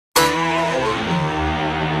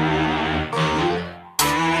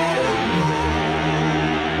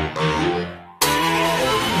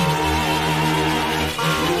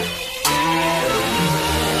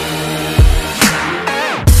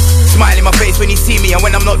when you see me, and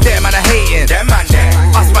when I'm not there, man, I hating. Them man there.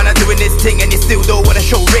 Us man are doing this thing, and you still don't wanna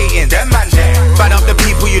show ratings. Them man there. Bad up the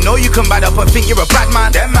people you know you can bad up and think you're a bad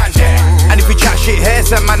man. Them man there. And if we chat shit here,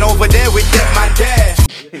 some man over there with them man there.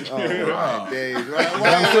 I'm still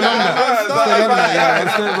on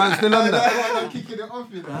that. Man, still on that. I'm kicking it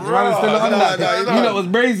off, you know. Man, still on that. You know was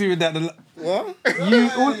brazy with that. What?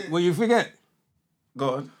 Well, you forget.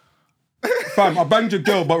 Go on. Fam, I banged your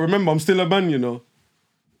girl, but remember, I'm still a man, you know.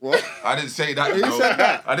 What? I didn't say that. You said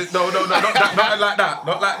that? I didn't. No, not like that. Not like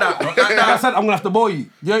that. I said I'm gonna have to bore you.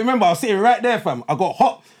 You remember? I was sitting right there, fam. I got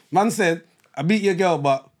hot. Man said, I beat your girl,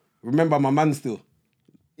 but remember, my man still.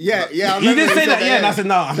 Yeah. You did say that, yeah, and I said,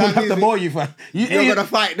 no, I'm gonna have to bore you, fam. You're gonna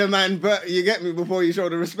fight the man, but you get me before you show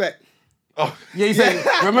the respect. Oh. Yeah, you said,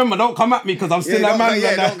 remember, don't come at me because I'm still a man.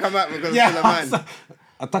 Don't come at me because I'm still a man.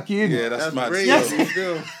 I tuck you in. Yeah, that's mad. Crazy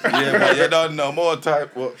still. Yeah, but you don't know more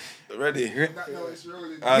type. What? Ready?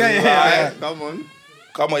 Yeah. Come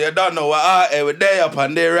on, you don't know what I every day up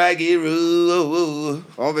on the raggy roof.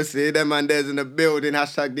 Obviously, them man there's in the building.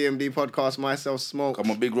 Hashtag DMD podcast. Myself Smoke.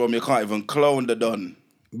 Come on, Big Rom, you can't even clone the Don.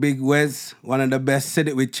 Big Wes, one of the best. Said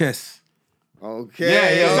it with chest. Okay.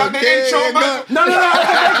 Yeah. Is that the intro, man? No.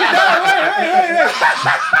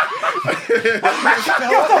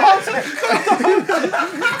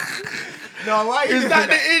 No, why Is that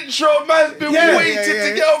the intro? Man's been waiting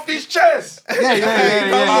to get off his chest. Yeah.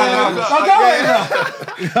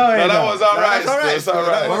 No, that was alright. It's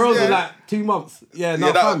alright. My rose was like 2 months. Yeah,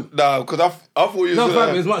 fam. No, because I thought you was Fam,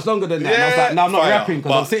 it was much longer than that. And I was like, no, I'm not fire, rapping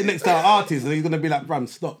because I'm but- sitting next to an artist and he's going to be like, fam,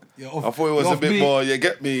 stop. You're off. I thought it was a bit more, you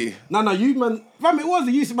get me. No, you man. Fam, it was.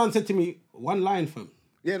 The youth man said to me, one line, fam.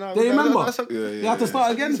 Yeah, no. Do you remember? You have to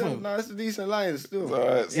start again, fam. No, it's a decent line still.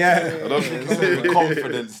 Alright. Yeah. I don't think he's with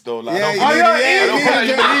confidence though. Like, Yeah, I don't feel like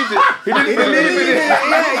you believed it. He didn't believe it.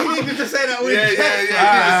 Yeah, he needed to say that with Yeah, he didn't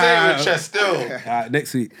say it with chest still. Alright,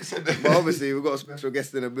 next week. But obviously, we've got a special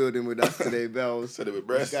guest in the building with us today, Bells. Said it with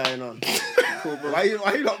breast. What's going on? Cool, bro. Why you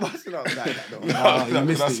not busting up like that, though? You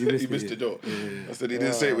missed it. He missed the joke. I said he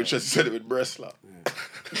didn't say it with chest, he said it with breast. Like.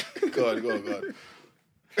 Go on.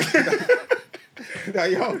 No,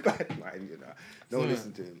 you're bad, man. You know. Don't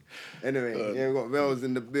listen to him. Anyway, we've got Bells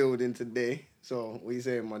in the building today. So, what you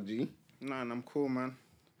saying, my G? Nah, I'm cool, man.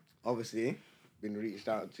 Obviously, been reached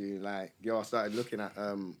out to, like, y'all started looking at,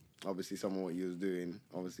 obviously, some of what you was doing.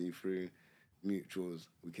 Obviously, through mutuals,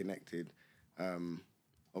 we connected.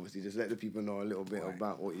 Obviously, just let the people know a little bit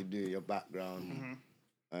about what you do, your background.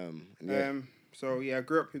 So, I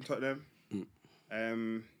grew up in Tottenham.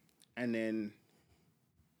 And then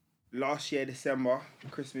last year, December,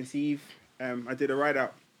 Christmas Eve, I did a ride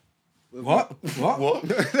out. What? What?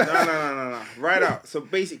 No. Ride out. So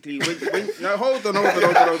basically, when no, hold on.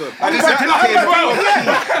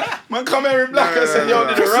 Man, come here in black and say, yo,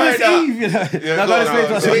 did you ride out?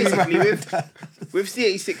 So basically, with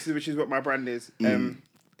C86s, which is what my brand is,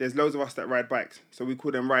 there's loads of us that ride bikes. So we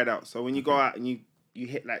call them ride out. So when you go out and you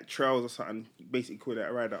hit like trails or something, you basically call that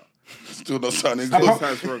a ride out. Still not sounding That good.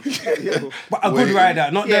 sounds wrong. But a good ride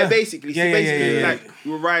out, not the... Basically. So Yeah. like,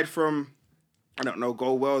 we'll ride from, I don't know,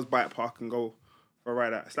 go Wells Bike Park and go for a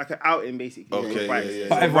ride out. It's like an outing, basically. Okay, bikes. yeah.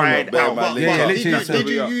 But everyone Ride got out. bare man literally. Did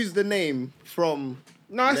you use the name from...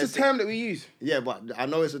 No, it's Let's a term that we use. Yeah, but I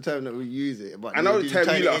know it's a term that we use it. But I know did the term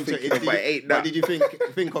turn you it lot are into- thinking of, but it ain't But that. did you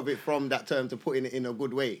think of it from that term to putting it in a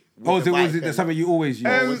good way? Was it something you always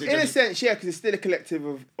use? was it In a just- sense, yeah, because it's still a collective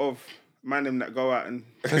of man them that go out and...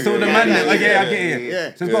 So the man that... I get it.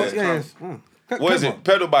 Yeah. So it's got... Yes. What is it?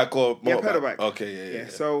 Pedal bike or Yeah, motorbike? pedal bike. Okay, yeah.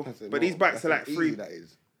 So, but these bikes are like Easy, free. that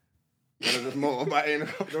is. One of those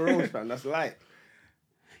motorbike up the road, fam. That's light.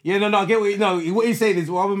 Yeah, no, I get what what he's saying is,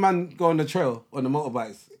 well, other man go on the trail on the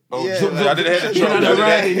motorbikes. Oh, Yeah, I didn't hear that. You know, the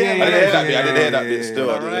riding, I didn't hear that bit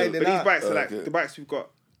still. I didn't hear But that. these bikes are like, Okay. the bikes we've got,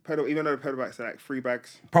 pedal, even though the pedal bikes are like free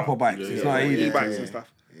bags, Proper bikes. It's not easy. e-bikes and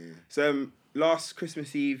stuff. So last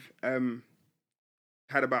Christmas Eve,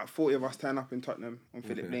 had about 40 of us turn up in Tottenham on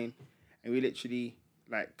Phillip Lane, and we literally,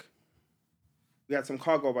 like, we had some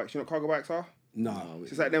cargo bikes. You know what cargo bikes are? No. So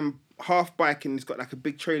it's like them half bike and it's got like a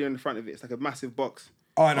big trailer in the front of it. It's like a massive box.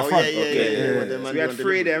 Oh, in the front. Yeah. So we had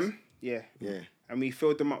 3 of them, Yeah. and we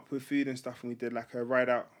filled them up with food and stuff, and we did like a ride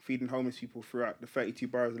out feeding homeless people throughout the 32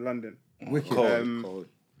 boroughs of London. Wicked. Cold.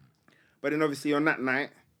 But then obviously on that night,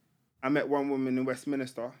 I met one woman in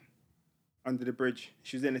Westminster under the bridge.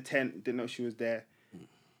 She was in a tent, didn't know she was there.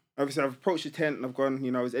 Obviously I've approached the tent and I've gone,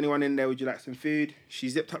 is anyone in there? Would you like some food? She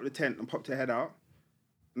zipped up the tent and popped her head out.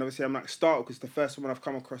 And obviously I'm like startled because it's the first woman I've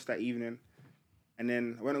come across that evening. And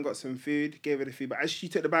then I went and got some food, gave her the food. But as she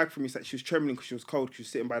took the bag from me, it's like she was trembling because she was cold. She was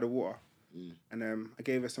sitting by the water. And I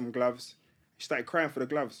gave her some gloves. She started crying for the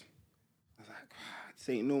gloves. I was like, this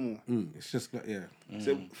ain't normal. It's just like, yeah.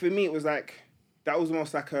 So for me, it was like, that was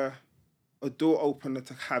almost like a door opener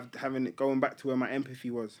to having it going back to where my empathy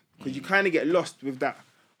was. Because you kind of get lost with that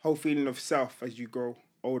whole feeling of self as you grow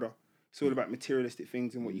older. It's all about materialistic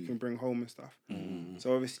things and what you can bring home and stuff.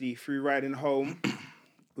 So obviously, through riding home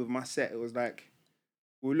with my set, it was like,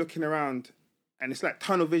 we were looking around and it's like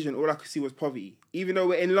tunnel vision. All I could see was poverty. Even though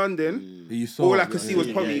we're in London, You saw all it, I could see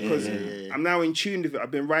was poverty because yeah. I'm now in tune with it.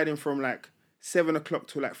 I've been riding from like 7 o'clock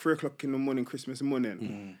to like 3 o'clock in the morning, Christmas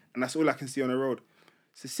morning. And that's all I can see on the road.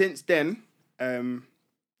 So since then, when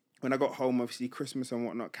I got home, obviously Christmas and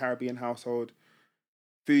whatnot, Caribbean household,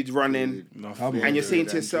 food's running. And you're saying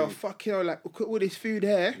to yourself, fuck you know, like, look at all this food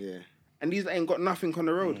here. Yeah. And these ain't got nothing on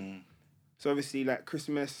the road. So obviously, like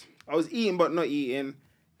Christmas, I was eating but not eating.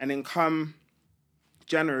 And then come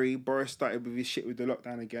January, Boris started with his shit with the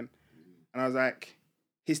lockdown again. And I was like,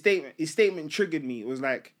 his statement triggered me. It was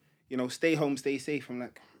like, you know, stay home, stay safe. I'm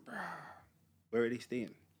like, bruh, where are they staying?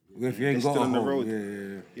 If you ain't They're got still a on the home, road.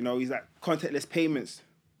 yeah. You know, he's like, contactless payments.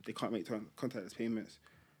 They can't make contactless payments.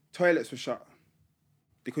 Toilets were shut.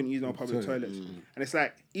 They couldn't use no public toilets. And it's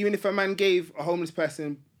like, even if a man gave a homeless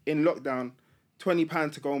person in lockdown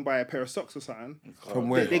 £20 to go and buy a pair of socks or something, From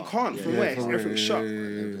where? they can't. From where? Everything's shut.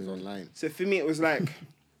 Everything's online. So for me, it was like,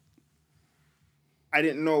 I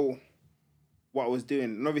didn't know what I was doing.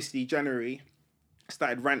 And obviously, January, I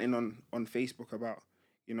started ranting on Facebook about,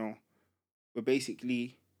 you know, we're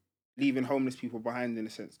basically leaving homeless people behind in a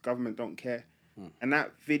sense. Government don't care. And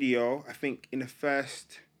that video, I think in the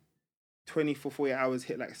first 24, 48 hours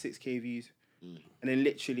hit like 6K views. And then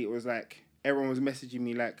literally it was like, everyone was messaging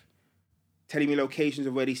me like, telling me locations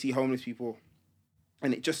of where they see homeless people.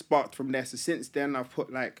 And it just sparked from there. So since then, I've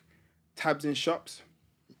put like tabs in shops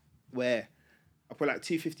where I put like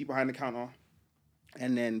 $2.50 behind the counter.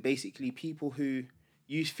 And then basically people who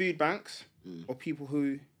use food banks or people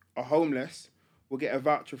who are homeless will get a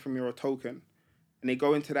voucher from your token. And they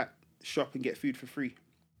go into that shop and get food for free.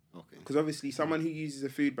 Okay. Because obviously someone who uses a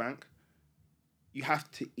food bank, you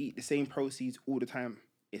have to eat the same proceeds all the time.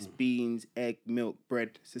 It's beans, egg, milk,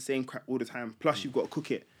 bread. It's the same crap all the time. Plus you've got to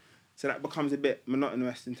cook it. So that becomes a bit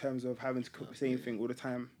monotonous in terms of having to cook the same thing all the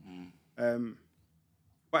time.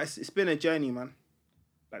 But it's been a journey, man.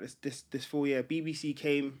 Like this full year. BBC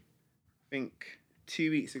came, I think,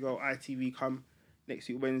 2 weeks ago. ITV come next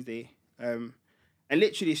week, Wednesday. And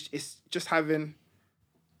literally it's just having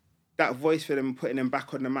that voice for them and putting them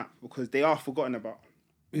back on the map because they are forgotten about.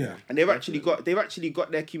 Yeah. And they've actually got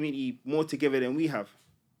their community more together than we have.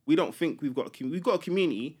 We don't think we've got a community. We've got a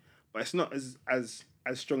community, but it's not as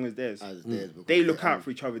strong as theirs. They look out for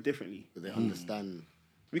each other differently. But they understand.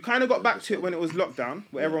 We kind of got back to it when it was lockdown,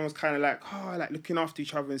 where everyone was kind of like, like looking after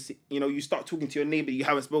each other and, you know, you start talking to your neighbour you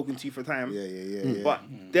haven't spoken to for time. Yeah. But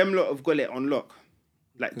them lot have got it on lock.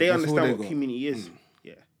 Like, they That's all understand they what got. community is.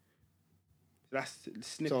 Yeah. That's the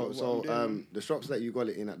snippet of what I'm doing. The shops that you got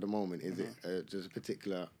it in at the moment, is it just a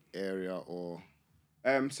particular area or?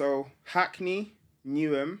 So Hackney,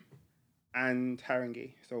 Newham, and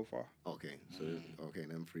Haringey so far. Okay, so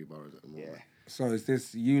them 3 boroughs at the moment. Yeah. So is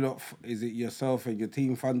this you lot? Is it yourself and your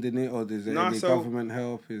team funding it, or is there Nah, any so- government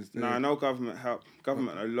help? Is there? Nah, no government help.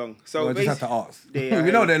 Government are long. So I just have to basi- ask. Yeah,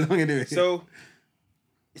 we know they're long anyway. So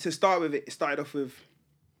to start with, it started off with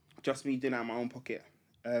just me doing it out of my own pocket,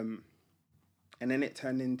 and then it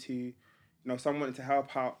turned into, you know, someone wanted to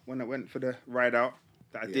help out when I went for the ride out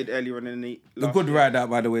that I did earlier on in the the last good year. ride out,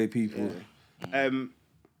 by the way, people. And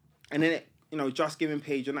then it, you know, Just Giving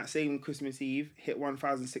page on that same Christmas Eve hit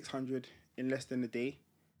 1,600 in less than a day,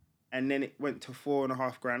 and then it went to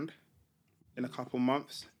 4.5 grand in a couple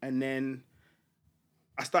months, and then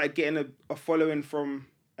I started getting a following from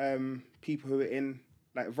people who are in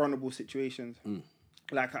like vulnerable situations.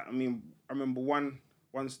 Like, I mean, I remember one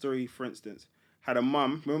story, for instance, had a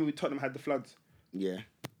mum. Remember we Tottenham had the floods. Yeah.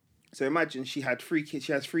 So imagine she had 3 kids.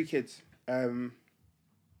 She has 3 kids. The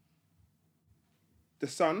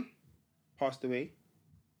son passed away.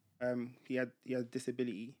 He had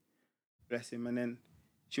disability, bless him. And then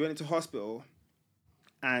she went into hospital,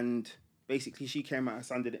 and basically she came out. Her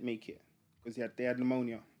son didn't make it because they had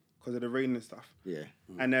pneumonia because of the rain and stuff. Yeah.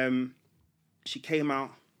 And she came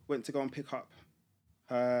out, went to go and pick up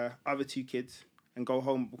her other 2 kids and go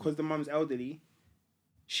home. Because the mum's elderly,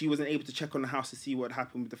 she wasn't able to check on the house to see what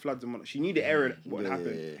happened with the floods and whatnot. She knew the area, what had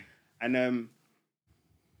happened. Yeah. And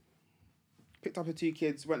picked up her 2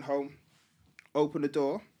 kids, went home, opened the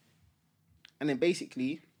door, and then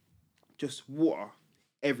basically just water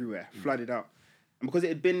everywhere, flooded out. And because it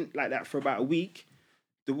had been like that for about a week,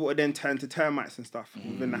 the water then turned to termites and stuff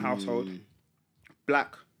within the household.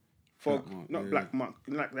 Black fog, Black mold, not yeah, black mark,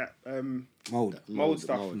 like that Mold. mold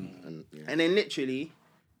stuff. And, yeah. And then literally,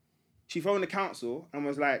 she phoned the council and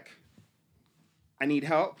was like, I need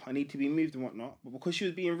help, I need to be moved and whatnot. But because she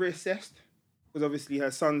was being reassessed, because obviously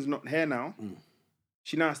her son's not here now,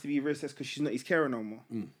 she now has to be reassessed because she's not his carer no more.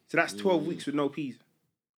 So that's 12 weeks with no peas.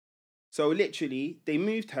 So literally, they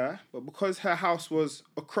moved her, but because her house was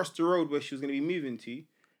across the road where she was going to be moving to,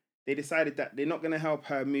 they decided that they're not going to help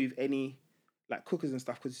her move any like cookers and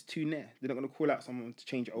stuff because it's too near. They're not going to call out someone to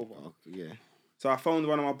change it over. Oh, yeah. So I phoned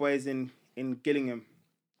one of my boys in Gillingham,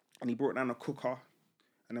 and he brought down a cooker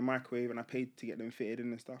and a microwave, and I paid to get them fitted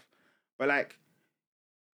in and stuff. But like,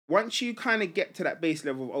 once you kind of get to that base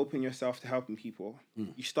level of opening yourself to helping people,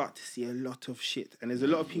 you start to see a lot of shit. And there's a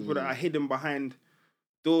lot of people that are hidden behind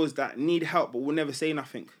doors that need help but will never say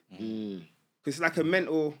nothing. Because it's like a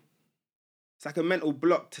mental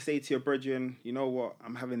block to say to your brethren, you know what,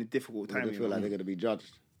 I'm having a difficult time. They feel like they're going to be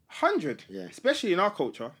judged. 100. Yeah. Especially in our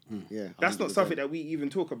culture. Yeah. That's not 100%. something that we even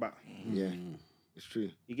talk about. Yeah. It's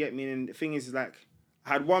true. You get me? And the thing is, like,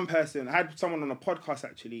 I had someone on a podcast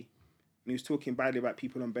actually, and he was talking badly about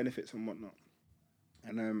people on benefits and whatnot.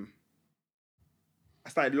 And I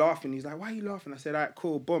started laughing. He's like, why are you laughing? I said, all right,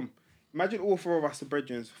 cool, boom. Imagine all 5 of us are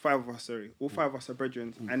brethren. All 5 of us are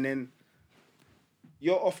brethren. And then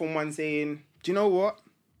you're off on one saying, do you know what?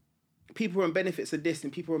 People on benefits are this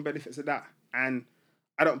and people on benefits are that. And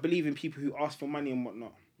I don't believe in people who ask for money and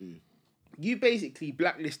whatnot. You basically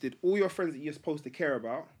blacklisted all your friends that you're supposed to care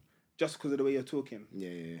about just because of the way you're talking.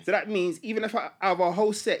 Yeah. So that means even if out of our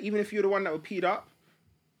whole set, even if you're the one that was peed up,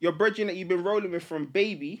 your brethren that you've been rolling with from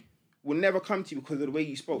baby will never come to you because of the way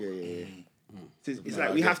you spoke. Yeah. So it's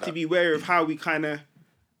like we have to be wary of how we kind of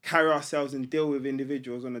carry ourselves and deal with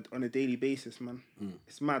individuals on a daily basis, man.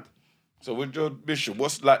 It's mad. So with your mission,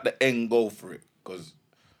 what's like the end goal for it? Because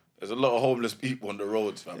there's a lot of homeless people on the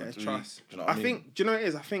roads, fam. Yeah, Do you- trust. do you know what I mean? think, do you know what it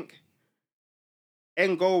is? I think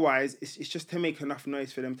end goal wise, it's just to make enough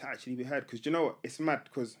noise for them to actually be heard. Because do you know what? It's mad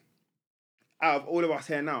because out of all of us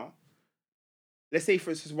here now, let's say for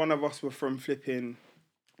instance one of us were from flipping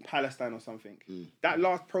Palestine or something. That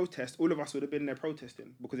last protest, all of us would have been there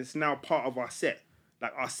protesting because it's now part of our set.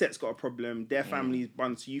 Like our set's got a problem, their family's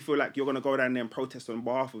bun, so you feel like you're gonna go down there and protest on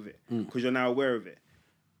behalf of it because you're now aware of it.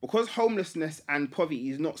 Because homelessness and poverty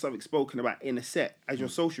is not something spoken about in a set as your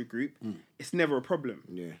social group, it's never a problem.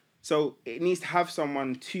 Yeah. So it needs to have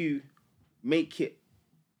someone to make it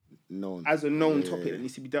Known. as a known topic that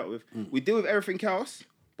needs to be dealt with. We deal with everything else,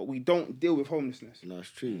 but we don't deal with homelessness. No, it's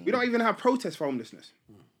true. We don't even have protests for homelessness.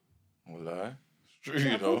 Wallah. It's true, We you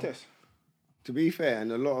have know. protests. To be fair,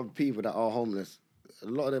 and a lot of people that are homeless, a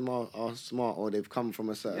lot of them are smart or they've come from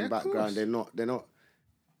a certain Yeah, of background. course. They're not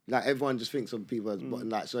like everyone just thinks of people as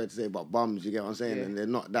like sorry to say, but bums. You get what I'm saying? Yeah. And they're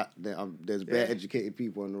not that. There's bare Yeah. educated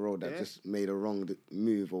people on the road that Yeah. just made a wrong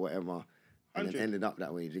move or whatever, and 100. then ended up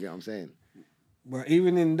that way. Do you get what I'm saying? But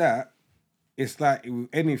even in that, it's like with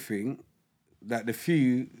anything that the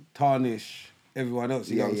few tarnish everyone else.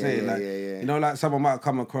 You know what I'm saying? Like, you know, like someone might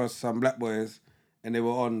come across some black boys and they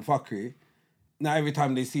were on fuckery. Now every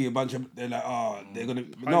time they see a bunch of, they're like, oh, they're gonna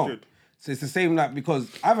no. 100. So it's the same like because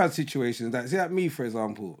I've had situations that, see like me for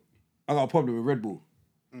example, I got a problem with Red Bull.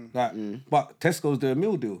 Like, but Tesco's do a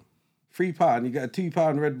meal deal. £3, you get a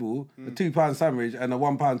 £2 Red Bull, a £2 sandwich, and a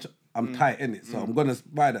 £1. I'm tight in it, so I'm gonna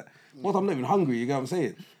buy that. Once I'm not even hungry, you get what I'm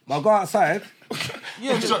saying. But I go outside.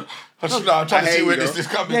 I'm trying to see where this is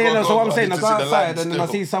coming Yeah, from. no, so what I'm saying, need I to go see the outside line and then I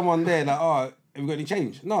still. see someone there like, oh, have you got any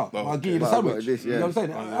change? No, I'll give you the But I've got sandwich. this, You know what I'm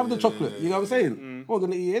saying? Have the chocolate. You know what I'm saying? I'm not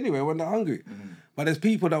going to eat anyway when they're hungry. But there's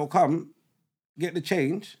people that will come, get the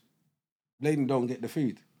change, then don't get the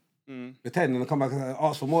food. Pretend and then come back and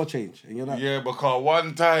ask for more change. And you're like, Yeah, because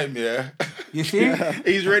one time, you see?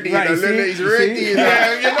 He's ready. Right, you you know, see? he's You ready. see? you know.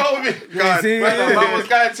 yeah, you know me. God, see? when I was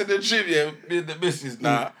going to the gym, me and the missus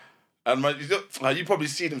now, and man, you probably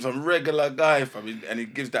seen him, some regular guy, fam, and he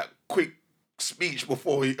gives that quick speech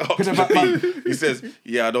before he asks Put for it back, me. He says,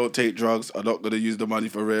 yeah, I don't take drugs, I'm not going to use the money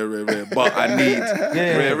for rare, but I need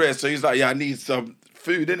rare. So he's like, yeah, I need some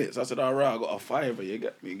food in it. So I said, all right, I got a £5, you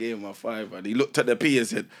get me? He gave him a £5, and he looked at the P and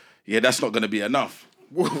said, yeah, that's not going to be enough.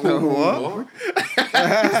 What? Look.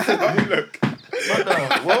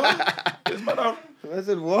 Brother, what? This brother, I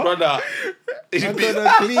said what? brother. I got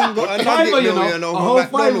a clean, got a Fiver, nugget you meal, know, you a know, whole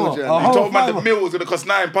from McDonald's. fiver, you a know. He whole told man the fiver. meal was going to cost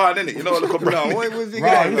 £9, innit? You know, look at No, what was he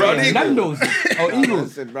Right, getting? Brown he's Eagle. getting Nando's or I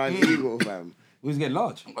Eagles. said Brown Eagle, fam. Who's getting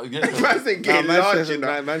large? Man's Nah, getting man's large, chest, you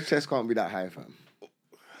know. man's chest can't be that high, fam.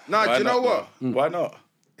 Nah, do you know what? Why not?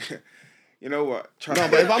 You know what? Trust No,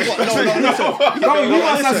 but if I've got listen. Bro, you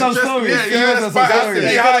must have some stories. Yeah, You must have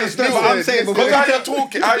some stories. But I'm saying Because how you're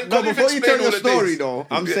talking, before you tell your story though,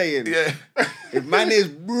 I'm saying Yeah. if man is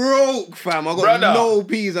broke, fam, I got Brother. no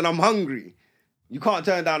peas and I'm hungry. You can't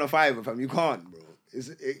turn down a fiver, fam. You can't, bro.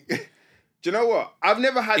 Do you know what? I've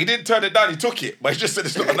never had. He didn't turn it down, he took it, but he just said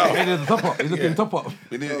it's not Hey, enough. there's a top up. He's looking top up.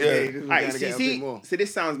 He didn't- Okay, yeah. this is Alright, gonna get a bit more. so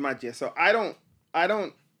this sounds mad, yeah. So I don't.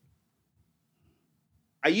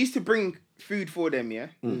 I used to bring food for them, yeah,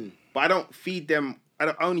 but I don't feed them.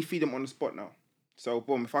 I only feed them on the spot now. So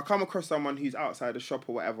boom, if I come across someone who's outside the shop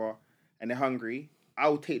or whatever and they're hungry, I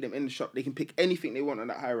will take them in the shop. They can pick anything they want on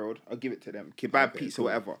that high road. I'll give it to them. Kebab, pizza,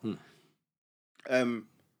 whatever.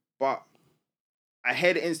 But I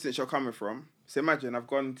hear the instance you're coming from. So imagine I've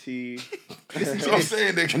gone to. That's what I'm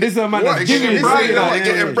saying. They And this is a man that's They're giving getting bright now. They're Yeah,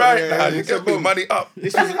 getting yeah. bright now. You So get me boom. money up.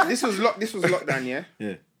 This was lockdown, yeah.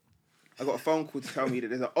 Yeah. I got a phone call to tell me that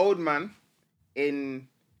there's an old man in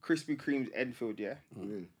Krispy Kreme's Enfield, yeah.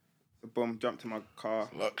 So boom, jumped in my car,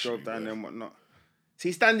 Luxury, drove down yeah. there and whatnot. So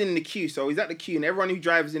he's standing in the queue. So he's at the queue, and everyone who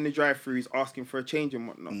drives in the drive-through is asking for a change and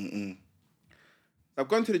whatnot. So I've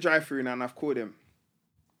gone to the drive-through now, and I've called him.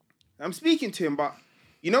 I'm speaking to him, but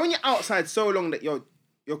you know when you're outside so long that your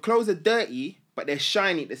clothes are dirty, but they're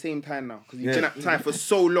shiny at the same time now because you've been outside for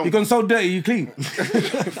so long. You gone so dirty, you clean.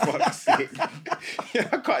 Fuck's sake. Yeah,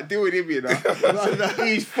 I can't deal with him, you know.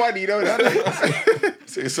 He's funny, you know that.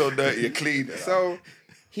 So it's so dirty, you're clean. So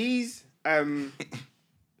he's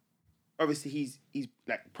obviously he's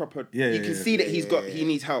like proper. Yeah, you yeah, can yeah. see that he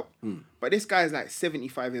needs help. But this guy's like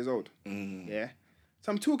 75 years old. Yeah.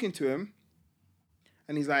 So I'm talking to him,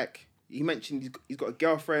 and he's like, he mentioned he's got a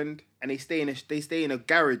girlfriend, and they stay in a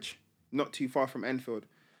garage not too far from Enfield.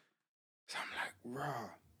 So I'm like, rah.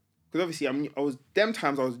 Because obviously I was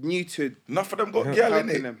new to Enough of them got girl in helping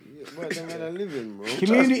it. them. Where them men are living, bro?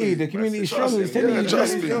 Community, the community is strong. It's telling you,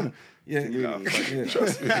 Trust me. strong. Yeah.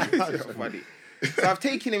 Trust me. That's funny. So I've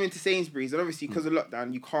taken him into Sainsbury's, and obviously because of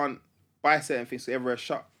lockdown, you can't buy certain things, so everywhere's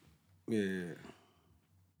shut. Yeah.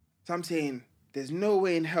 So I'm saying, there's no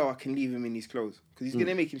way in hell I can leave him in these clothes because he's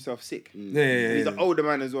gonna make himself sick. Yeah. He's an older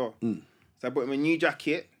man as well. So I bought him a new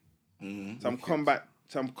jacket, some combat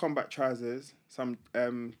trousers, some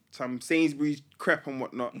Sainsbury's crepe and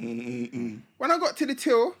whatnot. When I got to the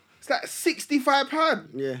till, it's like £65.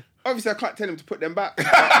 Yeah. Obviously, I can't tell him to put them back.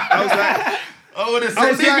 I was like. Oh, the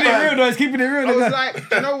I was keeping it real, though. It's keeping it real. I was like,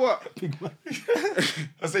 you know what?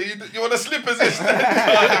 I say, you want the slippers instead?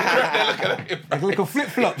 Like little flip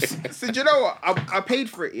flops. So do you know what? I paid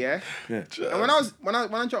for it, yeah. Yeah. And when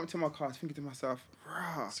I jumped in my car, I was thinking to myself,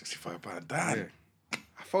 rah. £65, damn.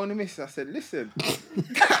 I phoned the missus. I said, listen,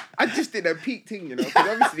 I just did a peak thing, you know, because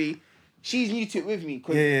obviously she's new to it with me.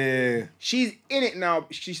 Cause Yeah. she's in it now.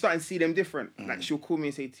 She's starting to see them different. Like she'll call me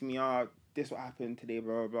and say to me, this what happened today,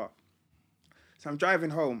 blah, blah, blah. So I'm driving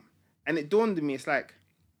home, and it dawned on me, it's like,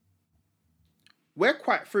 we're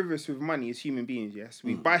quite frivolous with money as human beings, yes?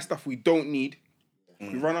 We buy stuff we don't need.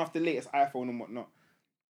 We run after the latest iPhone and whatnot.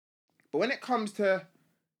 But when it comes to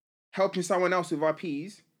helping someone else with our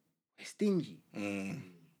P's, we're stingy.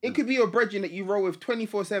 It could be your brethren that you roll with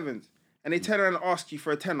 24/7s, and they turn around and ask you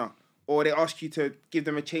for a tenner, or they ask you to give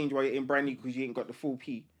them a change while you're in brand new because you ain't got the full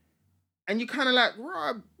P. And you kind of like,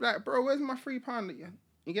 bro, where's my £3?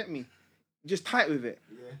 You get me? Just tight with it.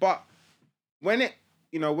 Yeah. But when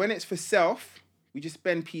it's for self, we just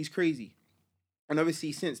spend P's crazy. And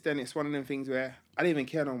obviously since then it's one of them things where I don't even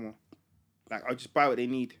care no more. Like I'll just buy what they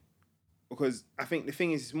need. Because I think the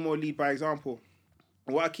thing is it's more lead by example.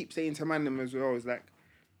 And what I keep saying to man them as well is like,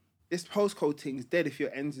 this postcode thing is dead if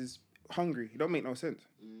your ends is hungry. It don't make no sense.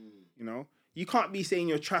 You know? You can't be saying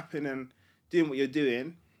you're trapping and doing what you're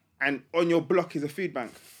doing and on your block is a food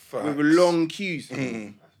bank with long queues.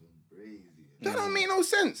 That don't make no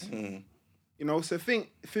sense. You know, so for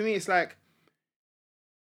me, it's like,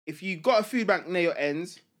 if you got a food bank near your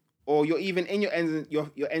ends, or you're even in your ends, your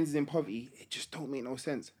ends is in poverty, it just don't make no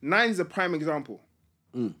sense. Nine's a prime example.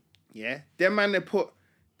 Yeah, them man, they put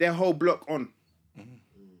their whole block on,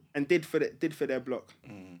 and did for their block.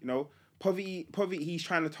 You know, poverty. He's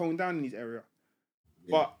trying to tone down in his area,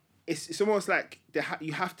 but it's almost like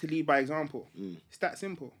you have to lead by example. It's that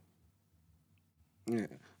simple. Yeah.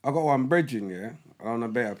 I got one brethren, yeah. I don't know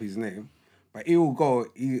better up his name. But he will go,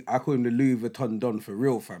 I call him the Louis Vuitton Don for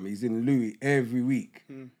real, fam. He's in Louis every week.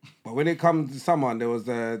 But when it comes to someone, there was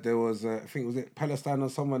I think, was it Palestine or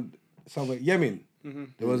somewhere, Yemen.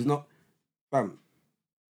 There was not, fam,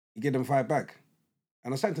 you get them $5 back.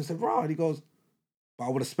 And I said to him, right, he goes, but I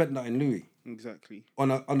would have spent that in Louis. Exactly. On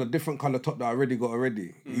a different colour top that I already got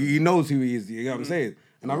already. He knows who he is, you know what I'm saying?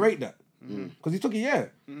 And I rate that. Because he took a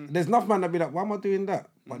year. There's enough man that be like, why am I doing that?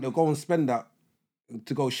 But they'll go and spend that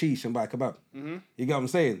to go sheesh and buy a kebab. You get what I'm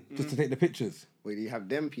saying? Just to take the pictures. Well, you have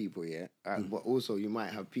them people, yeah. But also you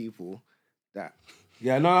might have people that.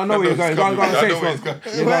 Yeah, no, I know where you're going. Go on, say it. Go.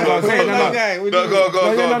 You might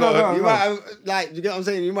have, like, you get what I'm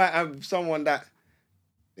saying? You might have someone that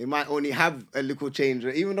they might only have a little change,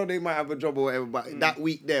 even though they might have a job or whatever, but that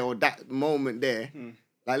week there or that moment there,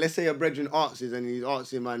 like, let's say a brethren artses and he's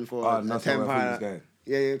artsing man for a £10.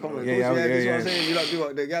 Yeah, come on. This is what I'm saying. You do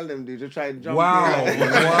what the gal them do to try and jump. Wow.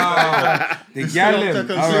 The gal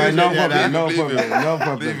them. All right, no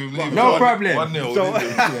problem.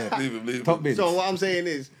 1-0. Leave him. So what I'm saying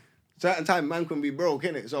is, certain time man can be broke,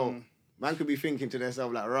 innit? So man could be thinking to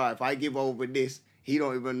themselves like, right, if I give over this, he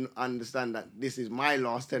don't even understand that this is my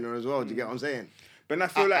last tenner as well. Do you get what I'm saying? But I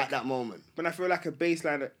feel like at that moment. But I feel like a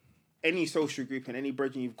baseline that any social group and any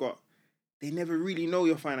brethren you've got, they never really know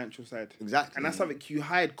your financial side. Exactly. And that's something you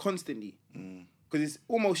hide constantly. Because it's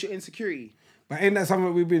almost your insecurity. But ain't that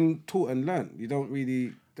something we've been taught and learned? You don't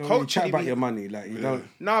really chat about your money. Like, you don't.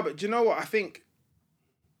 Nah, but do you know what? I think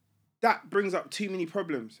that brings up too many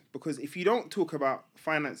problems. Because if you don't talk about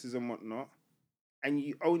finances and whatnot, and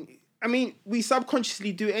you only... I mean, we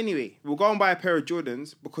subconsciously do it anyway. We'll go and buy a pair of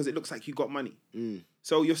Jordans because it looks like you got money.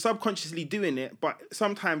 So you're subconsciously doing it, but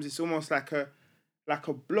sometimes it's almost like a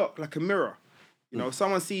block, like a mirror. You know,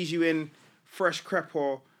 someone sees you in fresh crepe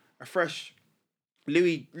or a fresh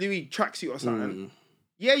Louis tracksuit or something.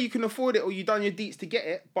 Yeah, you can afford it or you done your deets to get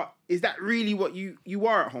it, but is that really what you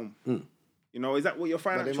are at home? You know, is that what your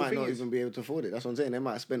financial thing is? But they might not even be able to afford it. That's what I'm saying. They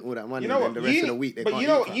might have spent all that money, you know and then the rest of the week they can't. But you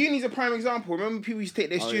know what? Uni's a prime example. Remember people used to take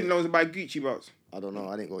their student loans and buy Gucci belts? I don't know.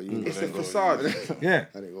 I didn't go to uni. It's a facade. Yeah.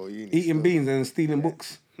 I didn't go to uni. Eating beans and stealing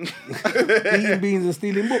books. Eating beans and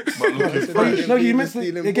stealing books. No, you meant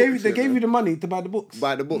they gave you the money to buy the books.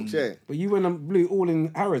 Buy the books, yeah. But you went and blew all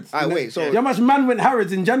in Harrods. Wait, so... You know how much man went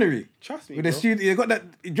Harrods in January? Trust me, with the student, you got that,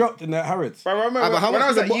 it dropped in the Harrods. But I remember how when I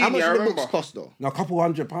was at much uni, do the books cost, though? No, a couple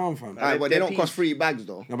 £100, fam. But they don't cost 3 bags,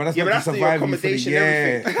 though. No, but that's Yeah, not but to that's the survive you for the accommodation,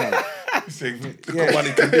 year.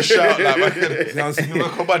 Somebody can dish out like man.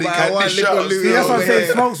 Somebody Buy can one dish little out. Louis See, that's what I'm over saying.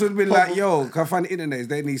 here. Smokes would be like, yo, can I find the internet?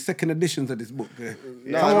 They need second editions of this book.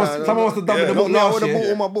 Someone wants to double the book I last would have bought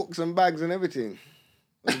year. all my books and bags and everything.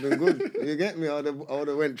 It would have been good. You get me? I would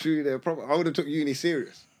have went through there proper. I would have took uni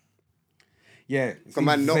serious. Yeah, it's Come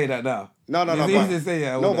easy on, to no. say that now. No. It's easy to say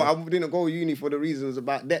that. No, but I didn't go to uni for the reasons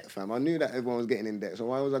about debt, fam. I knew that everyone was getting in debt, so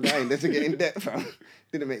why was I going there to get in debt, fam?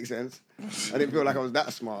 Didn't make sense. I didn't feel like I was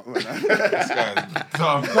that smart. No, at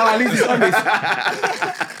least it's honest.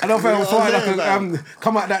 I don't feel sorry I can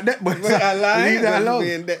come out that debt, but I lied. leave that alone.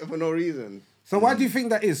 Be in debt for no reason. So why do you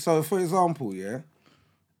think that is? So, for example, yeah,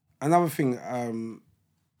 another thing, talking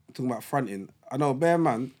about fronting, I know a bare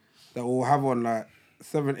man that will have on like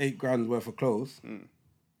 7-8 grand worth of clothes,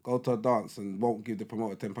 go to a dance and won't give the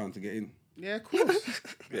promoter £10 to get in. Yeah, of course.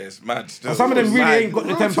 Yeah, it's mad still. And some of them really ain't got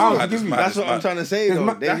the £10 to give you. That's what I'm trying to say,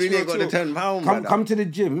 though. They That's really real ain't got the talk. £10. Come to the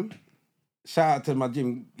gym. Shout out to my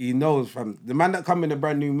gym. He knows, fam. The man that come in a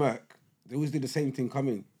brand new Merc, they always do the same thing. Come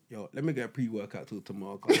in, yo, let me get a pre-workout till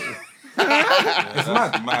tomorrow. It's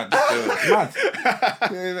mad. Mad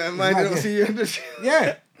still. Man, they don't see you in the gym.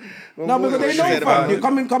 Yeah. No, because they know, fam. You're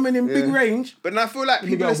coming in big range. But I feel like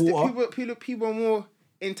people get are, people are more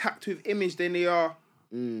intact with image than they are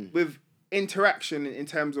with interaction in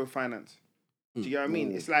terms of finance. Do you get what I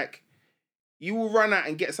mean? It's like you will run out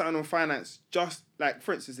and get something on finance, just like,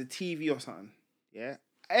 for instance, a TV or something. Yeah.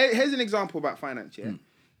 Here's an example about finance, yeah?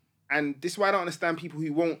 And this is why I don't understand people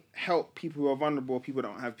who won't help people who are vulnerable or people that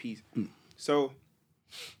don't have peas. So,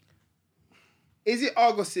 is it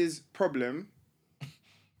Argos's problem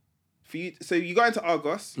for you? So you go into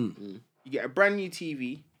Argos, you get a brand new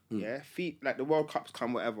TV, yeah, like the World Cups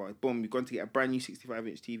come, whatever, boom, you're going to get a brand new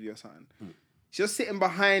 65-inch TV or something. So you're sitting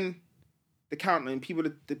behind the counter and people,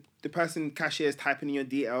 the person cashier is typing in your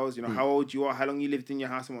details, you know, how old you are, how long you lived in your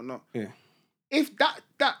house and whatnot. Yeah. If that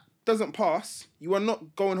doesn't pass, you are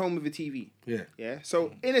not going home with a TV. Yeah. Yeah.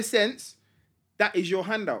 So in a sense, that is your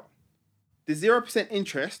handout. The 0%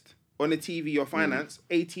 interest on the TV or finance,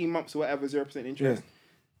 18 months or whatever, 0% interest. Yeah.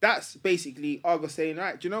 That's basically Argos saying,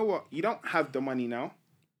 right, do you know what? You don't have the money now.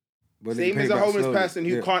 But Same they as pay a back homeless slowly. person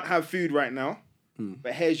who Yeah. can't have food right now.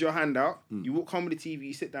 But here's your handout. You walk home with the TV,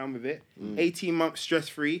 you sit down with it. 18 months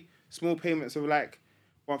stress-free, small payments of like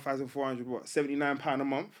 1,400, £79 a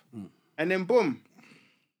month. And then boom,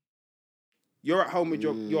 you're at home with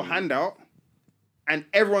your handout, and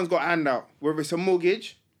everyone's got a handout, whether it's a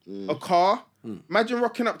mortgage, a car. Imagine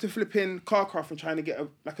rocking up to flipping Carcraft and trying to get a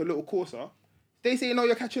little Corsa. They say, no,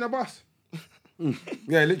 you're catching a bus.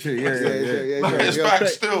 Yeah, literally. Yeah. It's back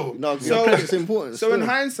still. No, So- credit's important. So in still.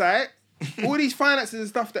 hindsight, all these finances and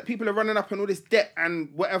stuff that people are running up and all this debt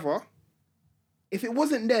and whatever, if it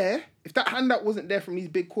wasn't there, if that handout wasn't there from these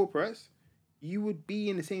big corporates, you would be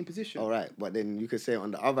in the same position. All right, but then you could say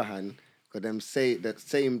on the other hand, because them say that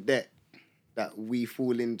same debt that we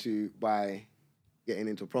fall into by getting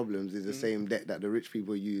into problems is the same debt that the rich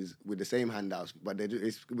people use with the same handouts. But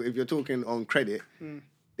if you're talking on credit,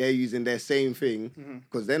 they're using their same thing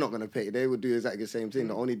because they're not going to pay. They would do exactly the same thing.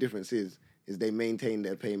 The only difference is they maintain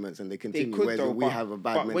their payments and they continue. could, whereas though, we but- have a but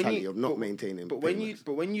bad when mentality you- of not but- maintaining. But payments.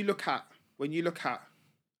 when you look at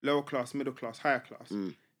lower class, middle class, higher class,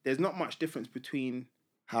 there's not much difference between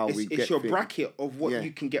how we it's get your things. bracket of what Yeah.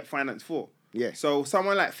 you can get finance for. Yeah. So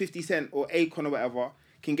someone like 50 Cent or Akon or whatever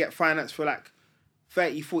can get finance for like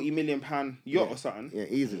 30, 40 million pound yacht or something. Yeah,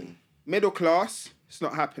 easily. Middle class, it's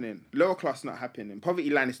not happening. Lower class, not happening. Poverty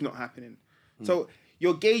line, it's not happening. So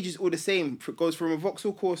your gauge is all the same. It goes from a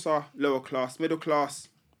Vauxhall Corsa, lower class, middle class,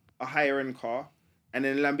 a higher end car, and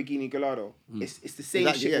then a Lamborghini Gallardo. It's the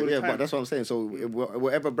same shit all the time. But that's what I'm saying. So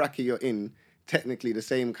whatever bracket you're in, technically the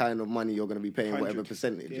same kind of money you're going to be paying, 100. whatever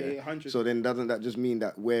percentage. Yeah, 100. So then doesn't that just mean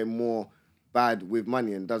that we're more bad with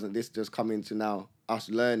money, and doesn't this just come into now us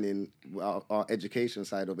learning our education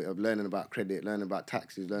side of it, of learning about credit, learning about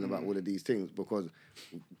taxes, learning about all of these things? Because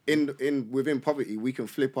within poverty, we can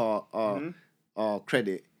flip our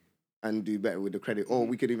credit and do better with the credit, or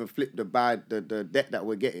we could even flip the debt that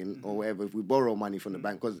we're getting or whatever if we borrow money from the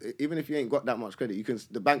bank. Because even if you ain't got that much credit,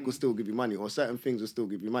 the bank will still give you money, or certain things will still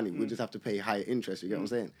give you money. We just have to pay higher interest. You get what I'm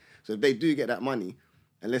saying? So if they do get that money,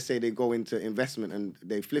 and let's say they go into investment and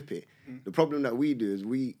they flip it, the problem that we do is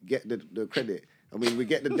we get the credit. I mean, we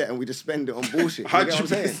get the debt and we just spend it on bullshit. You get what I'm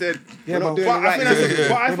saying? 100%. Yeah, We're not but doing But it right.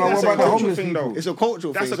 I think that's a what about the cultural homeless thing, though. people? It's a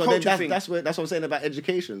cultural That's thing. a So cultural that's thing. that's what I'm saying about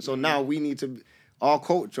education. So now we need to, our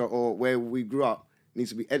culture or where we grew up needs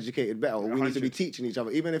to be educated better. Or we need to be 100. teaching each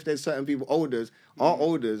other. Even if there's certain people elders, our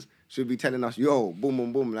elders should be telling us, yo, boom,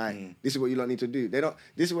 boom, boom, like this is what you lot need to do. They don't.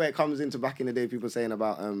 This is where it comes into back in the day. People saying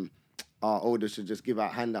about our elders should just give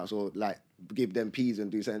out handouts or like give them peas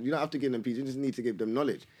and do something. You don't have to give them peas. You just need to give them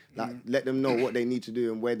knowledge. Like let them know what they need to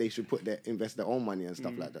do and where they should invest their own money and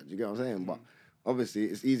stuff like that. Do you get what I'm saying? But obviously,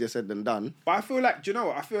 it's easier said than done. But I feel like, do you know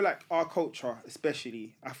what? I feel like our culture,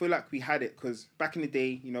 especially, I feel like we had it because back in the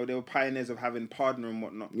day, you know, they were pioneers of having partner and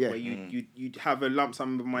whatnot. Yeah. Where you'd have a lump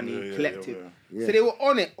sum of money collected. yeah. So they were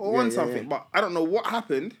on it or on yeah, something. yeah. But I don't know what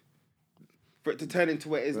happened for it to turn into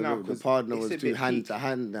what it is now. The 'cause partner it's was a too bit hand peak. to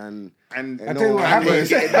hand and And I tell you what hand happened.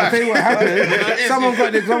 was- I tell you what happened. Someone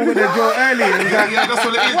got the draw early. And was like, Yeah, that's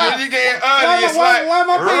what it is. When you get it early, it's why like, am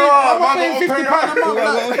I paying raw, £50 a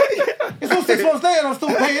month? Like, it's all 6 months later and I'm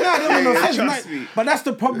still paying out. They don't know sense, trust mate. me. But that's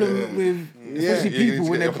the problem with especially you people need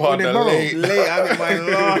when to they get your partner borrow. late. late. I get my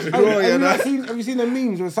last draw, you know. Have you seen the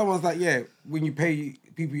memes where someone's like, yeah, when you pay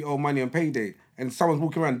people you owe money on payday, and someone's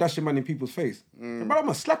walking around dashing money in people's face? But I'm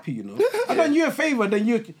gonna slap you, you know. I done you a favor, then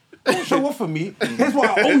you don't show off for me. Here's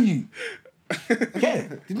what I owe you.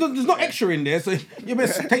 Yeah, there's no extra in there, so you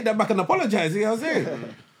better take that back and apologize. You know what I'm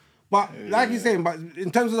saying? But like you're saying, but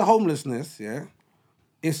in terms of the homelessness, yeah,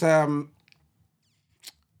 it's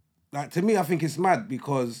like to me, I think it's mad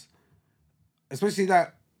because, especially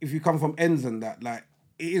like if you come from ends and that, like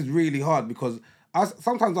it is really hard because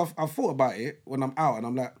sometimes I've thought about it when I'm out and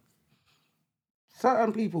I'm like,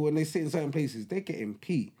 certain people when they sit in certain places, they're getting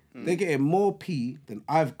pee. They're getting more pee than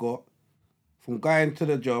I've got from going to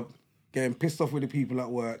the job, getting pissed off with the people at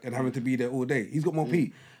work and having to be there all day. He's got more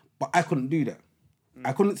pee. But I couldn't do that.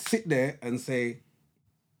 I couldn't sit there and say,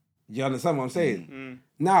 you understand what I'm saying?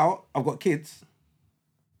 Now, I've got kids.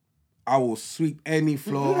 I will sweep any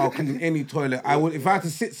floor, I'll clean any toilet. I would, if I had to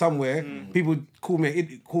sit somewhere, people call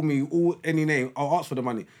me any name, I'll ask for the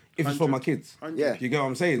money. If it's for my kids. 100. Yeah. You get what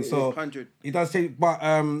I'm saying? So 100. it does take, but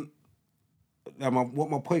what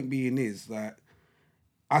my point being is that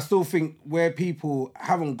I still think where people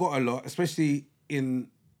haven't got a lot, especially in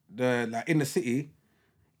the city,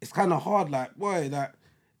 it's kind of hard. Like, boy, that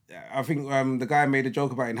I think the guy made a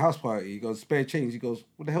joke about it in House Party. He goes, spare change. He goes,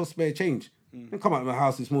 what the hell, spare change? I come out of my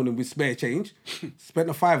house this morning with spare change. Spent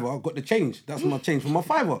a £5, got the change. That's my change for my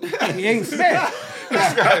 £5. It ain't spare.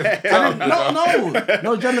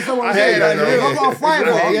 No, do you understand what I'm saying? that, If I got a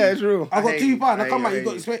 £5, Yeah, it's true. I got £2. I come out, I you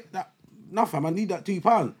got to spend that. Nothing. I need that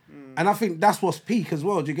 £2. And I think that's what's peak as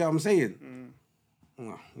well. Do you get what I'm saying?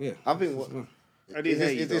 Yeah. I think what I did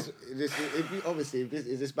hate you,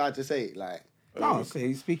 is this bad to say? Like, No, say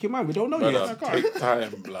he's speaking man. We don't know Brother, yet. take time,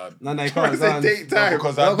 blood. No, you can't. Say take time.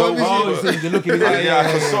 Because I don't Oh, see the look in his eye. Yeah, I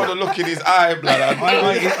can saw the look in his eye,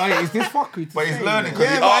 blood. Is this fuckery? But he's learning because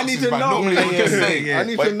Yeah, he but I asks need his to man. know. Normally he can say. I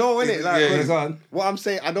need But- to know, innit? Like, Yeah, 'cause go on. what I'm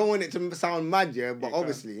saying, I don't want it to sound mad, yeah, but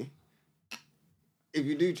obviously, if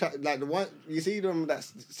you do, like the one, you see them that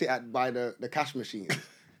sit by the cash machines,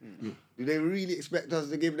 do they really expect us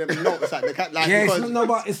to give them notes at the cash? Like, Yeah, because,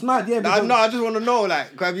 but it's mad. Yeah, because, I just want to know,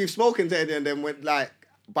 like, have you spoken to any of them with, like,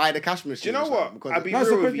 by the cash machine? Do you know what? Because I'll be No, it's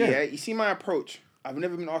real a with good- you, yeah. yeah? You see my approach? I've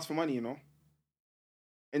never been asked for money, you know?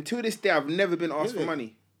 Until this day, I've never been asked for Really?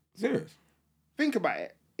 money. serious. Think about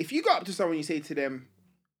it. If you go up to someone, you say to them,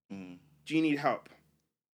 do you need help?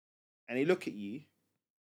 And they look at you,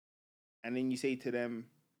 and then you say to them,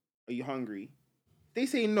 are you hungry? They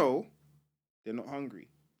say no, they're not hungry.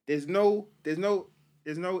 There's no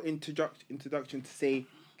introduction to say,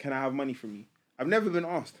 can I have money from you? I've never been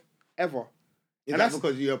asked, ever. is and that that's-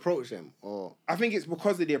 because you approach them, or I think it's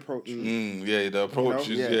because of the approach. Yeah, the approach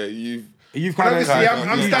You is, know? Yeah. you've... You've And kind of obviously,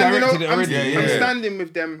 I'm standing. directed it I'm already. yeah. standing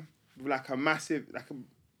with them with like a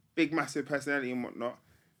big, massive personality and whatnot,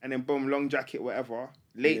 and then boom, long jacket, whatever.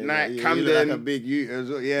 Late night, you Camden, look like a big youth as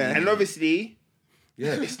well, yeah. and obviously,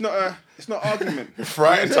 Yeah. it's not argument.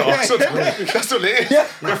 Frightened to us. That's all it is.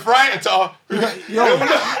 We're frightened to us.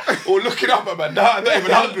 Or looking up at man, nah, I'm not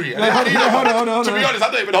even hungry. Hold on. To be honest,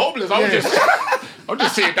 I'm not even homeless. I'm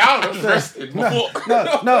just sitting down. I'm resting. No.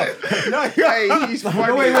 Hey, he's funny.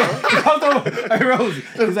 No, wait. bro. Hold on. Hey, Rose.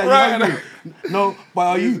 Is that Right. you hungry? No, but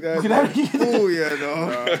are you? Oh yeah,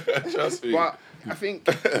 no. Trust me. But I think,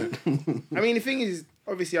 the thing is,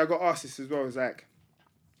 obviously, I got asked this as well. It's like,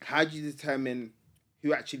 how do you determine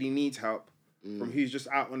who actually needs help from who's just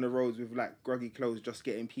out on the roads with like groggy clothes, just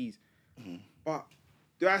getting peas? But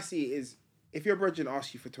the way I see it is, if your brother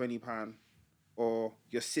asks you for £20 or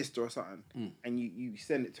your sister or something, and you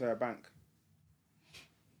send it to her bank,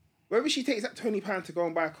 whether she takes that £20 to go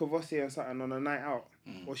and buy a Courvoisier or something on a night out,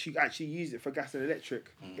 or she actually use it for gas and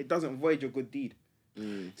electric, it doesn't void your good deed.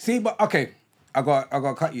 See, but okay, I got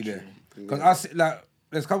to cut you there because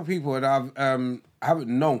there's a couple of people that I haven't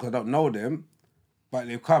known because I don't know them, but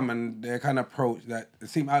they've come and they're kind of approach that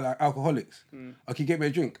seem like alcoholics. Okay, get me a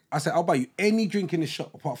drink. I said I'll buy you any drink in the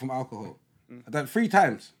shop apart from alcohol. I done 3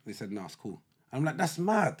 times. They said no, it's cool. I'm like, that's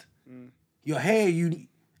mad. Your hair,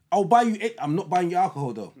 I'll buy you. I'm not buying you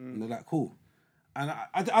alcohol though. And they're like, cool. And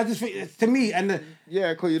I just think, to me, and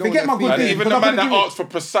Yeah, because you don't Forget want my to good And deed. even because the I'm man gonna that give it- asks for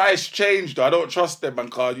precise change, though, I don't trust them, man,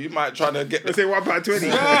 card. You might try to get Let's the... say £1.20.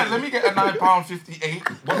 Yeah, let me get a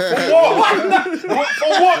 £9.58. But for what? For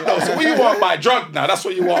what, though? So what you want by drug now? That's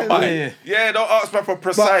what you want by. Yeah. Yeah, don't ask me for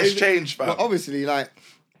precise change, fam. But obviously, like,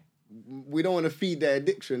 we don't want to feed their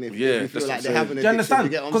addiction if Yeah, we feel that's like what they I'm have saying. an do you addiction. understand?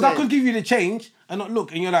 get what I'm Because I saying? could give you the change and not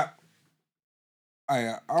look, and you're like, I'm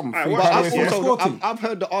Alright, free what But pound else away I've from yeah? the also sporting. I've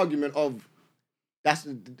heard the argument of that's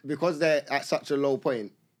because they're at such a low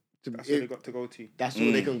point. That's what they got to go to. That's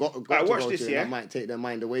all they can go to Alright, watch go this, to, and yeah? that might take their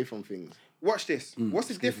mind away from things. Watch this. What's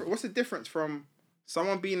the difference from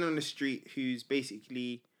someone being on the street who's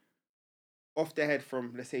basically off their head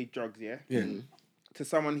from, let's say, drugs, yeah? Yeah. To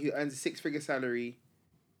someone who earns a 6-figure salary,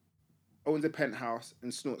 owns a penthouse,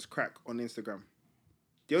 and snorts crack on Instagram.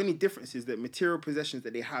 The only difference is that material possessions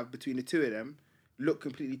that they have between the two of them look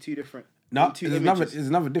completely two different. No, in two there's images.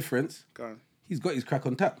 another difference. Go on. He's got his crack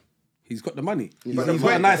on tap. He's got the money. He's got got the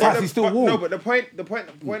a nice But house. the- He's still but- warm. No, but the point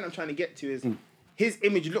I'm trying to get to is his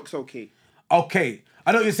image looks okay. Okay,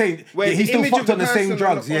 I know what you're saying. Where Yeah, he's the still image fucked of the on the same person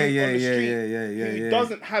drugs. on Yeah, the yeah. Who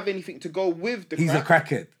doesn't have anything to go with the He's a crack.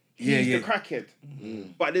 crackhead. He's Yeah. the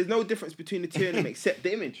crackhead. But there's no difference between the two of them except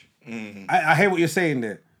the image. I hear what you're saying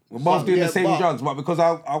there. We're both doing yeah, the same but- drugs, but because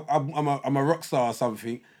I'm a rock star or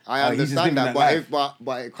something, I he's just living understand that, life.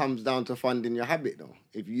 but it comes down to funding your habit though.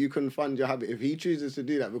 If you can fund your habit, if he chooses to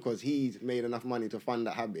do that because he's made enough money to fund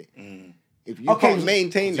that habit, if you Okay. can't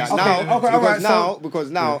maintain that Okay, now, okay, alright, so-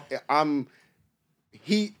 because now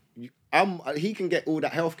he can get all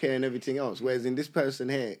that healthcare and everything else, whereas in this person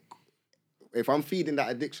here, if I'm feeding that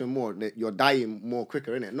addiction more, that you're dying more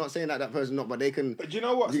quicker, innit? Not saying that person not, but they can. But do you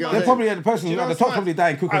know what? You get what They're I'm probably the person Do you know at the what's top mad? probably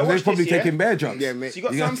dying quicker Alright, because they're watch probably this, yeah? taking bare drugs. Yeah, mate.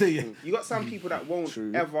 So you You got some people that won't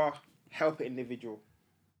True. ever help an individual,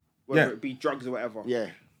 whether Yeah. it be drugs or whatever. Yeah.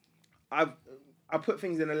 I put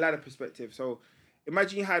things in a ladder perspective. So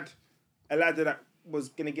imagine you had a ladder that was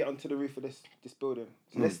gonna get onto the roof of this building.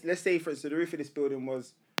 So let's say, for instance, the roof of this building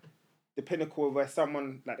was the pinnacle of where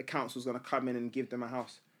someone like the council's gonna come in and give them a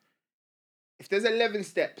house. If there's 11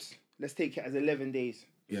 steps, let's take it as 11 days.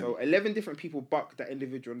 Yeah. So 11 different people buck that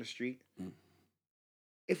individual on the street.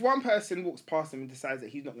 If one person walks past him and decides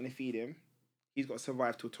that he's not going to feed him, he's got to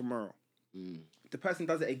survive till tomorrow. The person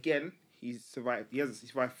does it again, he's survived. He has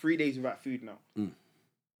survived 3 days without food now.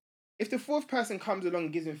 If the fourth person comes along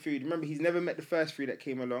and gives him food, remember he's never met the first three that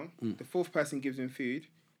came along. The fourth person gives him food.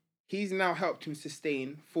 He's now helped him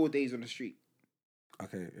sustain 4 days on the street.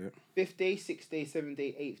 Okay, yeah. 5th day, 6th day, 7th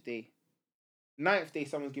day, 8th day. 9th day,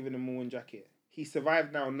 someone's given him a warm jacket. He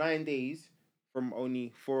survived now 9 days from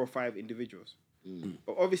only 4 or 5 individuals.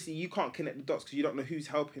 But obviously, you can't connect the dots because you don't know who's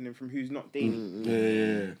helping him from who's not daily.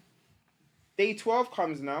 Yeah. Day 12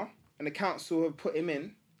 comes now, and the council have put him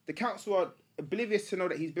in. The council are oblivious to know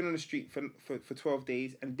that he's been on the street for 12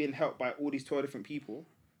 days and been helped by all these 12 different people.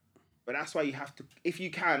 But that's why you have to, if you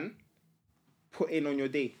can, put in on your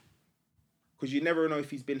day. Because you never know if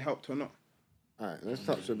he's been helped or not. All right, let's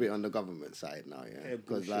touch a bit on the government side now, yeah?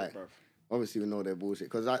 Because, bullshit, like, bruv. obviously we know they're bullshit.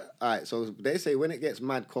 Because, all right, so they say when it gets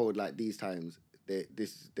mad cold like these times, they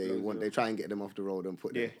try and get them off the road and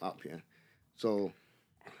put them up here. So,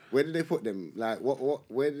 where do they put them? Like,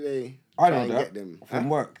 where do they try and get them? From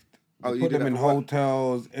work. Oh, They you put do them that in for work?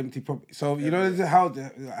 hotels, empty property. So, you know, there's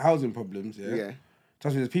the housing problems, yeah? Yeah.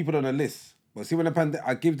 Trust me, there's people on the list. But see, when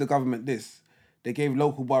I give the government this, they gave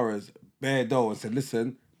local boroughs bare dough and said,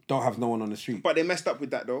 listen, don't have no one on the street. But they messed up with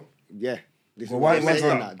that, though. Yeah. This is Well, what why- I'm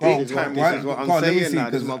saying why- now. go- This is why- what I'm go on, let me saying see, now.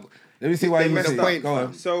 This is 'cause- my... Let me see why They you messed say up. that. Go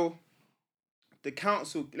on. So, the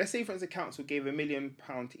council, let's say, for instance, the council gave £1 million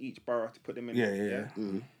to each borough to put them in. Yeah.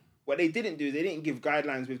 What they didn't do, they didn't give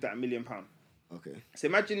guidelines with that £1 million. Okay. So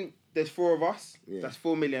imagine there's 4 of us. Yeah. That's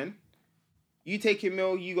 4 million. You take your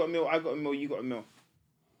meal, you got a meal, I got a meal, you got a meal.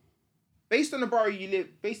 Based on the borough you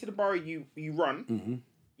live, based on the borough you run,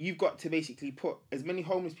 you've got to basically put as many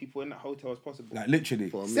homeless people in that hotel as possible. Like, literally.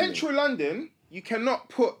 For a million. Central London, you cannot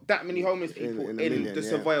put that many homeless people in, a million, the yeah.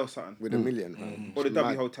 Savoy or something. With $1 million. Or the It's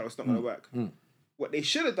W mad. Hotel, it's not going to work. What they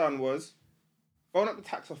should have done was phone up the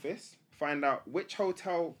tax office, find out which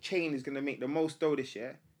hotel chain is going to make the most dough this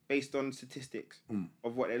year based on statistics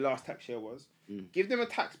of what their last tax year was. Give them a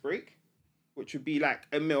tax break, which would be like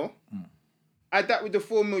 $1 million. Add that with the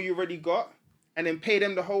 $4 million you already got, and then pay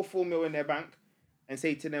them the whole $4 million in their bank and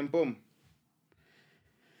say to them, boom.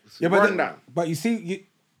 Yeah, Run that. but you see,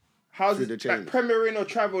 Houses the like chains. Premier Inn or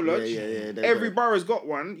Travel Lodge. Yeah, they Every got it. borough's got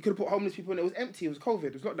one. You could have put homeless people in. It was empty. It was COVID.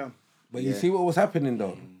 It was lockdown. But you see what was happening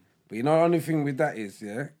though. But you know, the only thing with that is,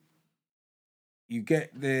 yeah,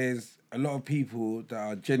 there's a lot of people that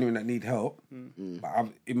are genuine that need help. But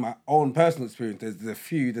in my own personal experience, there's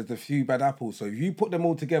a few bad apples. So if you put them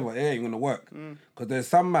all together, it ain't gonna work. Because there's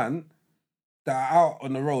some man that are out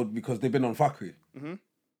on the road because they've been on fuckery,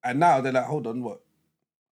 and now they're like, hold on, what?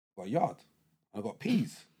 Got a yard? I got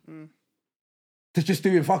peas. They're just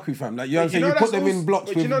doing fuckery, fam. Like, you know what I'm saying? You put them in blocks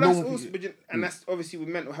But with you know that's normal... also, and that's obviously with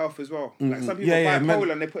mental health as well. Like some people Yeah,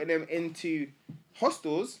 bipolar and they're putting them into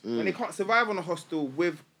hostels and they can't survive on a hostel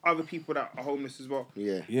with other people that are homeless as well.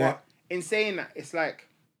 Yeah. Yeah. But in saying that, it's like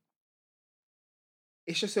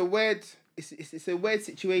it's just a weird. It's a weird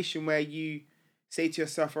situation where you say to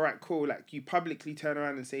yourself, "All right, cool." Like you publicly turn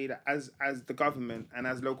around and say that as the government and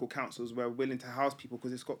as local councils, we're willing to house people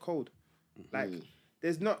because it's got cold. Like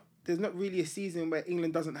there's not really a season where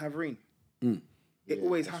England doesn't have rain. It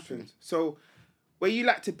always happens. So where you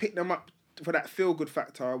like to pick them up for that feel good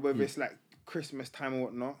factor, whether it's like Christmas time or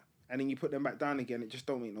whatnot, and then you put them back down again, it just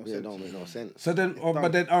don't make no Yeah, sense. it don't make no sense. So then,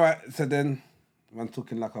 but then, all right. So then, I'm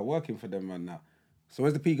talking like I'm working for them right now. So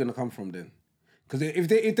where's the P gonna come from then? Because if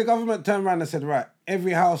the government turned around and said, right,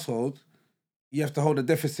 every household, you have to hold a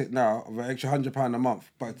deficit now of an extra £100 a month,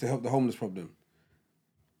 but to help the homeless problem,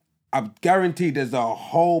 I'm guaranteed there's a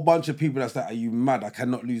whole bunch of people that's like, are you mad? I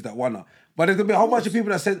cannot lose that one. But there's gonna be a whole bunch of people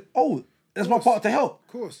that said, oh, that's my part to help. Of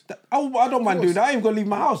course. I don't mind doing that. I ain't gonna leave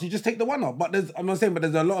my house. You just take the one up. But I'm not saying, but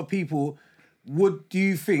there's a lot of people. Do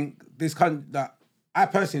you think this that I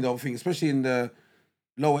personally don't think, especially in the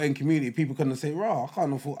lower end community, people can say, "Raw, I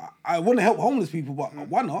can't afford. I want to help homeless people, but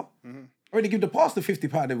why not? Already give the pastor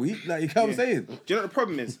 £50 a week. Like, you know what I'm saying? Do you know what the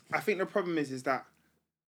problem is? I think the problem is that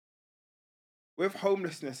with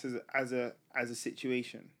homelessness as a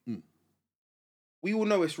situation, we all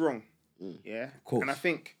know it's wrong. Yeah, of course. And I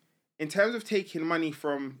think in terms of taking money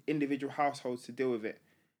from individual households to deal with it,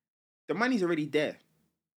 the money's already there.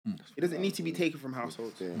 It doesn't need to be taken from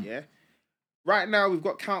households. Yeah. Right now, we've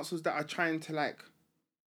got councils that are trying to like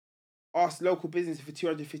ask local businesses for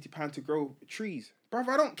 £250 to grow trees. Bruv,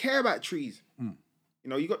 I don't care about trees. You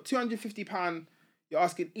know, you got £250, you're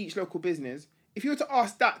asking each local business. If you were to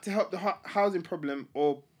ask that to help the housing problem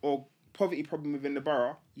or poverty problem within the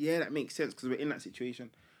borough, yeah, that makes sense because we're in that situation.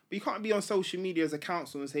 But you can't be on social media as a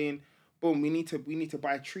council and saying, boom, we need to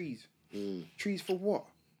buy trees. Trees for what?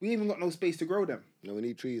 We ain't even got no space to grow them. No, we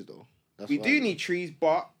need trees though. That's We why. do need trees,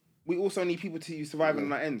 but we also need people to survive on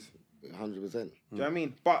that ends. 100%. Do you know what I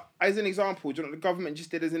mean? But as an example, do you know what the government just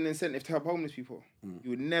did as an incentive to help homeless people?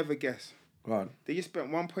 You would never guess. Go on. They just spent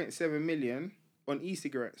 1.7 million on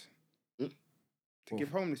e-cigarettes to give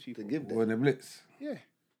homeless people. To give them. Or in the blitz. Yeah.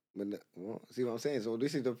 See what I'm saying? So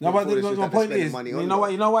this is the No, but foolishness my that they're point spending is, money you on know them.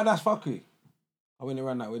 what? You know why that's fuckery? I went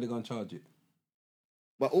around that way. They're gonna charge it.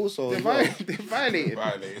 But also, They're as well, violated.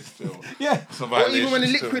 Violated still. Yeah, It's a Or even when the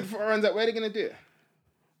violation liquid still. runs out, where are they going to do it?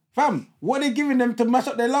 fam. What are they giving them to mash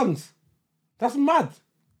up their lungs? That's mad.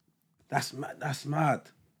 That's mad. That's mad.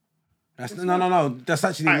 That's no. That's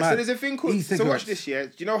actually Alright, mad. so there's a thing called. So E-cigarettes. watch this, yeah.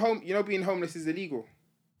 Do you know being homeless is illegal?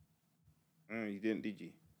 You didn't, did you?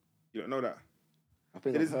 You don't know that. I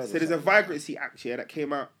think So I've heard of there's a something. Vagrancy Act here that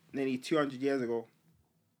came out nearly 200 years ago.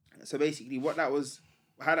 So basically,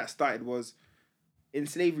 how that started was in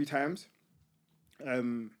slavery times.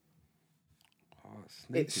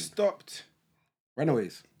 It stopped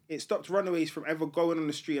Runaways. runaways from ever going on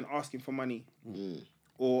the street and asking for money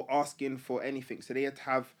or asking for anything. So they had to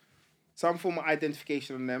have some form of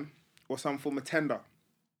identification on them or some form of tender.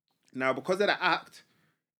 Now, because of that act,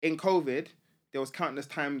 in COVID, there was countless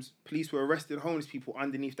times police were arresting homeless people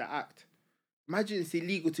underneath that act. Imagine it's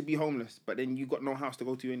illegal to be homeless, but then you got no house to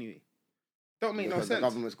go to anyway. Don't make Because no the sense.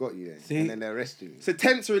 government's got you there, See? and then they arrest you. So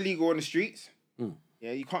tents are illegal on the streets.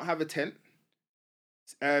 Yeah, you can't have a tent.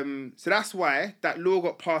 So that's why that law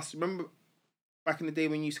got passed. Remember back in the day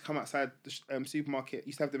when you used to come outside the supermarket, you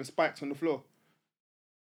used to have them spikes on the floor.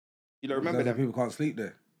 You don't remember them? People can't sleep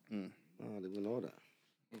there. Oh, I didn't even know that.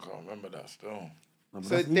 I can't remember that still. No, but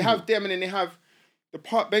So that's they legal. have them, and then they have the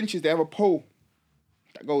park benches. They have a pole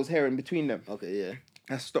that goes here in between them. Okay, yeah.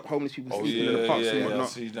 And stop homeless people Oh sleeping in the parks and I whatnot.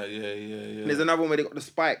 see that. Yeah. And there's another one where they got the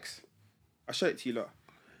spikes. I'll show it to you, lot.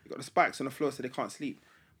 They got the spikes on the floor so they can't sleep.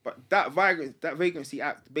 But that Vagrancy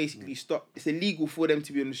Act basically stopped. It's illegal for them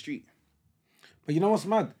to be on the street. But you know what's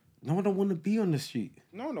mad? No one don't want to be on the street.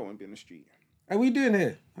 No one don't want to be on the street. Hey, we doing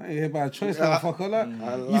here? I ain't here by choice, motherfucker. Like,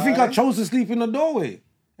 you lie. think I chose to sleep in the doorway?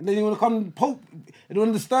 And then you want to come and poke, you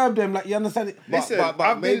don't disturb them, like, you understand it? Listen, But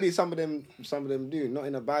I've been- maybe some of them do, not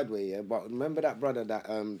in a bad way, yeah. But remember that brother that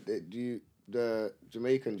the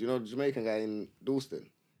Jamaican, do you know the Jamaican guy in Dalston?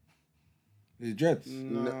 It's dreads.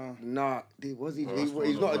 Nah, was he? That's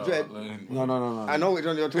He's not a dread. No. I know which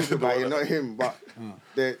one you're talking about. You're not him, but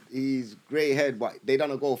he's grey haired. But they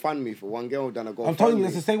done a GoFundMe for one girl. Done a GoFundMe. I'm telling you,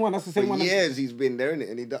 that's the same one. That's the same For one. years he's been there,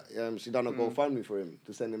 innit? And she done a GoFundMe for him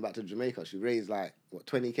to send him back to Jamaica. She raised like what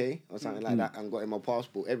 20K or something like that, and got him a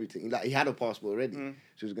passport, everything. Like he had a passport already.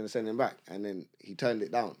 She was gonna send him back, and then he turned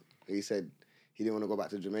it down. He said he didn't want to go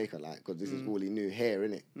back to Jamaica, like because this is all he knew here,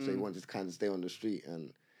 innit? So he wanted to kind of stay on the street,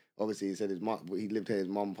 and obviously he said his mom, he lived here, his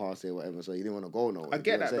mum passed here, whatever. So he didn't want to go nowhere. I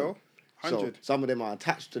get you know that what I'm though. saying? 100. So some of them are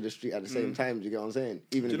attached to the street at the same time. Do you get what I'm saying?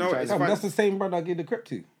 Even Do you if know you what? try It's to- fine. That's the same brother I gave the crypt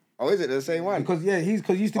to. Oh, is it the same one? Because he used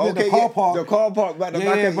to be at the Okay, car park. The car park, but the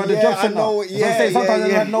back Yeah, of but the job I centre. know, That's what I'm saying. Sometimes they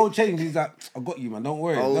yeah. had no change. He's like, I got you, man. Don't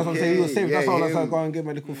worry. That's what I'm saying. He was safe. Okay, That's all. yeah, That's how I him. go and get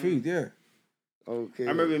medical food. Yeah. Okay. I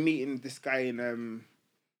remember meeting this guy in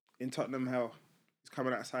Tottenham Hell. He's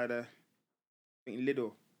coming outside I think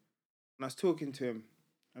Lidl. And I was talking to him.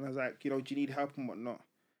 And I was like, do you need help and whatnot?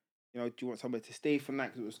 Do you want somewhere to stay for the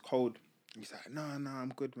night because it was cold? And he's like, no,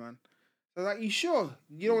 I'm good, man. So I was like, you sure?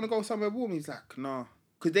 You don't want to go somewhere warm? He's like, nah.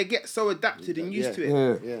 Because they get so adapted and used to it.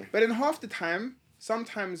 Yeah. Yeah. But then half the time,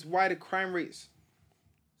 sometimes why the crime rate's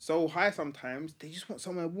so high sometimes, they just want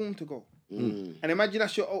somewhere warm to go. And imagine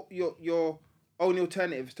that's your only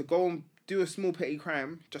alternative is to go and do a small petty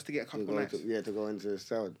crime just to get a couple of nights. To go into the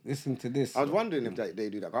cell. Listen to this. I was wondering if they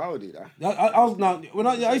do that. I would do that. I was now when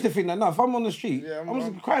I used to think that now if I'm on the street, Yeah, I'm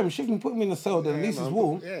just crime, shift me, put me in the cell, then at least it's man,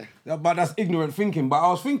 warm. yeah. But that's ignorant thinking. But I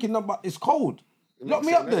was thinking, no, but it's cold. Lock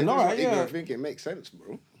me up then, all right, yeah. I think it makes sense,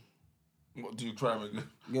 bro. What do you crime again?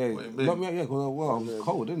 Yeah, What it mean? lock me up, yeah, because it's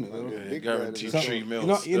cold, isn't it? Yeah, Big guaranteed bird. 3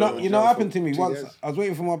 mils. You know what happened to me 2 once? years. I was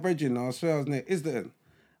waiting for my brethren. I swear I was near Isden,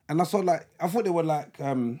 and I saw I thought they were like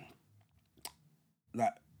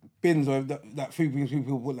bins or that food things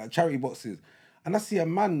people put like charity boxes, and I see a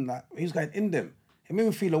man he was going in them. It made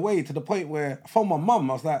me feel away to the point where I phoned my mum.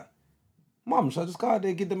 I was like, "Mum, should I just go out there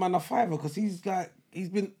and give the man a $5 because he's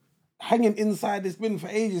been hanging inside this bin for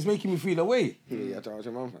ages, making me feel away." Yeah, I told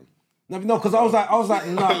your mum, fam. No, because I was like,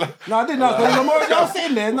 no, I didn't ask. I was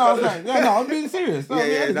sitting there, no, I was like, yeah, no, I'm being serious. No, I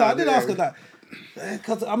didn't ask her that.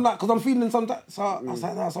 Because I'm feeling sometimes. So I was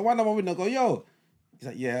like, no, so one of my window go, yo. He's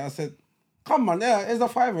like, yeah. I said, come on, yeah, here's a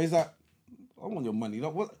 $5. He's like, I want your money.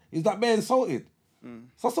 Like, what? He's like, being insulted.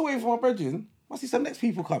 So I still waiting for my brethren. I see some next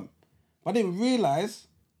people come. But I didn't realise,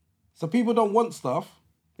 so people don't want stuff,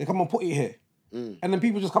 they come and put it here. And then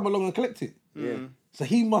people just come along and collect it. Yeah. So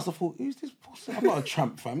he must have thought, who's this pussy? I'm not a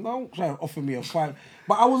tramp, fam. Don't try to offer me a fight.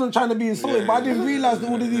 But I wasn't trying to be insulted, but I didn't realise that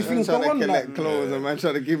all of these things go trying on. to collect Like, clothes and man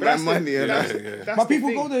trying to give But my that's the- money. And that's- that. that's but the people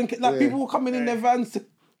thing. go there and like people were coming in their vans to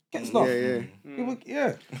get stuff. Yeah. People,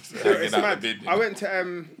 yeah. It's mad. I went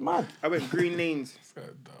to Mad. I went Green Lanes.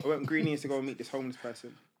 I went Green Lanes to go and meet this homeless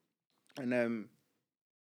person, and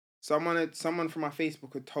someone from my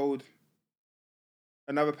Facebook had told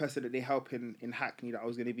another person that they help in Hackney that I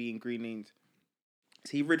was going to be in Green Lanes.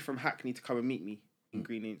 So he rid from Hackney to come and meet me in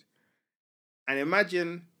Green Lanes. And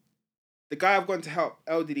imagine the guy I've gone to help,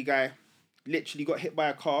 elderly guy, literally got hit by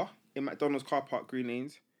a car in McDonald's car park, Green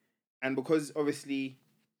Lanes, and because obviously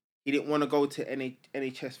he didn't want to go to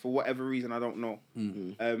NHS for whatever reason, I don't know.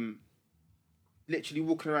 Literally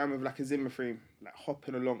walking around with like a Zimmer frame, like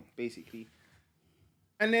hopping along, basically.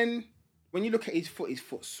 And then when you look at his foot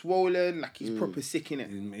swollen, like he's proper sick in it.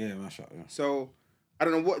 Yeah, mashallah. Yeah. So I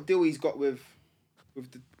don't know what deal he's got with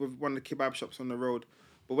one of the kebab shops on the road.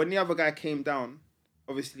 But when the other guy came down,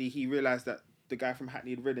 obviously he realised that the guy from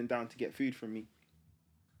Hackney had ridden down to get food from me.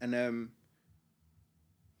 And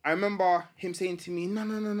I remember him saying to me,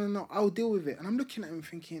 no, I'll deal with it. And I'm looking at him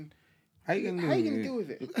thinking, How you gonna how you gonna deal with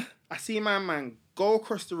it? I see my man go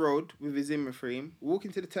across the road with his Zimmer frame, walk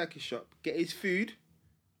into the Turkish shop, get his food,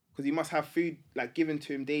 because he must have food like given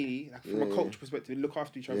to him daily, like from a culture perspective, look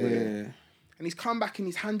after each other. Yeah. And he's come back and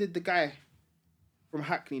he's handed the guy from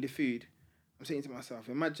Hackney the food. I'm saying to myself,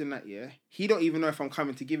 imagine that, yeah. He don't even know if I'm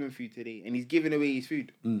coming to give him food today, and he's giving away his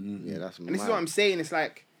food. Yeah, that's And this is what I'm saying. It's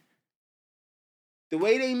like the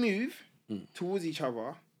way they move towards each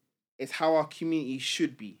other is how our community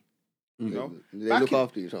should be. You know, They look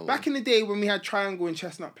after each other. Back in the day when we had Triangle and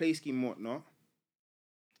Chestnut Play Scheme and whatnot,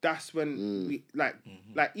 that's when we like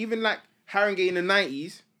even like Haringey in the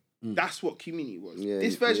 90s. That's what community was. Yeah,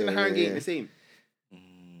 This version of Haringey ain't the same.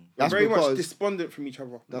 We're very much despondent from each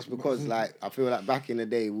other. That's because, like, I feel like back in the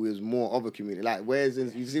day, we was more of a community. Like,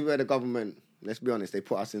 you see where the government, let's be honest, they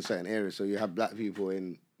put us in certain areas. So you have black people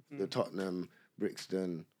in the Tottenham,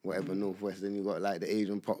 Brixton, whatever, Northwest. Then you got, like, the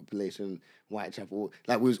Asian population, Whitechapel.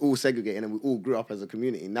 Like, we was all segregated and we all grew up as a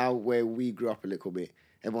community. Now, where we grew up a little bit,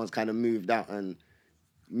 everyone's kind of moved out and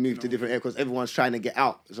moved to different areas because everyone's trying to get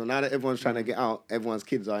out. So now that everyone's trying to get out, everyone's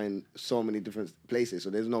kids are in so many different places. So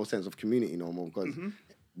there's no sense of community no more because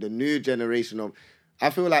the new generation of... I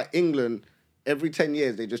feel like England, every 10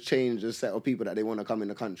 years, they just change the set of people that they want to come in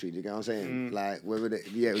the country. Do you get what I'm saying? Like, whether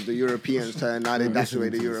it was the Europeans turn, now they dash away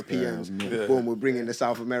the Europeans. Boom, we're bringing the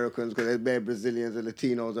South Americans because there's bare Brazilians and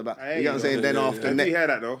Latinos about... You get what I'm saying? Then after... I do hear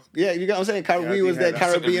that though. Yeah, you get what I'm saying? I We was there, hear that.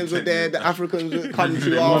 Caribbeans were there, the Africans would come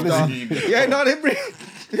through after. Yeah, no, they bring...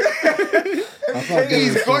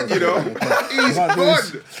 He's gone, you know. He's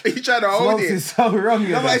gone. He's trying to hold Slopes it. is so wrong.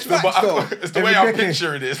 No, but it's facts though. It's the way I'm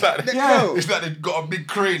picturing it. It's like, Yeah. it's like they've got a big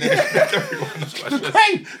crane and everyone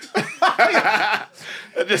Hey!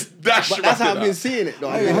 and just dash But that's how I've been seeing it though.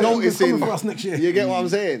 I've been noticing. Coming for us next year. You get what I'm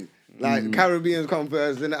saying? Like Caribbeans come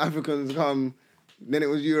first, then the Africans come, then it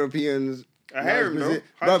was Europeans. I hear him, though.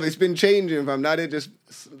 Bro, it's been changing, fam. Now they're just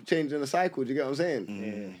changing the cycle. Do you get what I'm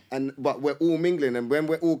saying? But we're all mingling, and when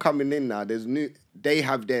we're all coming in now, they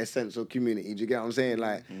have their sense of community. Do you get what I'm saying?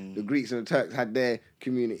 Like the Greeks and the Turks had their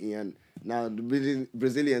community, and now the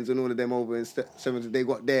Brazilians and all of them over in 70s, they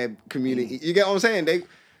got their community. You get what I'm saying?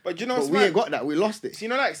 But you know But what's we mad? ain't got that. We lost it. So you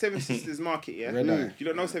know like Seven Sisters Market, yeah? You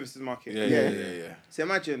don't know Seven Sisters Market? Yeah. So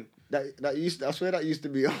imagine, That used. I swear that used to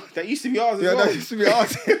be ours. that used to be ours as Yeah, well. that used to be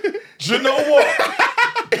ours. Do you know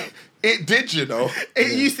what? It did, you know.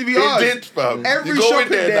 It used to be It ours. did, fam. Every You go shop in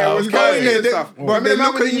in there there now, was it's going going in in. and stuff. But Remember they the man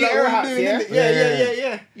look with at the you like, Yeti what hats, are you yeah? doing?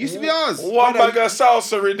 Yeah. Used to be ours. One bag of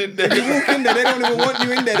salsa in there. You walk in there, they don't even want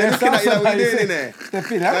you in there. They're looking at you like, what are you doing in there? They're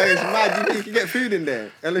feeling Like, it's mad. You can get food in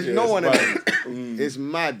there. Unless you know it's one of mad. them. It's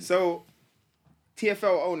mad. So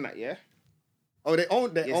TFL own that, yeah? Oh, they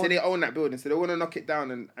own that. Yeah, so they own that building. So they want to knock it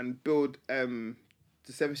down and build the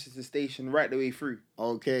Seven Sisters station right the way through.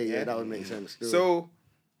 Okay, yeah, Yeah. that would make sense. Still. So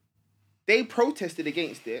they protested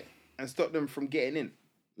against it and stopped them from getting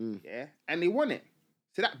in. Yeah, and they won it.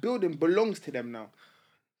 So that building belongs to them now.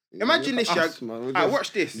 Imagine this, us, Shag. man. We're I just-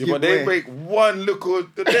 watch this. Yeah, but they break one little,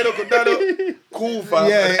 cool, fam.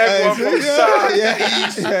 Yeah, and everyone from yeah, south, yeah,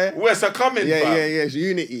 east, yeah. west are coming, Yeah, fam. It's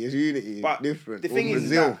unity. It's unity. But different. the thing Or is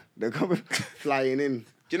Brazil, that- they're coming flying in. Do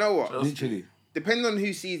you know what? Literally. Depending on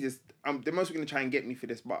who sees this, they're mostly going to try and get me for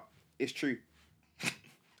this, but it's true.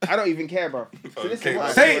 I don't even care, bro. So listen,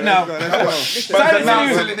 what- Say it now. Let's go. listen, Man's Silence in the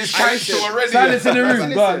announcing room. this price show already. Silence in the room.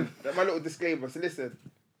 listen, Go on. that's my little disclaimer. So listen,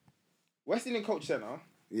 West Indian Culture Centre,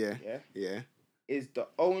 Yeah. yeah, is the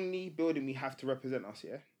only building we have to represent us,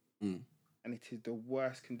 yeah? And it is the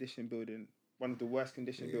worst conditioned building one of the worst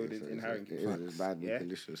conditioned buildings in Harrington. It's bad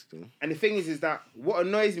conditions still. And the thing is that what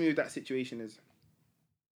annoys me with that situation is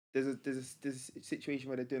there's a situation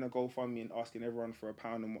where they're doing a GoFundMe and asking everyone for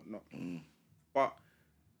 £1 and whatnot. But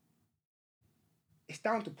it's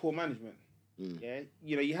down to poor management. Yeah,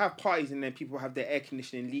 you know, you have parties and then people have their air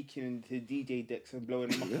conditioning leaking into DJ decks and blowing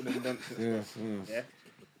them up in the nonsense. Yeah,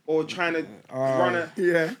 or trying to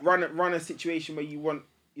run a situation where you want,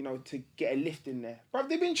 you know, to get a lift in there. Bruv,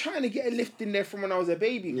 they've been trying to get a lift in there from when I was a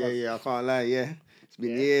baby. Yeah, I can't lie. Yeah, it's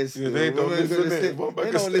been years. Yeah, they don't live in it. One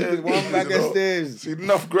bag of stairs. See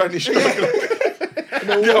enough granny struggling.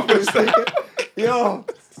 Yo.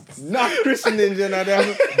 Enough christenings, you know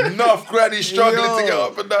them. Enough granny struggling to get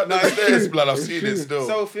up and down the stairs, blood. I've seen it still.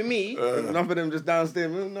 So for me, enough of them just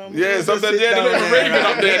downstairs. Sometimes they're not raving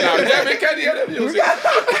up there now. Yeah, we can hear the music.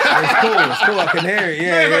 It's cool. I can hear it.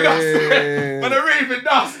 Yeah. But they're raving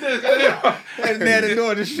downstairs. And there the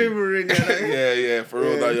door, just shivering. Yeah, for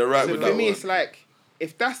real. Now you're right with that. For me, it's like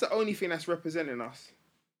if that's the only thing that's representing us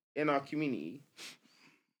in our community.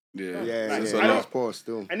 It's a lot poor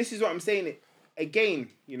still. And this is what I'm saying. Again,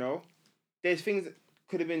 you know, there's things that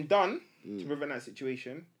could have been done to prevent that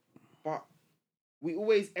situation, but we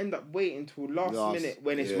always end up waiting till last minute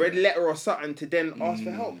when it's red letter or something to then ask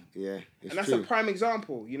for help. Yeah, and that's a prime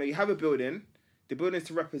example. You know, you have a building, the building's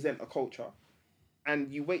to represent a culture, and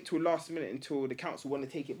you wait till last minute until the council want to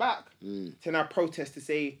take it back to now protest to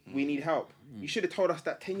say we need help. You should have told us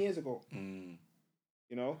that 10 years ago. You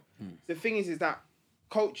know, the thing is that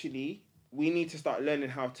culturally we need to start learning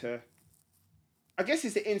how to. I guess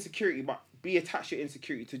it's the insecurity, but be attached to your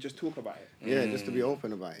insecurity to just talk about it. Yeah, just to be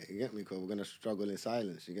open about it. You get me? Because we're going to struggle in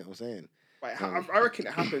silence. You get what I'm saying? Like, I reckon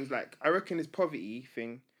it happens. Like, I reckon this poverty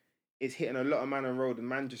thing is hitting a lot of man on road and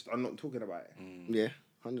man just are not talking about it. Yeah,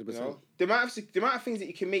 100%. You know? The amount of things that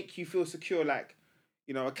you can make you feel secure, like,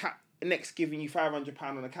 you know, a cat next giving you £500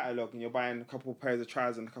 on a catalogue and you're buying a couple of pairs of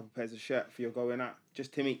trousers and a couple of pairs of shirt for your going out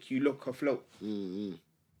just to make you look afloat. And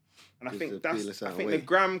I think the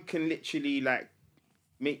gram can literally, like,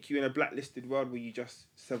 make you in a blacklisted world where you just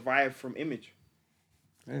survive from image.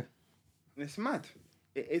 Yeah. And it's mad.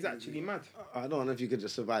 It is actually mad. I don't know if you could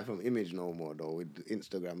just survive from image no more, though, with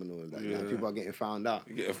Instagram and all that. Yeah. Like, people are getting found out.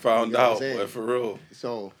 You're getting found out, boy, for real.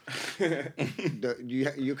 So,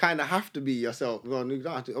 you kind of have to be yourself. Well, you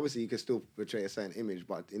don't have to, obviously, you can still portray a certain image,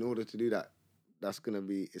 but in order to do that,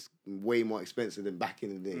 it's way more expensive than back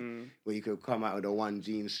in the day, where you could come out with a one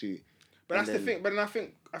jean suit. But that's the thing. But then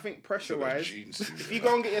I think pressure-wise, if you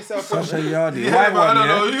go and get yourself Sasha Yardi, a white one,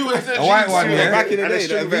 a white one, yeah. Back in the day,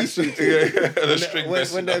 the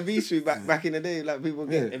V-suit. When the V-suit back in the day, like people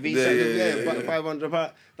get a V-suit,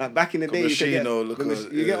 £500. Like back in the day,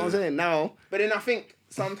 you get what I'm saying? Now, but then I think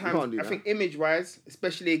sometimes image-wise,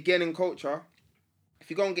 especially again in culture, if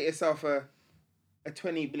you go and get yourself a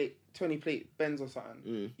 20 plate Benz or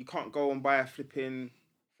something, you can't go and buy a flipping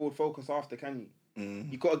Ford Focus after, can you?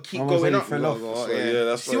 You got to keep going up.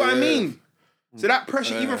 That's see what I mean? So that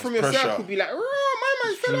pressure, even from your circle, be like, my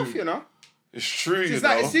man fell off, you know? It's true, so it's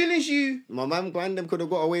like, as soon as you... My man them could have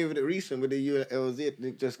got away with it recent with the ULZ.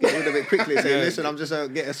 They just get rid of it quickly. Say, listen, I'm just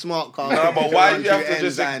get a smart car. No, but why do you have to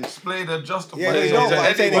just explain and justify it? That's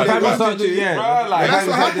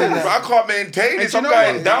what happens. I can't maintain it. I'm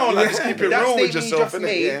going down. Like, just keep it real with yourself,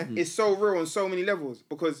 innit? It's so real on so many levels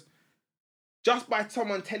because just by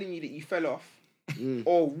someone telling you that you fell off,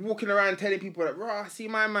 or walking around telling people that, I see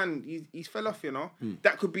my man, he's fell off, you know.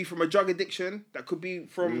 That could be from a drug addiction. That could be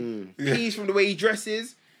from from the way he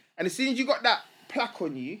dresses. And as soon as you got that plaque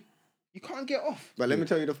on you, you can't get off. But let me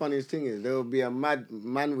tell you the funniest thing is, there will be a mad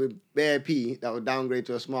man with bare P that will downgrade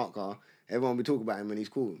to a smart car. Everyone will be talking about him when he's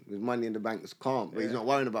cool. His money in the bank is calm, but he's not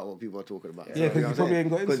worrying about what people are talking about. Yeah, because he probably ain't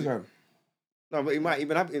got Instagram. No, but he might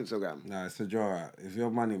even have Instagram. Nah, it's a draw. If you're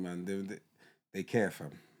money, man, they care,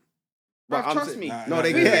 fam. But trust me. No,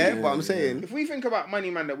 they care, but I'm saying... If we think about Money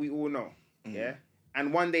Man that we all know, yeah,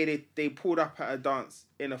 and one day they pulled up at a dance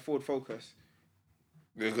in a Ford Focus.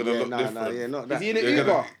 They're going to look different. Not that. Is he in an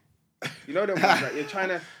Uber? You know them ones that you're trying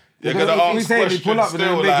to... You're going to ask questions pull up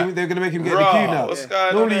and they're going to make him get in the queue now. What's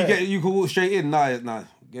going on Normally you can walk straight in. Nah,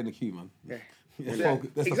 get in the queue, man. Yeah.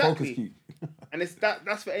 That's the focus queue. And it's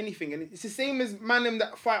that's for anything. And it's the same as them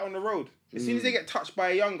that fight on the road. As soon as they get touched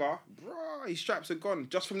by a younger, his straps are gone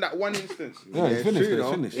just from that one instance. Yeah, it's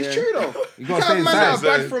finished. It's true though. You gotta stay inside. Man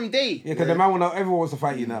bad from day. Yeah, because the man everyone wants to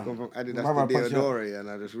fight you now. I did that to Deodora, and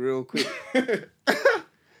I just real quick.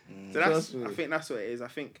 So I think that's what it is. I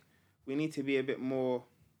think we need to be a bit more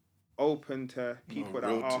open to people that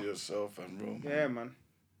real are to yourself and real. Yeah, man.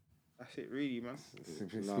 That's it, really, man.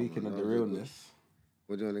 Speaking of the realness.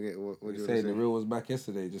 What do you want to get? What do you want to Saying say? the real was back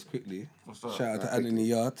yesterday, just quickly. What's up? Shout out to Anthony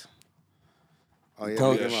Yard. Oh yeah,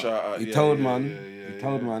 told- big him up. shout out. He Yeah, told yeah, man, yeah, he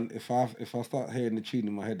told man, if I start hearing the tune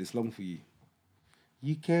in my head, it's long for you.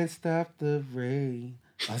 You can't stop the rain.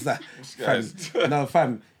 I was like, fam, no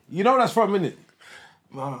fam, you know what that's from, innit?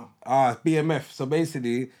 Nah. BMF. So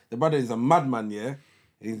basically, the brother is a madman, yeah?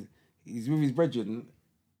 He's with his brethren,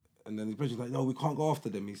 and then his brethren's like, no, we can't go after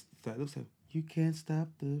them. He's like, looks at him, you can't stop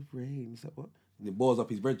the rain. He's like, what? And he balls up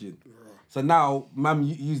his brethren. So now, man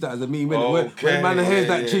used that as a meme, innit? Okay, When man hears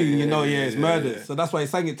yeah, that tune, you know, yeah, it's yeah, murder. yeah. So that's why he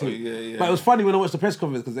sang it to him. yeah. But it was funny when I watched the press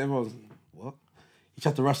conference, because everyone was, what? He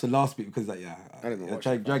tried to rush the last bit, because like, I didn't watch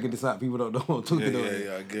try dragging this out, people don't know what I'm talking about.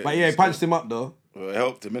 Yeah, I get But it. yeah, he punched him up, though. Well, it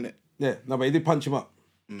helped him, innit? Yeah, no, but he did punch him up.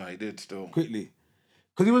 No, he did still. Quickly.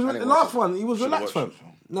 Because he was the didn't last watch one, he was Should've relaxed, fam. watched it,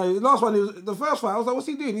 fam. No, the last one, he was the first one. I was like, what's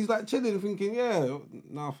he doing? He's like chilling, thinking, yeah,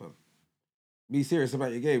 nah, fam. Be serious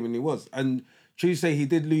about your game, and he was. And true to say, he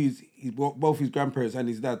did lose both his grandparents and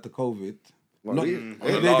his dad to COVID. What, Not- really?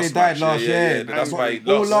 they died last year. That's why he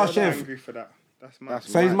All lost. last I'm year. angry for that. That's mad. That's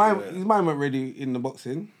So his mad, mind went ready in the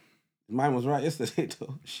boxing. His mind was right yesterday,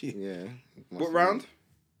 though. Shit. Yeah. What round?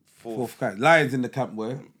 Fourth guy. Lions in the camp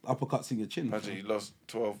where uppercuts in your chin. Imagine he lost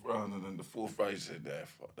 12 rounds and then the fourth round he said, "There,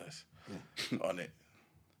 fuck this." On it.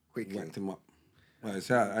 Quickly. Whacked him up. Right,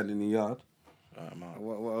 shout out in the yard. Right, man.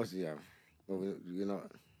 What else do you have? You're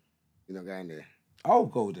not going there. I'll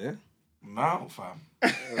go there. Now, fam.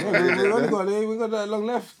 we only got that long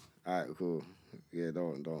left. All right, cool. Yeah,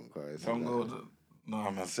 don't cause Don't go to...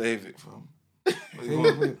 Nah, man, save it, fam.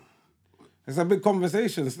 It's a big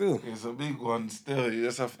conversation still. It's a big one still. You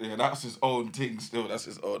just have to... Yeah, that's his own thing still. That's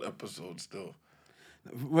his own episode still.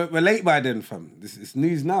 We're late by then, fam. It's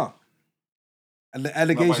news now. And the No, but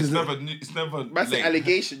allegations. it's never That's late. an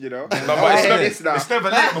allegation, you know. No, but It's never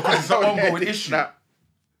late because it's an ongoing It's issue. not.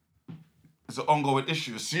 It's an ongoing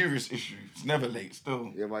issue, a serious issue. It's never late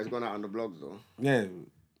still. Yeah, but it's gone out on the blogs though. Yeah.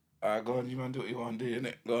 Alright, go on, you man, do what you want to do,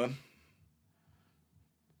 innit? Go on.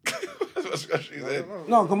 That's what she said.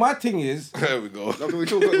 No, because my thing is, There we go. No, we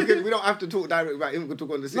don't have to talk directly about him. We can talk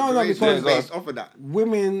on the No, situation no, because- based off of that.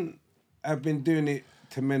 women have been doing it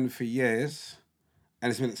to men for years, and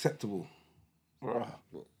it's been acceptable. Bruh.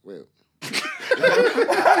 Wait. It's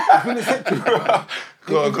been acceptable.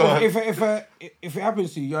 Go on. If it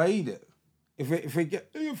happens to you, I eat it. If it get,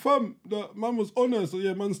 hey fam, that man was honest, so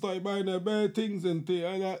yeah, man started buying her bare things and thing,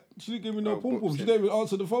 and that she didn't give me no pum pum. She didn't even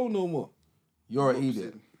answer the phone no more. You're an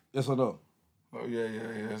idiot. Yes or no? Oh,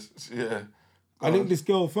 yeah. I think this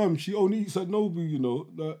girl, fam, she only eats at Nobu, you know.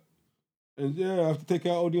 That, and yeah, I have to take her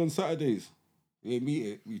out only on Saturdays. You ain't meet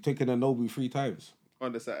it. You taking her Nobu 3 times.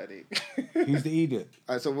 On the Saturday. Who's the idiot?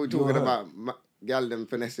 All right, so we're talking about gal them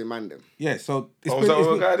finessing man them. Yeah, so it's Oh, was that what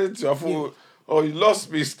we're going into? I thought, oh, you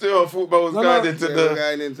lost me still. I thought I was going into Yeah, we're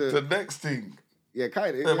going into the next thing. yeah,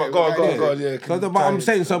 kind of. Yeah, but go on, yeah. So, but I'm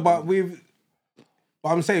saying, but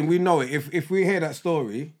I'm saying we know it. If we hear that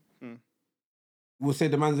story, we'll say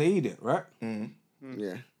the man's an idiot, right? Yeah.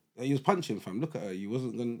 Yeah, he was punching, fam. Look at her. You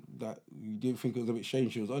wasn't gonna you didn't think it was a bit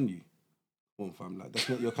strange she was on you. Come on, fam. Like that's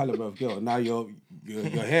not your caliber of girl. Now you're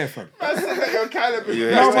here, fam. Your caliber. Yeah.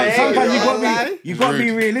 No, That's but the sometimes age, you got to be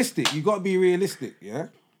Rude. realistic. You got to be realistic, yeah.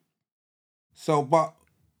 So, but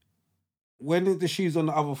when the shoe's on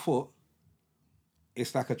the other foot,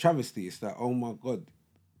 it's like a travesty. It's like, oh my god,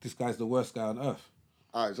 this guy's the worst guy on earth.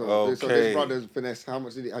 All right, so Okay. this brother's finesse. How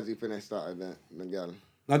much has he finessed started the girl?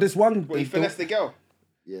 Now this one, But he finessed the girl.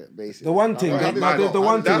 Yeah, basically. the one thing, How did the that go?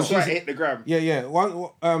 one thing, That's why I she's- hit the gram. yeah,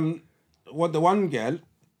 what the one girl,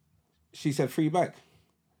 she said free back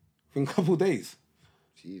in a couple of days.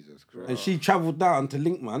 Jesus Christ. And she travelled down to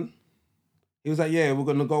Linkman. He was like, yeah, we're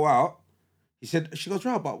going to go out. She goes,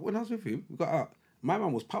 right, but when I was with him, we got out. My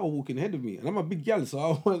man was power walking ahead of me. And I'm a big gal, so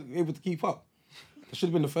I wasn't able to keep up. That should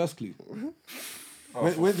have been the first clue. Oh,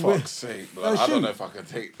 for fuck's sake, bro. No, I shoot. don't know if I can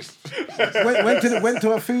take this. went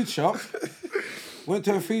to a food shop. Went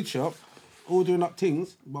to a food shop, ordering up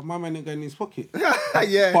things, but my man ain't going in his pocket.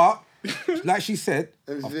 Yeah. But, like she said,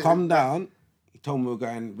 Is I've it- come down. He told me we're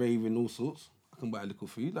going raving all sorts. I can buy a little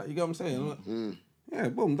food. Like, you get what I'm saying? I'm like, yeah,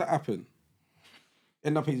 boom, that happened.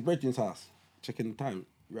 End up at his brethren's house, checking the time.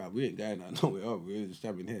 Right, we ain't going out nowhere, we're just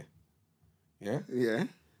jamming here. Yeah? Yeah.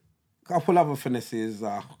 Couple other finesses,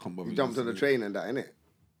 I can't bother. You jumped on the train and that, innit?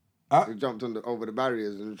 Huh? You jumped over the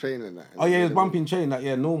barriers and the train and that. Oh yeah, he was bumping chain, like,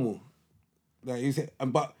 yeah, normal. Like, he said,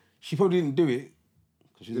 but she probably didn't do it,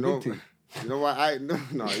 because she's You a know, big thing. you know why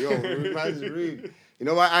rude man's rude. You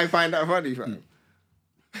know why I find that funny, fam?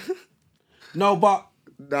 No, but,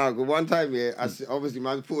 Nah, 'cause one time, yeah, obviously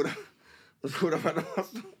man pulled up at the bus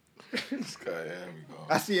stop. This guy, here we go.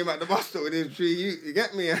 I see him at the bus stop with his tree. You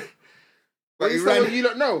get me? But he you ran. you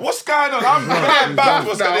don't know. What's going on? I'm very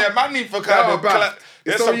baffled. So yeah, man need for kind of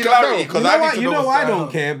there's some clarity because I need to know. You know what's I going don't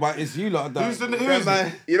on. care, but it's you lot that. Who's That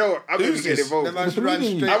man, You know what? I'm going Who's to get this? involved. the man What do you ran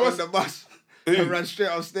mean? straight I on was- the bus and ran straight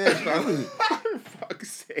upstairs, fam.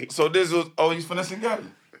 Fuck's sake. So this was he's finessing gal.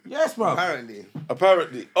 Yes, bro.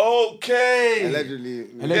 Apparently. Okay. Allegedly.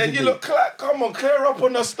 Yeah, you look come on, clear up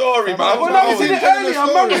on the story, man. Well, I was in it telling the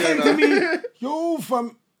earlier. Man was story, saying to me, "Yo,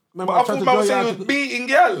 fam." Remember, But I tried thought to man draw was you saying out he was to- beating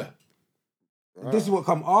gal. This is what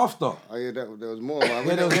come after. Oh yeah, there was more. Man.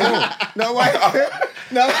 Yeah, there was more. No, why?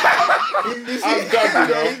 No. I'm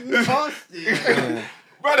done, you know. Nasty.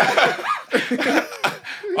 Brother.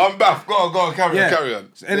 I'm baff. Go on, carry on. There's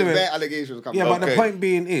So anyway, bare allegations coming. yeah, but the Okay. point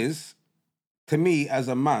being is, to me as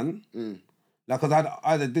a man, like, because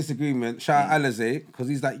I had a disagreement. Shout out Alize, because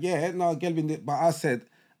he's like, yeah, no, Gelvin did, but I said,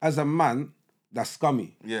 as a man, that's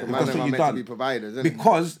scummy. Yeah. Man, That's them what are you meant to done. be providers, isn't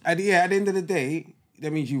Because at the end of the day,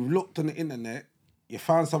 that means you looked on the internet, you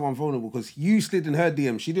found someone vulnerable because you slid in her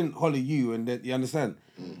DM. She didn't holler you, and that, you understand.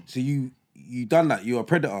 So you done that. You're a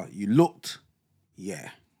predator. You looked, yeah.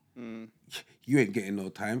 You ain't getting no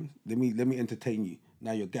time. Let me entertain you.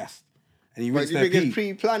 Now you're gassed, and you But rinse you their think it's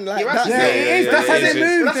pee. pre-planned like Yeah, that? Yeah, it is. That's how they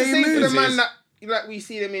move. That's the They same for the move. man that, like, we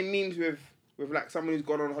see them in memes with like someone who's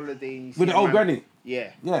gone on holiday. And you see With the a old man- granny.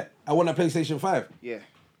 Yeah, Yeah, I want a PlayStation 5. yeah.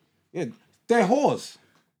 Yeah, they're whores,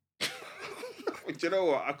 Do you know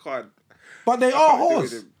what? I can't. but they are can't do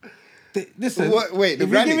with whores. him. Listen, What- wait, the if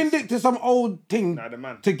you're giving grannies? dick to some old thing Nah, the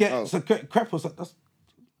man. to get Oh. some crap or something, that's...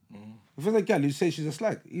 If it's a girl, you say she's a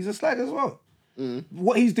slag. He's a slag as well.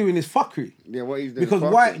 What he's doing is fuckery. Yeah, what he's doing. Because is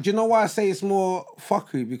why? fucking- Do you know why I say it's more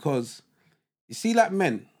fuckery? Because you see, like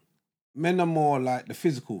men are more like the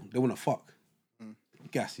physical. They want to fuck.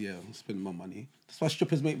 Gas, yeah, I'm spending my money. That's why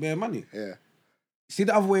strippers make their money. Yeah, See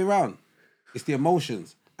the other way around. It's the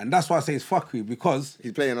emotions, and that's why I say it's fuckery because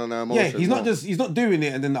he's playing on our yeah, emotions. he's not doing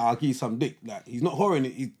it and then I'll give you some dick. Like he's not whoring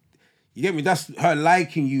it. You get me? That's her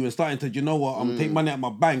liking you and starting to, you know what? I'm gonna take money out of my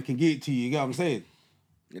bank and give it to you. You get what I'm saying?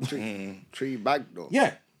 Tree bag though.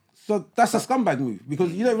 Yeah. So that's a scumbag move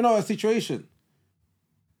because you don't even know her situation.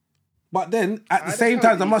 But then at the same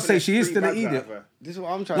time, I must say she is still an idiot. This is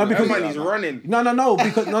what I'm trying No, to because- figure Man, he's out. running. No,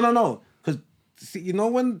 because no. Because see, you know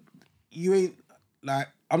when you ain't like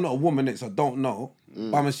I'm not a woman, so I don't know.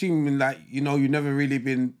 But I'm assuming like you know you've never really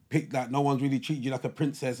been picked. Like no one's really treated you like a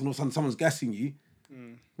princess, and all of a sudden someone's gassing you.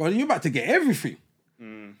 Well, you're about to get everything.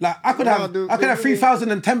 Like I could have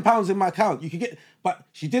 £3,010 in my account. You could get, but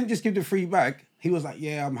she didn't just give the free bag. He was like,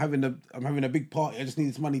 "Yeah, I'm having a big party. I just need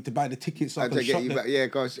this money to buy the tickets so I I can to get shop you them." back. Yeah,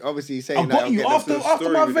 because obviously he's I saying that. got you after my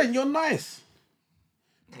story with event. You're nice.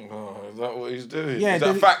 Oh, is that what he's doing? Yeah, is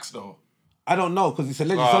that then- facts though? I don't know because it's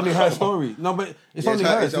alleged. Oh, It's only her come on. story. No, but it's Yeah, only it's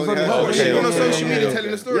her. her- It's it's only only her. her. Oh, she's Yeah, on yeah, social yeah, media yeah,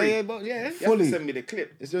 telling the story. Yeah, but yeah. You have Fully. to send me the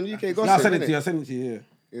clip. It's on UK No, gossip. I sent it innit? to you. I sent it to you. Yeah.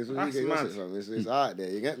 It's on That's UK mad. gossip. Fam. It's out there.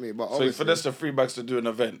 You get me? But So obviously, for this, the free bags to do an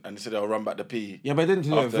event, and he said they'll run back the P. Yeah, but I didn't do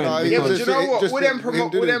the After- event. No, Yeah, but Because- do you know what? just All them him promote, all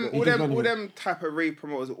doing them, it. all He just them, done all it. them type of rave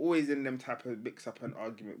promoters are always in them type of mix up an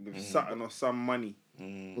argument with something or some money.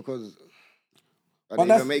 because are But they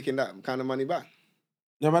that's- even making that kind of money back?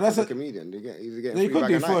 Yeah, but that's As a a. comedian, he's getting You free could bag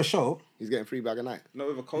do a it for a night. show. He's getting free bag a night. Not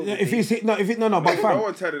with a COVID. Yeah, if thing. he's hit, no, but No fam.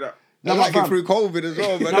 one turned it up. No, but like it fam. through COVID as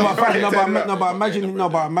well, but No, but fam, Yeah,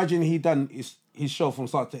 but imagine he done his show from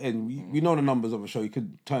start to end. We know the numbers of a show. He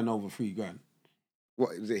could turn over $3,000.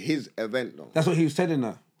 what is it? His event though. That's what he was telling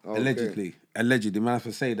her. Okay. Allegedly, man, I have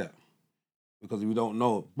to say that because we don't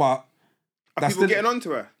know. But Are that's people the- getting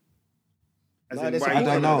onto her? As No, in, there's why some you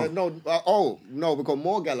don't getting know. No, no, because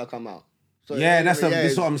more gala come out. So yeah, it's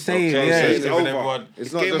this is what I'm saying. Okay, yeah, so it's he's giving over. everyone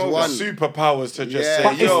It's not game just over. one. superpowers to just Yeah. But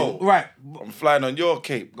say, it's- yo, right. I'm flying on your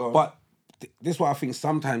cape. Go on. But this is what I think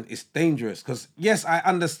sometimes it's dangerous because yes, I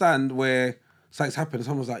understand where something's happened.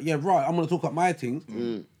 Someone's like, yeah, right, I'm gonna talk up my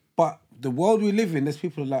things. But the world we live in, there's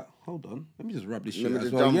people who are like, hold on, let me just rub this shit me out as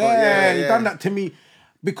just well. jump on- Yeah, he yeah. done that to me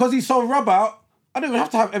because he's so rub out. I don't even have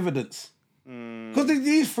to have evidence because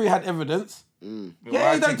these three had evidence.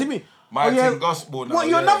 Yeah, he done it to me. My team gospel now. What?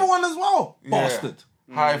 You're yeah. another one as well, Yeah. bastard.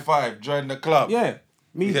 High five, join the club. Yeah,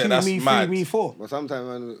 me Yeah, two, that's me mad. three, me four. But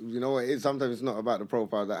sometimes, you know what it is? Sometimes it's not about the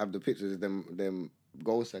profiles that have the pictures, it's them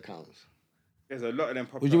ghost accounts. There's a lot of them.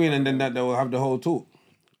 What do you mean? And then that they will have the whole talk.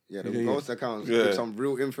 Yeah, the Yeah, yeah. ghost accounts Yeah. with some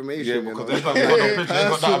real information. Yeah, you because know? they've got no pictures, they've got that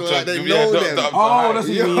Personal, up like to- they yeah, know the- them. the up to Oh, high. that's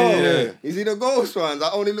what Yo, you mean. Yeah. you see the ghost ones?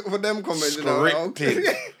 I only look for them comments. You know?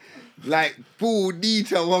 Scripted. Like full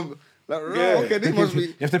detail of like, right, Yeah. okay, this must be.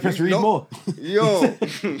 You have to press read No. more. Yo,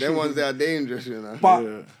 them ones that are dangerous, you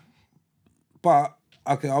know. But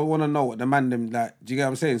okay, I want to know what the man them like. Do you get what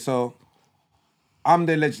I'm saying? So I'm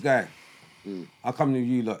the alleged guy. I'll come to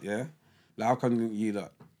you lot, yeah? Like, I'll come to you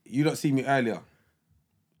lot. You lot see me earlier.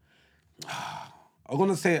 I'm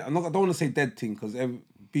gonna say, I don't want to say dead thing, because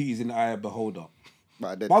beauty's in the eye of the beholder.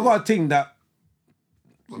 But I got a thing that,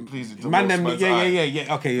 Pleasing to man, most them, man's yeah,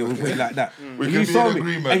 eye. okay, we'll put it like that. We And can you be saw in me,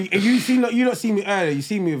 agreement. and you don't see me earlier, you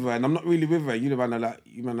see me with her, and I'm not really with her. You man are like,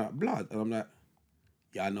 blood. And I'm like,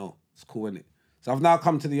 yeah, I know. It's cool, innit? So I've now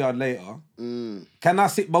come to the yard later. Can I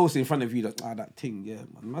sit both in front of you? Like, that thing, yeah,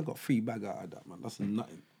 man. I got 3 bag out of that, man. That's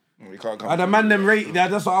nothing. We can't come. The man them rating,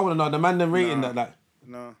 that's what I want to know. The man them rating that, like.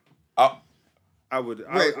 No. I would.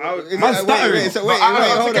 Wait, Man, stuttering. wait, hold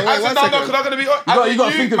on, wait, No, one second. because I'm gonna be honest. You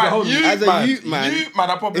gotta think of the whole- As a youth man,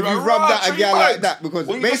 I probably if you rub that a girl like that, because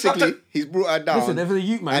basically he's brought her down. Listen, if it's a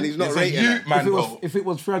youth man, and he's not It's a rating youth her. man. if it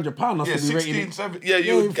was £300, I Yeah, should be rating 16, it. 17. Yeah,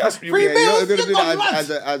 you would gas me. Free Yeah, bills, you're gonna do you're that gone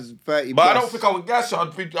as 30 But I plus. don't think I would gas you.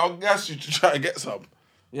 I'll gas you to try to get some.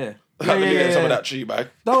 Yeah. Let me get some of that tree bag.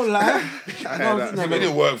 Don't lie. It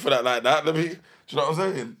didn't work for that like that. Do you know what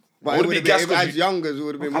I'm saying? But it would have been, as youngers, it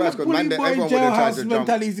would have been worse, because everyone would have tried to jump.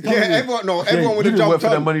 Everyone would have jumped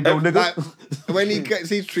on. money, though, nigga. Like, when he gets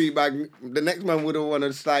his tree bag, the next man would have wanted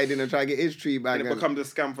to slide in and try to get his tree bag. And it becomes a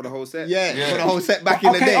scam for the whole set. For the whole set back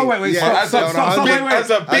in the day. Oh, wait, Yeah, stop, as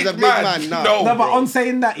a big man, no. No, but on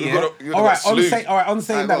saying that, yeah. gotta All right, salute. on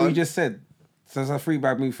saying that, go we on. just said, so it's a 3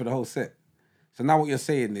 bag move for the whole set. So now what you're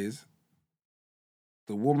saying is,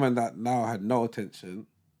 the woman that now had no attention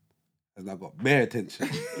has now got bare attention.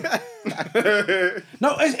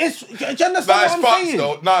 No, it's do you understand Nah, it's what I'm fucked saying?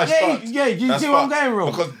 though. Nah, it's fucked. Yeah, you That's see what I'm fucked. going, bro?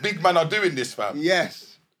 Because big men are doing this, fam.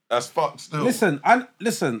 Yes. That's fucked still. Listen,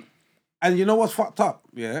 and you know what's fucked up?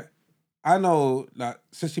 Yeah, I know, like,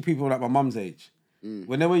 especially people like my mum's age.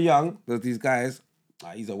 When they were young, there's these guys.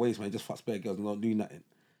 He's a waste man. He just fucks bare girls and don't do nothing.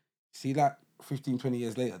 See, like 15, 20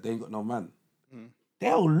 years later, they ain't got no man.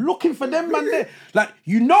 They're all looking for them, man. There, like,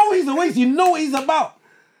 you know he's a waste. You know what he's about,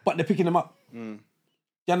 but they're picking him up. You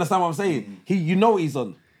understand what I'm saying? You know what he's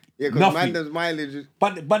on. Yeah, because Nothing. man does mileage.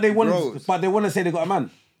 But they want Gross. to say they got a man.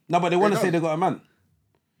 No, but they want to say don't. they got a man.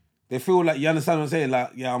 They feel like, you understand what I'm saying?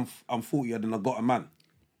 Like, yeah, I'm 40 and I got a man.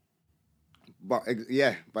 But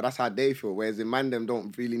but that's how they feel. Whereas the man them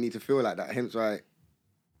don't really need to feel like that. Hence why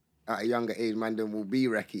at a younger age, man them will be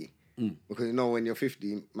wrecky. Because you know when you're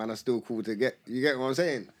 50, man are still cool to get. You get what I'm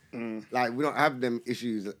saying? Like, we don't have them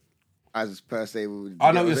issues as per se.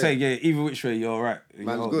 I know what you're saying. Yeah, either which way, you're right.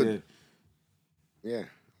 Man's good. Yeah,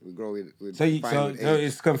 we grow with. So fine with age.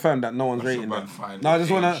 it's confirmed that no one's rating man that. find No, I just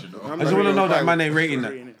age, wanna you know. know that man ain't rating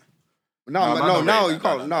that. No, you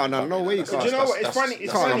can't. No way you Do can't. you know what? It's funny.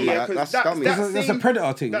 It's funny, yeah, because That's scummy. That's a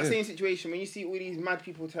predator thing. That yeah. same situation when you see all these mad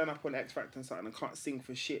people turn up on X Factor and something and can't sing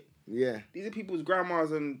for shit. Yeah. These are people's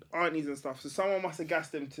grandmas and aunties and stuff. So someone must have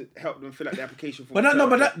gassed them to help them fill out the application form.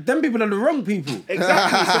 Them people are the wrong people.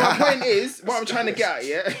 Exactly. So my point is, what I'm trying to get at,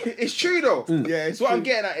 yeah, it's true though. Yeah, it's so what I'm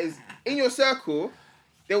true. getting at is, in your circle,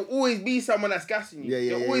 there'll always be someone that's gassing you.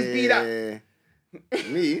 Yeah. There'll always be that.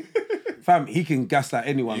 Me? Fam, he can gas like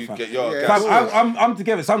anyone, You fam. get your Yeah. gas. Fam, I'm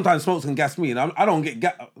together. Sometimes Smokes can gas me, and I don't get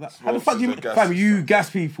gas. How the fuck do you, is a gas fam? You gas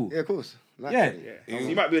people. Yeah, of course. Yeah. Naturally. Yeah.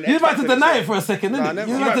 You might be an You're X about to Factor deny next it for a second, Nah, innit? never.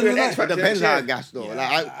 You're You about might to be an deny X it. Factor. It depends how I Yeah. gas though.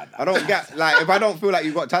 I don't gas. Like, if I don't feel like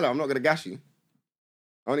you've got talent, I'm not gonna gas you.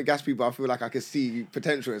 I only gas people I feel like I can see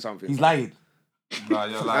potential in something. He's lying. Nah,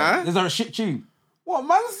 you're lying. Huh? There's a shit tune. What,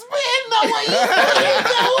 man? Spitting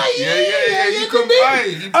that? Yeah. You can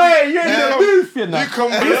buy. Hey, you're in the booth, you know. You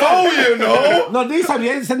can blow, you know. No, this time he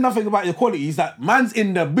ain't said nothing about your quality. He's like, man's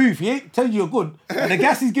in the booth. He ain't telling you you're good. But the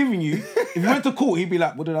gas he's giving you, if you went to court, he'd be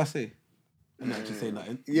like, what did I say? I'm not just saying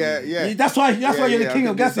nothing. Yeah. That's why you're the king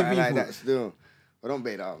of gassing people. Like that still. But don't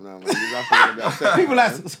bait that up now, man. These rappers gonna be upset, People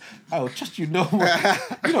man. like, oh, trust you know,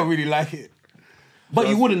 you don't really like it. But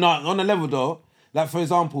you wouldn't know on the level though. Like, for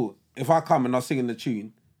example, if I come and I'm singing the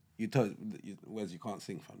tune, you tell Wes you can't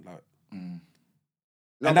sing, fam. Like,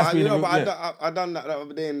 No, and that's but, been you know, the- but yeah. I done that the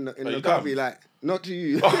other day in the you car. done? Be like, not to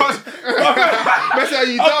you. That's how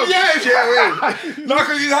you dumb. Yeah, Straight away. No,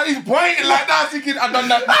 because he's pointing like that, thinking, I done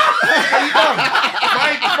that.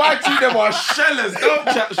 My two them are shellers. Don't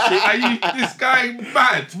chat shit. Are you this guy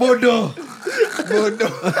mad? Bodo.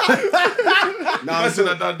 No, I'm Listen,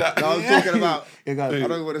 I done that. talking about. You got I it.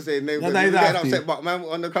 don't want to say his name, No, but no, he you was don't getting have to. upset. But man,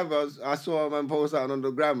 on the cover, I saw a man post out on the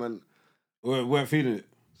gram, and Weren't feeling it.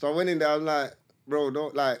 so I went in there. I'm like, bro,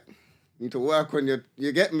 don't like. You need to work on your.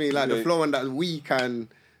 You get me? Like the Yeah. flow and that weak, and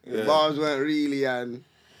the bars weren't really, and.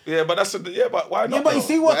 Yeah, but but why not? Yeah, but you though?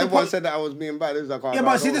 see But what? everyone said that I was being bad. It was like, oh, Yeah, no,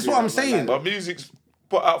 but I see, don't this is do what I'm that, man. saying. But music's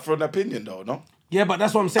put out for an opinion, though, no? Yeah, but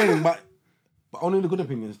that's what I'm saying. But only the good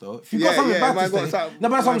opinions, though. If you Yeah, got something yeah, bad man to got say, something- no,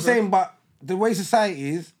 but that's what I'm man saying. But the way society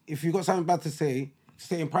is, if you got something bad to say,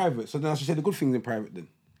 say it in private. So then I should say the good things in private then.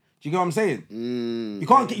 Do you get what I'm saying? You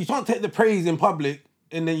can't take the praise in public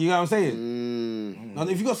and then you get what I'm saying? Now,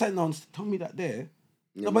 if you got something on, tell me that there.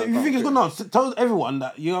 Yeah, No, but if you think it's good, no, tell everyone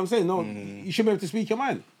that, you know what I'm saying? No, you should be able to speak your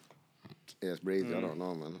mind. Yeah, it's crazy. I don't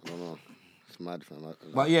know, man. I don't know. It's mad, fam.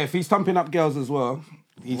 But yeah, if he's thumping up girls as well,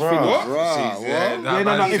 he's finished. Bruh,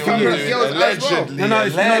 No, if he is. Allegedly. No,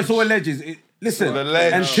 it's all alleged. Listen,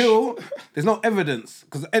 alleged. until there's no evidence,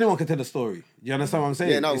 because anyone can tell the story. You understand what I'm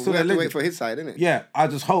saying? Yeah, no, It's we all have to alleged. wait for his side, innit? Yeah, I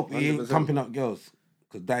just hope he ain't 100%. thumping up girls,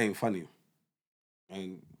 because that ain't funny.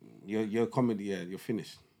 And your comedy, yeah, you're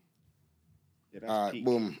finished. Yeah, that's peak.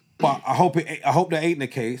 Boom. But I hope that ain't the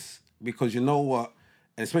case, because you know what,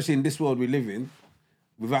 and especially in this world we live in,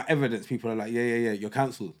 without evidence, people are like, yeah, you're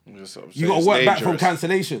cancelled. You got to work back from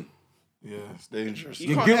cancellation. Yeah, it's dangerous.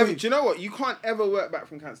 You can't ever, do you know what? You can't ever work back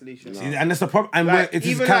from cancellation. See, and that's the problem. And Like, it's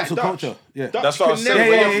even cancel like Dutch. culture. Yeah. Dutch That's what I can was never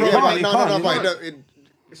saying. go Yeah, from- yeah, But you no, can't.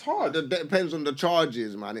 but It's hard. it depends on the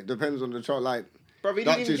charges, man. It depends on the charge. Like, Bro, he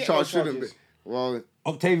didn't even Dutch's get charge no shouldn't be. charges. Well,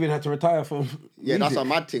 Octavian had to retire from yeah, that's music. a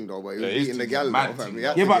mad thing though. But he was Yeah, his beating the thing's gal, a mad though, fam. thing. He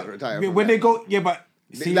had Yeah, to but get retired. when from they that. go, yeah, but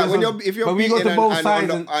see, Like, listen, if you're but we beating go to both and sides.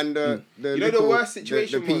 the You know the little- worst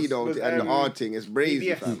situation the was pedo and the R thing, it's brazy,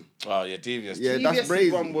 DBS. fam. Oh, yeah, devious. Yeah, that's TBS's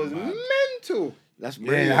brazy. one was mental. That's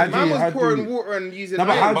Yeah, brazy. how do Man you- was how do pouring you- water and using No,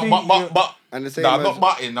 but iron. how do But, And the same nah, I'm as- not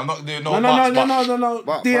butting. I'm not doing no No, buts. no.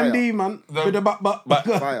 But DMD, man. The- With the but. But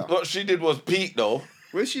Fire. what she did was peak, though.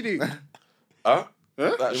 What did she do? Huh?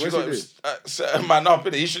 That she What got she set a man up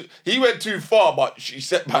in it. He went too far, but she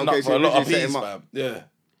set man Okay, up so for a lot of originally set peace, him man. up. Yeah.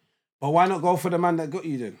 But why not go for the man that got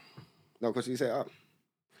you then? No, because she set it up.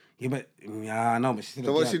 Yeah, but I know, but she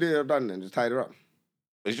So what she did have done then? Just tied her up.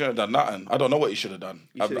 He should have done nothing. I don't know what he should have done.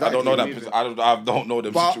 I should don't know that exactly because I don't know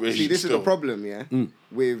them But situations. see, this still. is the problem, yeah,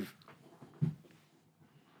 with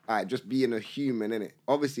just being a human, innit?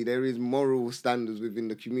 Obviously, there is moral standards within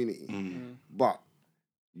the community, but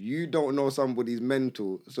you don't know somebody's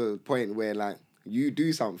mental to the point where, like, you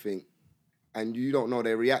do something and you don't know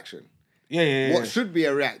their reaction. Yeah. What should be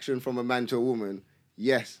a reaction from a man to a woman,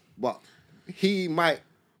 yes, but he might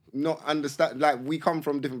not understand. Like, we come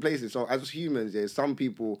from different places, so as humans, yeah, some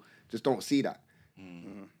people just don't see that.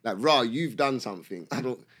 Like, rah, you've done something.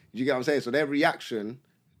 You get what I'm saying? So their reaction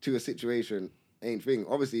to a situation ain't thing.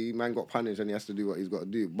 Obviously, man got punished and he has to do what he's got to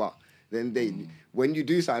do. But then when you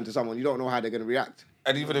do something to someone, you don't know how they're going to react.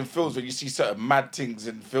 And even in films, when you see certain mad things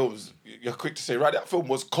in films, you're quick to say, right, that film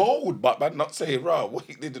was cold, but man, not saying, right, what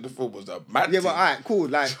he did in the film was a mad Yeah, thing. but all right, cool.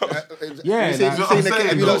 Like, Yeah, have you like-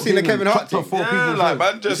 have you not seen the Kevin Hart thing? Top 4 Yeah, people. like, film.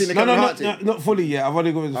 man, just... seen the No, Kevin Hart thing? not fully yet. I've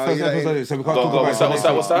only got the first you know, episode, so we can't Go, talk go, about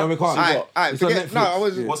what's it. that? No, we can't. All right, It's on forget. No, I Netflix,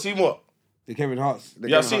 was. yeah. What's he what? The Kevin Hart's. The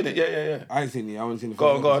Yeah, I've Kevin seen Hart it. thing. Yeah. I ain't seen it. I haven't seen the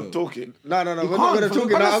Go first on, episode. talk it. No, we're not can't, going to talk it.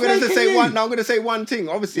 you're Now, I'm going to snaking say in. one. Now I'm going to say one thing.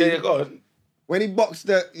 Obviously, Yeah, go on. when he boxed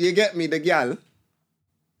you get me, the gal.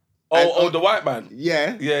 Oh, the white man.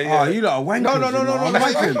 Yeah. Oh, you lot are wankers. No. you know. I'm It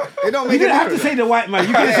wankering. don't You make didn't a have to difference. say the white man.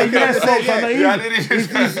 You can say yes, folks. yeah. I know Yeah, I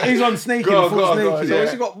didn't- he's on snaking, Go on, full go on, snaking. So yeah.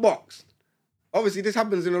 when she got boxed, obviously this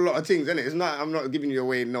happens in a lot of things, isn't it? It's not. I'm not giving you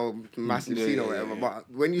away no massive scene or whatever. But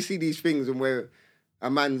when you see these things and where a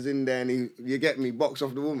man's in there and you get me, box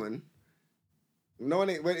off the woman. No one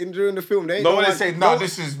ain't during the film. No one ain't saying, "No,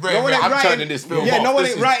 this is rare, one rare. ain't I'm writing- turning this film Yeah, off. no one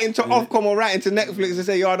This ain't is- writing to Ofcom or writing to Netflix and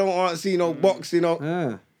say, yo, I don't want to see no boxing.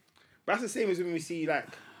 Yeah. But that's the same as when we see like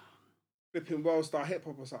flipping World Star Hip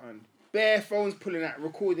Hop or something. Bare phones pulling out,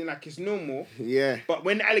 recording like it's normal. Yeah. But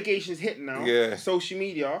when the allegations hit now, Yeah. social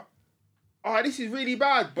media, this is really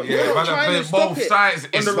bad. But Yeah, you're not man, trying playing to stop both it. sides. on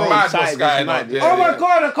It's the mad road. what's sides, going it's on. mad, Yeah, Oh my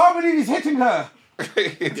God, I can't believe he's hitting her.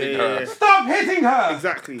 Hitting her. Stop hitting her.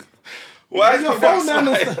 Exactly. Why is Your your phone phone down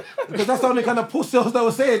down? because that's the only kind of pussy that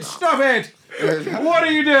was saying, stop it. What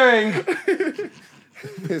are you doing?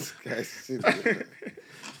 This guy's silly.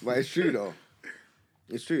 But it's true though.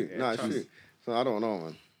 It's true. No, it's true. So I don't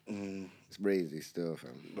know, man. It's crazy still,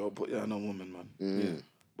 fam. Don't put your hand on woman, man. Yeah.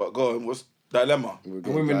 But go on, what's dilemma? We've got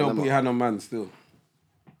And women don't dilemma. put your hand on man still.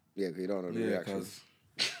 Yeah, because you don't know the Yeah, reaction. because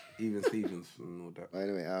even Stevens and all that. But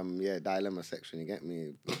anyway, dilemma section. You get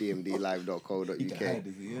me? dmdlive.co.uk. hide,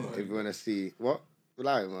 is he? Yeah. If you want to see what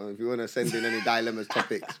live, man. If you want to send in any dilemmas,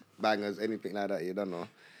 topics, bangers, anything like that, you don't know.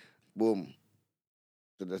 Boom.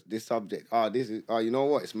 So this subject. You know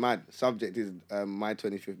what? It's mad. Subject is my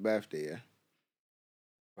 25th birthday. Yeah.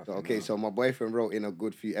 So, okay, so my boyfriend wrote in a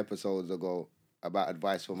good few episodes ago about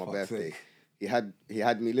advice for my birthday. sake. He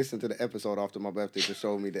had me listen to the episode after my birthday to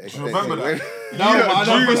show me the extent. remember that? No, but I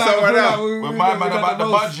don't drew feel someone like out. When my man about the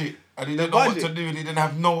most. budget and he didn't know what budget? to do and he didn't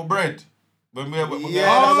have no bread. When we Yeah, when there's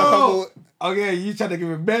a couple. Oh yeah, you trying to give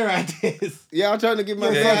me bare ideas. Yeah, I'm trying to give my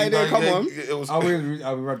yeah, idea. Come on. It was, I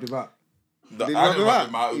will rub the back. Did you I rub didn't him rub out?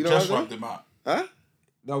 him out. You Just know what rubbed him out. Huh?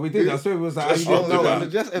 No, we did. I swear it was like Just you didn't rubbed know. him on out. the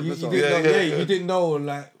Just You episode. didn't know. Yeah. You didn't know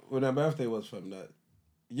like when her birthday was from that.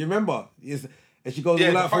 You remember? And she goes Yeah,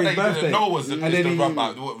 all the out for fact his that you birthday. didn't know was the And then he- rub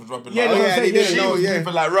out. What was rubbing Yeah, out. no, yeah, I'm saying, he didn't yeah, know, She yeah. was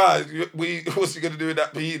moving like, right, what's he going to do with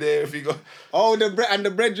that PE there if he got... Oh, the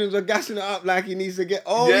brethren are gassing it up like he needs to get.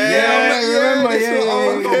 Oh, Yeah, yeah, I remember, this yeah, one, yeah, oh,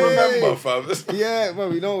 I don't okay. remember, fam. Yeah, well,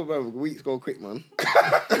 we know, bro. Weeks go quick, man.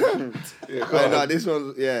 No, this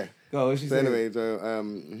one's Go, what she So said? anyway,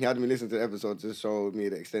 he had me listen to the episode to show me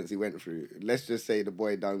the extents he went through. Let's just say the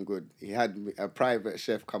boy done good. He had a private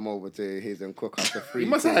chef come over to his and cook us a free. He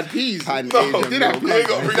must have had peas. Pan No, Asian did meal. I? You ain't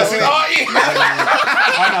got to bring us in arty.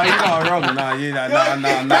 Oh no, you got it wrong. No, you no.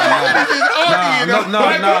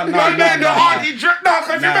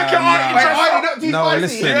 No,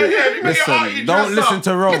 listen. Don't listen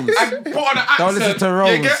to Rose. Don't listen to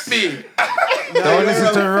Rose. You get me? Don't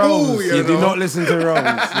listen to fool, Rose. you You do know. not listen to Rose.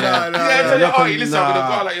 Yeah. Yeah, tell your auntie, listen, I'm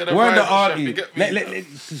gonna go like you're the We're the private chef, auntie. you get me?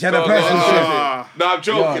 She had a Go, personal go, chef. go. No, I'm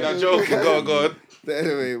joking. Go on. So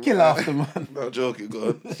anyway, Kill after man. No, I'm joking, go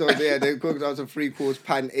on. So yeah, they cooked us a 3-course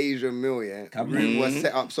Pan Asian meal. Yeah, room was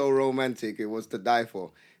set up so romantic, it was to die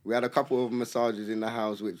for. We had a couple of massages in the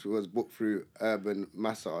house, which was booked through Urban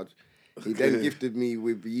Massage. He then gifted me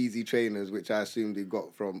with Yeezy trainers, which I assumed he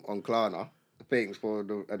got from on Klarna. Thanks for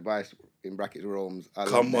the advice in brackets, Rome's. I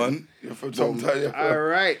love Come them. on. You're from Tom All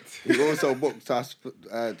right. He also booked us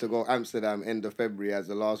to go Amsterdam end of February as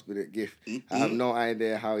a last minute gift. I have no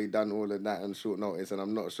idea how he done all of that on short notice, and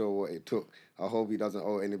I'm not sure what it took. I hope he doesn't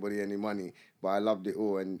owe anybody any money, but I loved it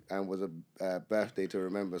all and was a birthday to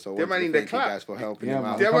remember. So I They want might to need a thank you clap. guys for helping Yeah, him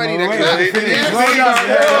man. out. They Come might on, need a wait. clap. He did Well his done, thing.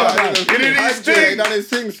 well done. He did his He thing. done his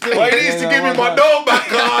thing still. But he needs to give me my dough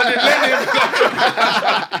back on and let him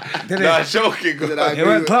go. Did Nah, it? joking. He said, go I It agree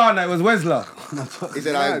weren't with- Klarna, it was Wesler. He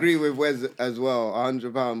said, I agree with Wes as well.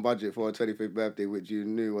 £100 budget for a 25th birthday, which you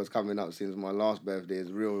knew was coming up since my last birthday,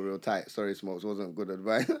 is real tight. Sorry, Smokes, wasn't good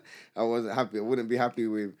advice. I wasn't happy. I wouldn't be happy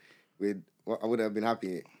with I would have been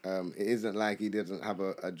happy. It isn't like he doesn't have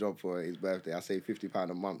a job for his birthday. I say £50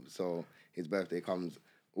 a month, so his birthday comes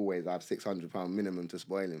always. I have £600 minimum to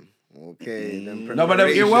spoil him. Okay, then No, but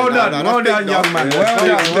preparation. well done, that's well big, done, though. young man. Yeah, Well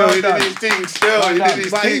done, Still, well he did done. his thing. Still, he did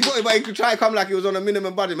his But thing. he could try come like he was on a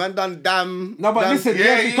minimum budget. Man, done damn. No, but damn- listen,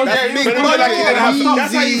 Yeah, because yeah, big but budget. like he didn't have to-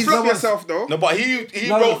 That's how you Yeezys, flop no, yourself, though. No, but he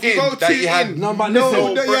No, wrote if you in go that he too had... in- No, but No,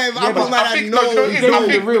 listen. no, yeah, Yeah, I but put my I think, no, no, we it gave is.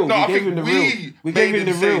 him the real. No, I We gave think him the we real. We made gave him him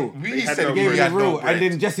the say- real. We had said no We gave we him had the no real. bread.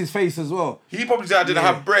 And then just his face as well. He probably said I didn't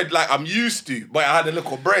have bread like I'm used to, but I had a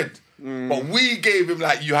little bread. But we gave him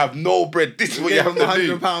like, you have no bread. This is what you Gave have him to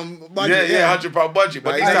do. £100 budget. Yeah, £100 budget.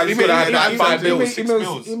 But Like, this time he he could have made- had he like made- 5 mils, 6 He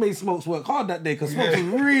mils. made Smokes work hard that day because Smokes was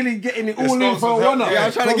really getting it all in Smokes for was a one-up. helping. Yeah, I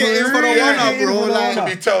was trying to get in for the Really one-up, getting in bro, for the like- To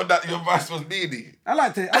one-up. be told that your vice was needy. I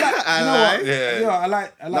liked it. You know what? Yeah. Yeah, I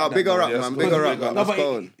like No, that, bigger bro. up, Yeah, man. it's Bigger good, up, bigger man. up. That's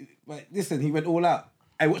cold. But listen, he went all out.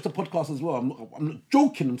 I watched the podcast as well. I'm not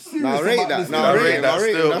joking. I'm serious. No, I rate about that. this. No, I I rate rate him. that I rate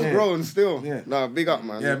him. still. That's Yeah. grown still. Yeah. No, big up,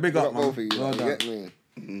 man. Yeah, big up, man. both of you. Well man. You done. get me?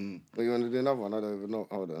 But you want to do another one? I don't even know.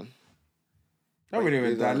 Hold on. That really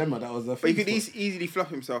went He's on. dilemma. That was the But he thing. could easily flop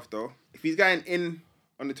himself, though. If he's going in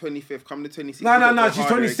on the 25th, come the 26th. No. She's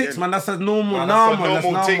 26, man. That's a normal. Man, No, that's a man. That's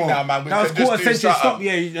normal thing normal. now, man. We That was could just quarter do century stop. something.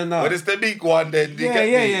 Yeah, you know. But it's the big one then. You Yeah. get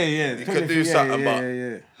me? You You could do something, but...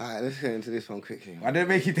 Yeah. All right, let's get into this one quickly. I didn't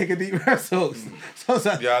make you take a deep breath, so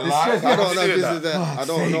Yeah, I like- I don't know if doing this that. is a, I Fuck's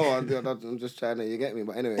don't sake. know. I'm just trying to, you get me?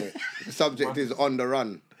 But anyway, the subject is on the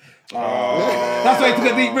run. That's why you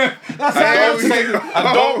took a deep breath. That's why And I don't was say, saying.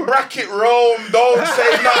 and don't bracket Rome. Don't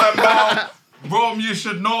say nothing about Rome. You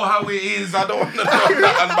should know how it is. I don't want to know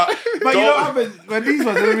nothing about. But you know what happens when these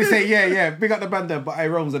ones, let me say, yeah, big up the band there, but I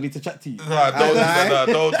Rome's, I need to chat to you.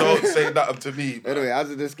 Don't say nothing to me. Anyway, as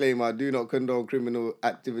a disclaimer, I do not condone criminal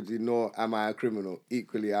activity, nor am I a criminal.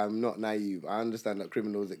 Equally, I'm not naive. I understand that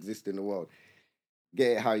criminals exist in the world.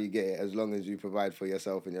 Get it how you get it, as long as you provide for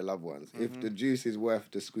yourself and your loved ones. If the juice is worth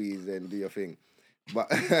the squeeze, then do your thing. But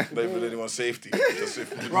Not even anyone's safety. Just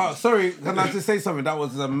if- Right, sorry, can I just say something? That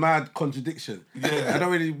was a mad contradiction. Yeah. I don't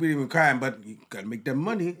really even crying, but you gotta make them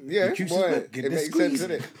money. yeah, The juice is boy, worth- get it the makes squeeze.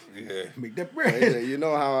 sense, innit? Yeah. Make that Yeah, bread. you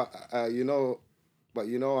know how you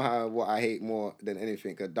know how what I hate more than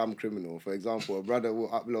anything, a dumb criminal. For example, a brother will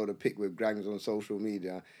upload a pic with gangs on social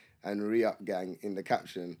media and re-up gang in the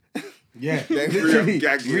caption, Yeah, Then literally, re-up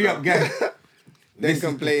gang, you re-up gang. then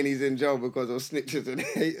complain he's in jail because of snitches and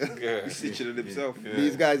haters. Yeah. Snitching on himself.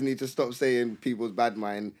 These guys need to stop saying people's bad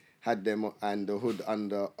mind had them and the hood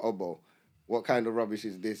under oboe. What kind of rubbish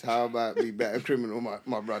is this? How about be better criminal,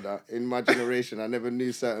 my brother? In my generation, I never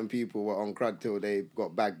knew certain people were on crud till they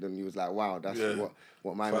got bagged and you was like, wow, that's Yeah.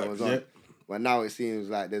 what my man Facts. was on. Yep. But now it seems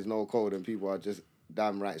like there's no code and people are just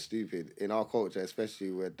damn right stupid. In our culture,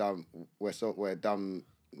 especially, we're dumb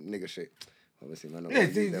nigger shit. Obviously, man.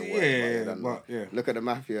 Look at the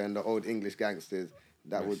mafia and the old English gangsters.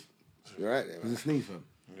 That would. You're right there, man. He's a sneeze, fam.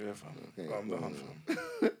 Yeah, fam. Okay. Calm down, fam.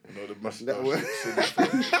 You know the mustache. That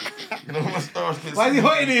You know the mustache. Why is he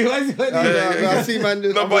hurting you? Why is he hurting you? No, I see, man. No,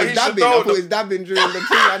 I but he should know. thought he was dabbing during the thing.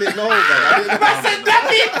 I didn't know, man.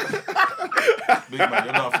 Big man,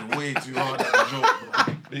 you're laughing way too hard at the joke,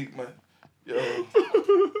 bro. Big man. Yo.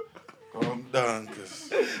 Calm down,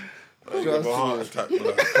 because I got a heart attack,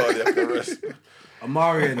 bro. Cardiac arrest.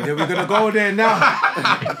 Amarian, we're going to go there now.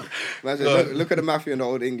 Imagine, look at the mafia and the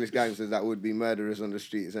old English gangsters that would be murderers on the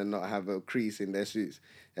streets and not have a crease in their suits.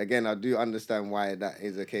 Again, I do understand why that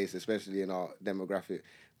is the case, especially in our demographic,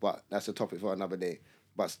 but that's a topic for another day.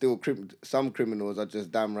 But still, some criminals are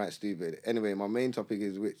just damn right stupid. Anyway, my main topic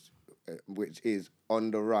is which is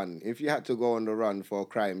on the run. If you had to go on the run for a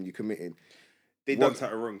crime you committed, They done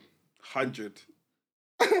something wrong. 100.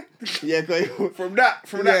 Yeah, From that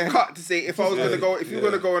cut to say if I was gonna go, if you're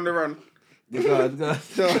gonna go on the run. Yeah,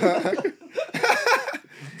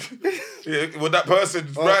 well, that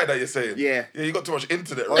person's right that you're saying. Yeah. Yeah, you got too much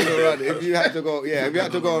internet on right the there. run, if you had to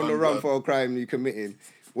go on the run for a crime you committed,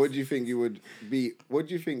 what do you think you would be? What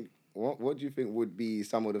do you think would be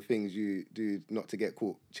some of the things you do not to get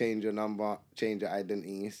caught? Change your number, change your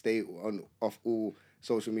identity, stay off all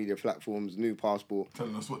social media platforms, new passport.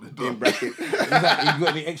 Telling us what they're doing. In brackets. You got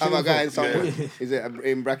any extra I'm a guy in info? somewhere. Yeah. Is it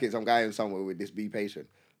in brackets? I'm going somewhere with this. Be patient.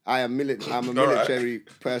 I'm a military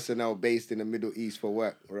personnel based in the Middle East for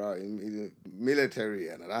work. Right, in military,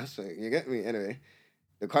 and that's you get me. Anyway,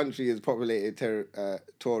 the country is populated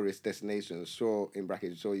tourist destinations. Sure, in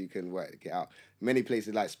brackets, sure you can work it out. Many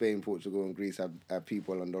places like Spain, Portugal, and Greece have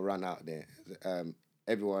people on the run out there.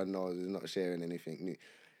 Everyone knows is not sharing anything new.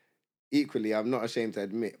 Equally, I'm not ashamed to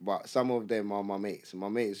admit, but some of them are my mates. My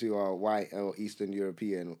mates who are white or Eastern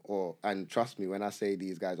European, and trust me when I say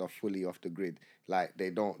these guys are fully off the grid. Like, they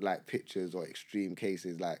don't like pictures or extreme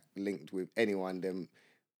cases like linked with anyone. Them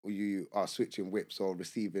you are switching whips or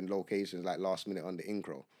receiving locations like last minute on the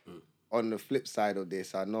incro. On the flip side of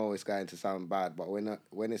this, I know it's going to sound bad, but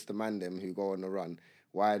when it's the man them who go on the run,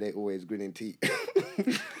 why are they always grinning teeth?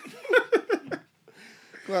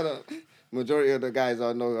 Well, majority of the guys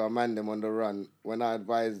I know are man them on the run. When I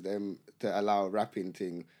advise them to allow rapping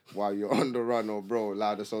thing while you're on the run, or bro,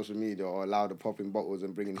 allow the social media or allow the popping bottles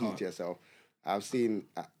and bringing heat to yourself, I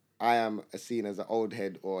am seen as an old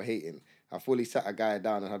head or hating. I fully sat a guy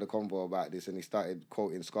down and had a convo about this, and he started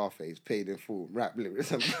quoting Scarface, paid in full, rap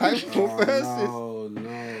lyrics and Bible verses.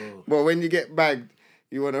 No. But when you get bagged,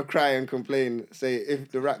 you want to cry and complain, say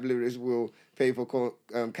if the rap lyrics will pay for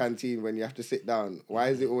canteen when you have to sit down. Why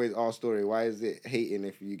is it always our story? Why is it hating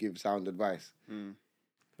if you give sound advice?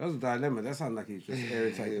 That's a dilemma. That sounds like he's just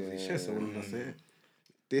irritated his chest. I want to say it.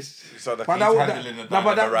 This. So the But he's handling the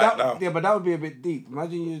dilemma right now. Yeah, but that would be a bit deep.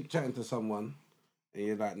 Imagine you chatting to someone and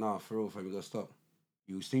you're like, nah, for real, fam, you gotta stop.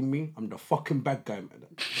 You see me? I'm the fucking bad guy, man.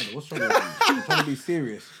 What's wrong with you? I'm trying to be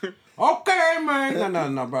serious. Okay, man.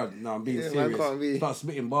 No, bro. No, I'm being serious. Man, can't be. Start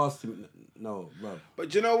spitting bars to me. No, bro. But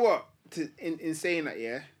do you know what? In saying that,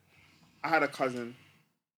 yeah, I had a cousin.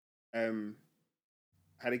 Had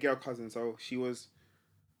a girl cousin, so she was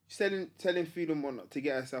selling food and whatnot to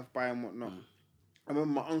get herself by and whatnot. I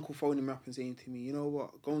remember my uncle phoning me up and saying to me, you know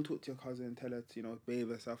what, go and talk to your cousin and tell her to, behave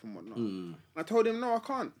herself and whatnot. And I told him, no, I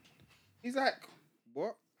can't. He's like,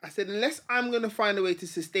 what? I said, unless I'm going to find a way to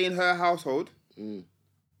sustain her household,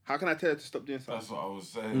 how can I tell her to stop doing something? That's what I was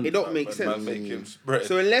saying. It don't make sense. Man, make him spread.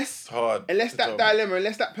 So unless It's that dilemma,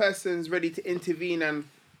 unless that person's ready to intervene and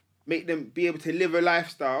make them be able to live a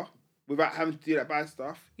lifestyle without having to do that bad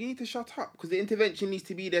stuff, you need to shut up, because the intervention needs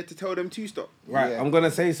to be there to tell them to stop. Right, I'm going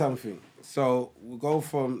to say something. So we'll go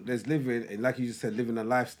from there's living, and like you just said, living a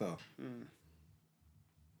lifestyle.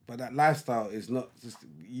 But that lifestyle is not just,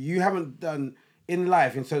 you haven't done in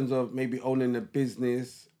life in terms of maybe owning a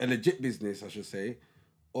business, a legit business, I should say,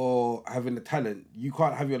 or having the talent. You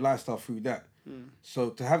can't have your lifestyle through that. So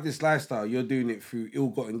to have this lifestyle, you're doing it through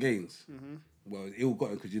ill-gotten gains. Well,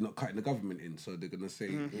 ill-gotten because you're not cutting the government in, so they're going to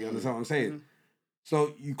say, you understand what I'm saying?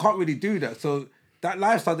 So you can't really do that. So that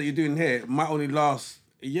lifestyle that you're doing here might only last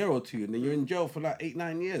a year or two, and then you're in jail for like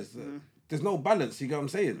 8-9 years. There's no balance, you get what I'm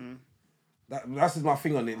saying? That's just my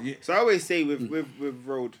thing on it. So I always say with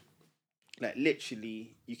road, like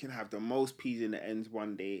literally, you can have the most P's in the ends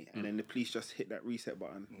one day, and then the police just hit that reset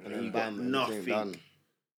button, and then you got nothing.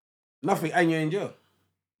 Nothing, and you're in jail.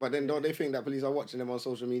 But then don't they think that police are watching them on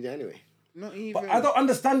social media anyway? Not even. But I don't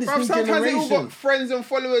understand this new Sometimes they all generation. got friends and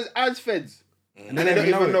followers as feds. And they don't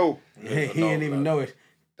even know. Yeah, he ain't even know it.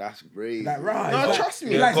 That's brave. Like, right. No, like, trust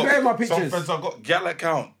me. He likes wearing my Some pictures. friends have got gal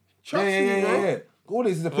account. Trust me, bro. Yeah. All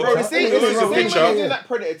this is a picture. Bro, the same It's a way picture. they do that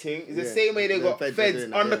Predator thing is the Yeah. same way they The got feds are feds doing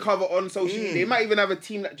that, undercover on social media. They might even have a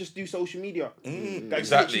team that just do social media. Like,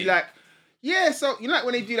 Exactly. literally, like, yeah, so you know, like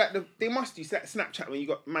when they do like they must do Snapchat when you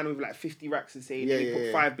got man with like 50 racks and say they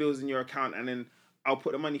put 5 bills in your account and then I'll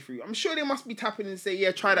put the money for you. I'm sure they must be tapping and say,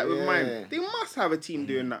 yeah, try that with mine. They must have a team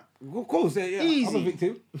doing that. Of course, yeah. I'm Easy. a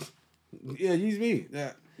victim. Yeah, use me.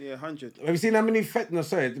 Yeah. Yeah, 100. Have you seen how many no,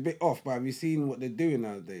 sorry, it's a bit off, but have you seen what they're doing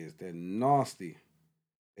nowadays? They're nasty.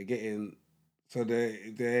 They're getting, so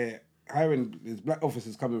they're hiring, there's black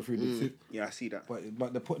officers coming through the Yeah, I see that.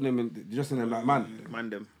 but they're putting them in, dressing them like man. Man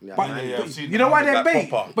them. Yeah, But I've seen you know why they're that bait?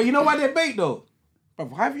 popper. But you know why they're bait though? But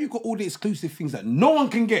how have you got all the exclusive things that no one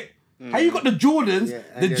can get? How you got the Jordans,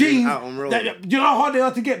 and the they're jeans? out on road. You know how hard they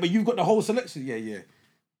are to get, but you've got the whole selection. Yeah.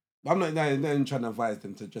 I'm not trying to advise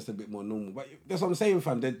them to just a bit more normal. But that's what I'm saying,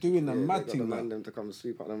 fam. They're doing a mad They thing, got the man. man them to come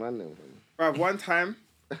sweep up the man them. Bruv, one time,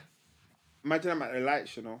 imagine I'm at the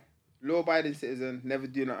lights, you know. Law-abiding citizen, never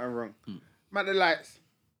do nothing wrong. I'm at the lights.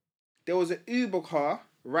 There was an Uber car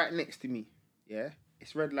right next to me. Yeah?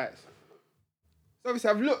 It's red lights. So obviously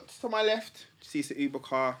I've looked to my left, see it's an Uber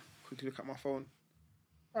car, quickly look at my phone.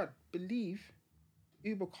 I believe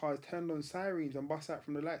Uber cars turned on sirens and bust out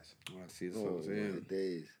from the lights. Oh, I see. That's what Oh, I'm saying. my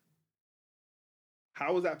days.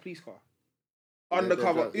 How was that a police car? they're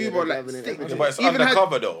Undercover dri- yeah, Uber, they're like driving it stick. every day. But it's Even had-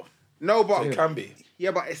 undercover though. No, but It can be. yeah,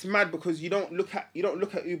 but it's mad because you don't look at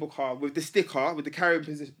Uber car with the sticker with the carrying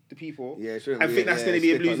position the people. Yeah, it shouldn't I be think that's going to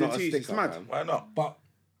be a sticker, blues and not a twos. It's sticker, mad. fam. Why not? But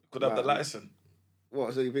Could have the Right. license.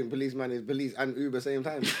 What, so you think policeman is police and Uber same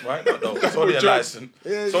time? Why not though? It's only a license.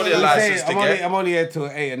 Yeah, It's only a I'm license to I'm only, get. I'm only here till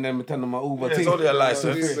 8 and then pretend on my Uber Yeah, thing. it's only a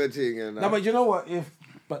license. Uber thing and No, that. but you know what?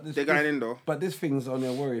 But this, They're going in though. But this thing's only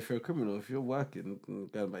a worry if you're a criminal. If you're working,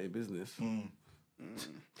 go about your business.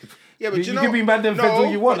 Yeah, but You you know, can be mad and feds all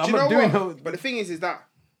you want. but I'm you not know doing what? no- But the thing is that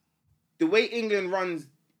the way England runs,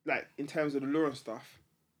 like in terms of the law and stuff,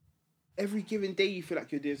 every given day you feel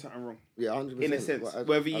like you're doing something wrong. Yeah, 100%. In a sense, Well,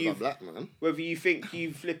 whether as a you've- black man. Whether you think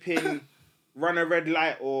you flipping run a red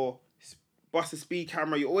light or bust a speed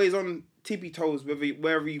camera, you're always on tippy toes.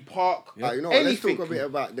 Wherever you park, You know what, let's anything. talk a bit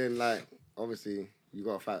about then, like, obviously, you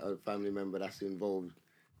got a family member that's involved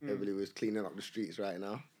heavily with cleaning up the streets right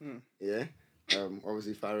now. Yeah?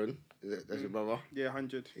 Obviously, Farron, that's your brother. Yeah,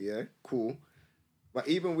 100. Yeah, cool. But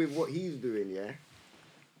even with what he's doing, yeah,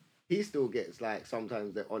 he still gets, like,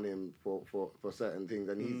 sometimes they're on him for certain things,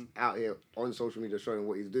 and he's out here on social media showing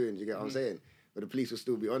what he's doing. Do you get what I'm saying? But the police will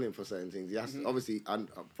still be on him for certain things. He has to, obviously, and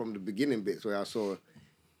from the beginning bits where I saw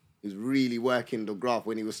he was really working the graft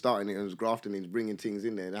when he was starting it and was grafting, he was bringing things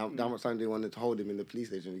in there. And how much time they wanted to hold him in the police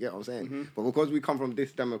station? You get what I'm saying? But because we come from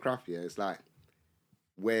this demographic, yeah, it's like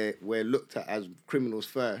we're looked at as criminals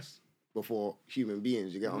first before human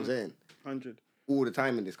beings. You get what I'm saying? 100. All the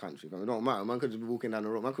time in this country. It don't matter. Man could just be walking down the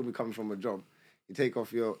road. Man could be coming from a job. You take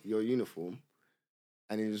off your uniform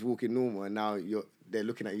and you're just walking normal, and now they're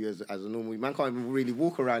looking at you as a normal. Man can't even really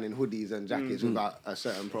walk around in hoodies and jackets without a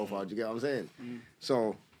certain profile. Do you get what I'm saying?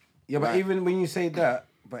 So Yeah, but Right. even when you say that,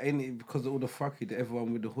 but ain't it because of all the fuckery that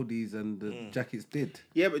everyone with the hoodies and the jackets did?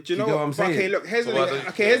 Yeah, but do you You know get what? what I'm But okay, saying? look, here's So an why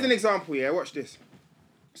don't- here's an example. Yeah, watch this.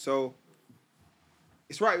 So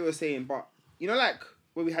it's right what you were saying, but you know, like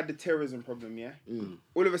where we had the terrorism problem. Yeah,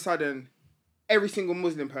 all of a sudden, every single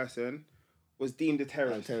Muslim person was deemed a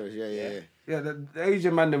terrorist. terrorists, yeah. Yeah, the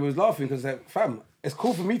Asian man them was laughing because like, fam, it's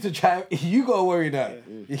cool for me to try. You gotta worry that.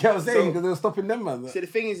 You get what I'm saying? So- Because they're stopping them, man. So the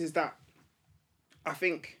thing is that I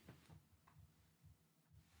think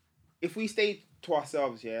if we stay to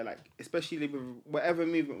ourselves, yeah, like especially with whatever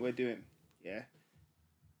movement we're doing, yeah,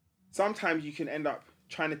 sometimes you can end up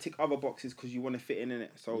trying to tick other boxes because you want to fit in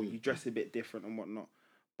it, so you dress a bit different and whatnot.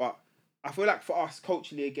 But I feel like for us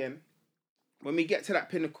culturally, again, when we get to that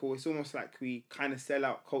pinnacle, it's almost like we kind of sell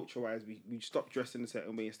out culture-wise. We stop dressing a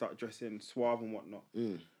certain way and start dressing suave and whatnot.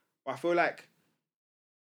 But I feel like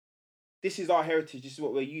this is our heritage. This is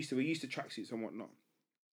what we're used to. We're used to tracksuits and whatnot.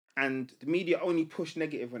 And the media only push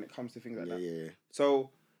negative when it comes to things like that. Yeah.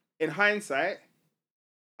 So, in hindsight,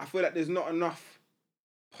 I feel like there's not enough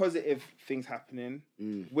positive things happening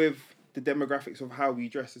with the demographics of how we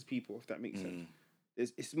dress as people, if that makes sense.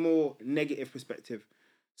 It's more negative perspective.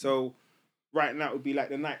 So, right now it would be like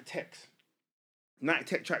the Nike Techs. Nike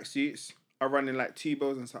Tech tracksuits are running like 2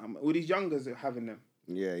 bills and something. All these youngers are having them.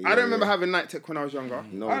 Yeah. I don't remember having Nike Tech when I was younger.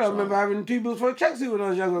 No I don't remember having 2 bills for a tracksuit when I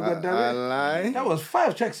was younger. I Goddammit. lie. That was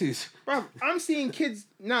 5 tracksuits. Bruv, I'm seeing kids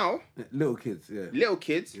now, Little kids, yeah. little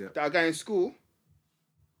kids Yeah. that are going to school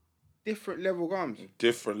different level gums.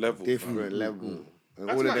 Different level. Different level. And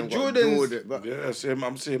That's all of like them got Jordans. Jordan. But Yeah,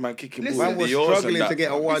 I'm saying, man, kicking Listen, balls man in was the yours struggling and to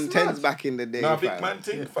get a that. 110s back in the day. Nah, big fam. man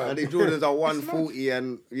thing, fam. And the Jordans are 140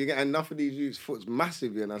 and you get enough of these youths' foot's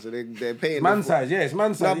massive, you know, so they're paying. Man size, yeah, it's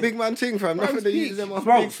man Nah, size. big man thing, fam. Enough of the youths them are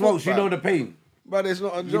Smokes, big smokes, foot, you fam. know the pain. But it's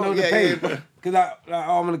not a joke. You know the yeah, pain. yeah. Because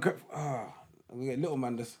I'm gonna crap. We get little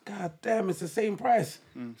man. That's God damn. It's the same price.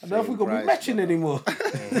 I don't know if we're gonna be price, matching anymore.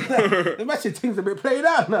 The matching thing's a bit played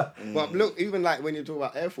out now. But look, even like when you talk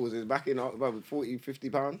about Air Forces, back in about 40, 50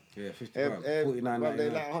 £. Yeah, 50 pounds, 49, But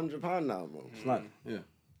they're 99. like £100 now, bro. It's like, yeah.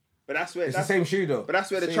 But that's where It's the same shoe though. But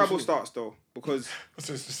that's where the Same trouble shoe. starts though, because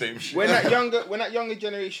So it's the same shit. when that younger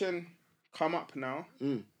generation come up now,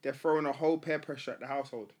 they're throwing a whole peer pressure at the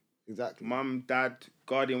household. Exactly. Mum, dad,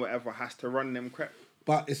 guardian, whatever has to run them crap.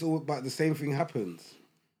 But it's all. But the same thing happens.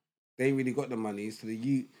 They ain't really got the money. So the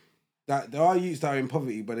youth that there are youths that are in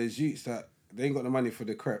poverty, but there's youths that they ain't got the money for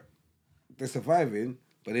the crep. They're surviving,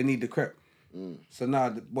 but they need the crep. So now,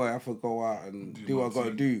 boy, I have to go out and do what I got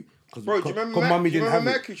to do. Bro, do you remember, mummy do you didn't remember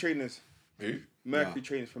have it. Mercury trainers? Who? Mercury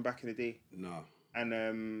trainers from back in the day. No,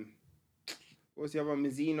 And what was the other one?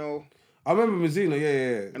 Mizuno I remember Mizuno.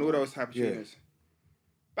 Yeah. and all those type of Yeah. trainers.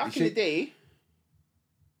 Back in the day,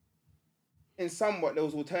 in somewhat there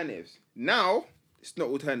was alternatives. Now it's not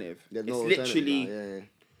alternative. There's It's no literally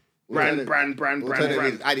alternative brand. Alternative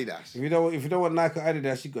is Adidas. If you don't want Nike or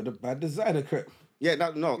Adidas, you got the bad designer crep. Yeah,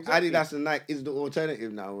 no. Exactly. Adidas and Nike is the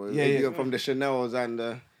alternative now. Yeah, If yeah. you're from the Chanels and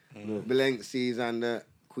the Balenci's and the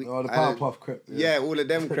Oh, the Powerpuff crep. Yeah, all of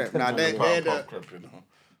them crep. Now they're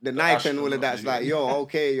the Nike and all of that's like, yo,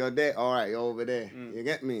 okay, you're there. All right, you're over there. You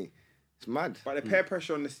get me? It's mad. But the peer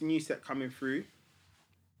pressure on this new set coming through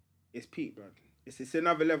is peak, blood. It's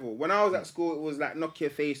another level. When I was at school, it was like Nokia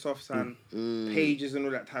face-offs and pages and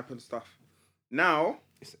all that type of stuff. Now,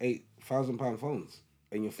 It's £8,000 phones,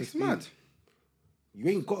 and you're 15. it's mad. You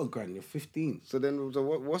ain't got a grand. You're 15. So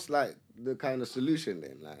what's like the kind of solution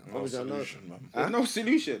then? Like, No obviously I know- solution, man. There's no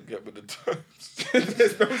solution. Get with the times.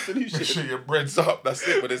 There's no Make solution. sure your bread's up. That's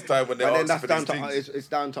it. When it's time when they But then ask that's for down these to things. it's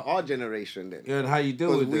down to our generation then. Yeah, and how you deal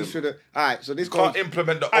Because with we them. should have. All right, so this You can't goes.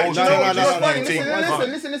 implement the Hey, old do you know what? no, It's no, funny. no, Listen. no.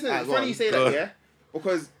 Listen. Alright, It's go funny on. you say that, yeah?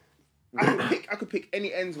 Because I could pick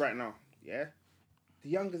any ends right now, yeah? The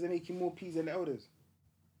youngers are making more P's than the elders.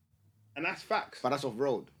 And that's facts. But that's off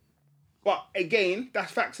road. But again,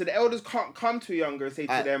 that's facts. So the elders can't come to a younger and say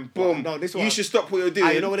to Aye. them, boom, No, this you one- should stop what you're doing.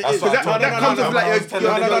 Aye, you know what it That's is? what I'm Because talking that about. comes with like I was telling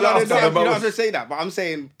No, them you the last time don't about have to say that. But I'm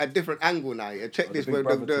saying a different angle now. Yeah? Check this the Big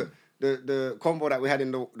with Brother the combo that we had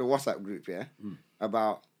in the WhatsApp group, yeah?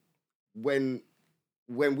 About when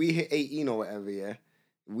we hit 18 or whatever, yeah,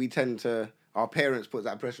 we tend to, our parents put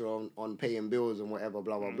that pressure on paying bills and whatever,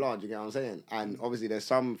 blah, blah, blah. Do you get what I'm saying? And obviously there's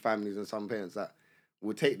some families and some parents that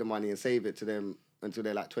will take the money and save it to them until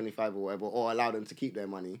they're like 25 or whatever, or allow them to keep their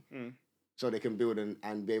money so they can build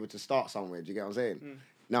and be able to start somewhere. Do you get what I'm saying?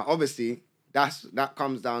 Now, obviously, that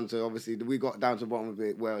comes down to, obviously, we got down to the bottom of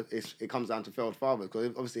it where it comes down to failed fathers. Because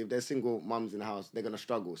obviously, if there's single mums in the house, they're going to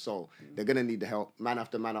struggle. So they're going to need the help, man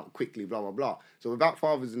after man up quickly, blah, blah, blah. So without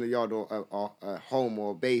fathers in the yard or a home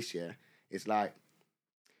or a base, yeah, it's like,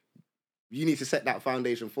 you need to set that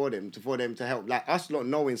foundation for them to help. Like us not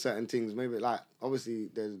knowing certain things, maybe like obviously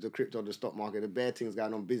there's the crypto, the stock market, the bare things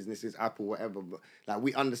going on, businesses, Apple, whatever. But like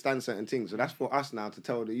we understand certain things. So that's for us now to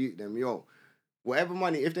tell the youth them, yo, whatever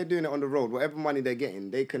money, if they're doing it on the road, whatever money they're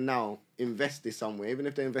getting, they can now invest this somewhere. Even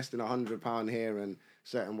if they're investing £100 here and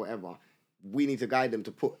certain whatever, we need to guide them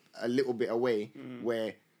to put a little bit away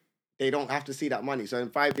where they don't have to see that money. So in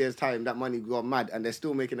 5 years' time, that money got mad and they're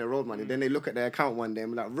still making their road money. Then they look at their account one day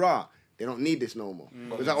and be like, rah, they don't need this no more.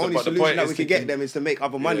 Because the only but the solution point that is we can to get keep- them is to make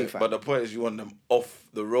other money, fam. But the point is you want them off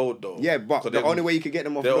the road though. Yeah, but 'Cause the then only way you can get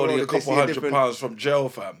them off the they're road only a is they couple see a £100 different... from jail,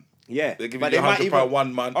 fam. Yeah. They give but you they might £100 even...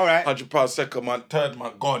 one month, All right. £100 second month, third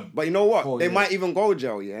month, gone. But you know what? 4 They years. might even go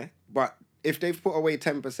jail, yeah? But if they've put away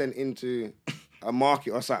 10% into a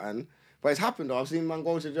market or something... But it's happened though. I've seen man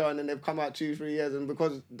go to jail and then they've come out 2-3 years and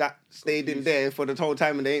because that stayed in there for the whole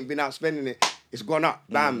time and they ain't been out spending it, it's gone up.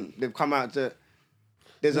 Bam. They've come out to...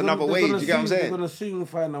 There's another way, do you get what I'm They're saying? going to soon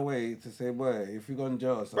find a way to say, boy, if you go in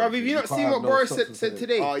jail or something... Bro, have you not seen what Boris said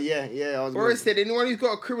today? Oh, yeah. I was Boris gonna- said anyone who's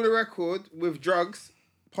got a criminal record with drugs,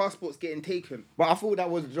 passports getting taken. But I thought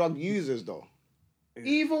that was drug users though.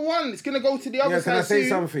 Either one, it's gonna go to the other Yeah, side can I say soon.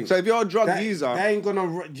 something? So if you're a drug user, They ain't gonna.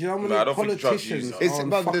 Do you know how many I don't think drug politicians user. it's are on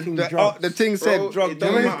but fucking the drugs? thing said Bro, drug it Do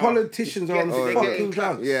you know how don't many matter. politicians are on They're fucking getting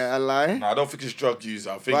drugs? Yeah, a lie. Nah, I don't think it's drug use.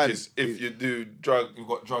 I think Right. it's if you do drug, you've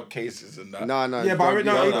got drug cases and that. No. Yeah, but drug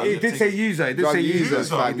no, user. it did say user. It did Drug say user. users,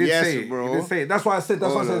 It fam. did Yes, say it. bro. It did say it. That's why I said.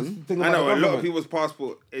 That's why I Hold said. on. Thing I about know the a lot of government. people's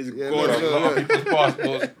passport is Yeah, gone. look, A lot of people's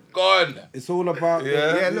passports gone. It's all about.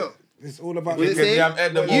 Yeah. Yeah, look. It's all about. What the- is it? You have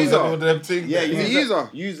edibles User. and all them things. Yeah, He's a user.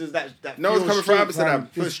 Users that No one's fuel coming from street Amsterdam. crime,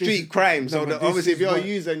 for This- street this- crime. no, So but that this obviously, is if you're what- a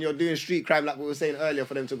user and you're doing street crime, like we were saying earlier,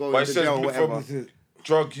 for them to go But it into says jail or from whatever.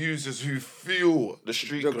 drug users who fuel the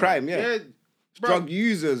street The crime, yeah. Yeah, bro. Drug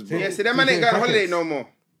users, bro. Yeah, so them man ain't going on holiday no more.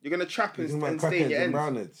 You're gonna trap Talking and about stay in crackheads your and ends.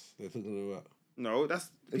 brownheads. They're talking about. No, that's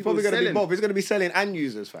It's people probably going to be selling. both. It's going to be selling and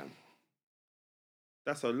users, fam.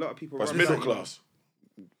 That's a lot of people. But it's running middle that. class.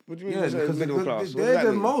 What do you mean? Yeah, it's because middle class? What does they're that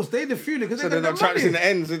the mean? most. They the few because So they they're got not the trapped in money. the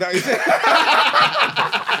ends. Is that what you said?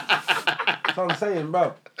 That's what I'm saying,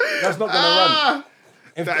 bro. That's not gonna run.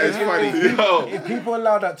 If, That is funny. if people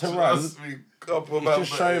allow that to run, Trust me, couple it's about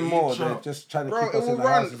just showing more. They're Trump. just trying to Bro, keep it us will in the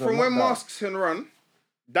run houses from and when lockdown. masks can run.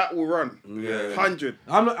 That will run. Yeah. 100.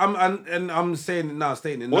 I'm saying it now,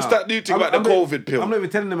 stating it now. What's that new thing I'm- about the I'm not- COVID pill? I'm not even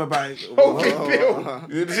telling them about it. COVID pill.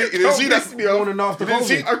 You didn't see that? me off. Morning after You didn't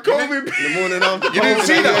see COVID. A COVID pill. The morning after. You didn't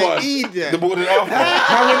see that one? Eid yet. The morning after.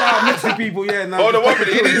 I went out mixing people, yeah. No, Oh, the one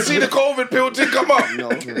minute. You didn't see the COVID pill thing come up? No.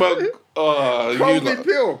 But, COVID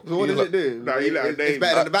pill. So what does it do? Nah, you let It's them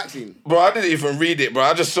better than the vaccine. Bro, I didn't even read it, bro.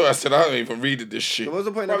 I just saw it. I said, I don't even read this shit. So what's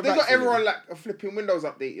the point Bro, of they the got vaccine? everyone like a flipping Windows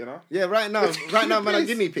update, you know? Yeah, right now, man, I'm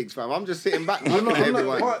guinea pigs, fam. I'm just sitting back looking at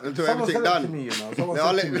everyone what? until Someone everything's said it done. to me, you know. Someone Now,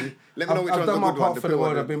 said let to me me, know which I've one's done the my good part one. for the pill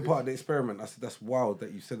world. one. I've been part of the experiment. I said, that's wild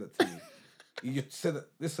that you said that to me. You said that.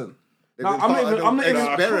 Listen, They've no, been I'm part of not the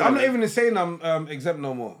even experiment. saying I'm exempt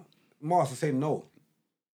no more. Mars is saying no.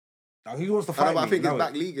 Now, he wants to I fight know, but I me. think it's No,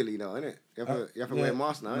 back legally now, isn't it? You have to wear a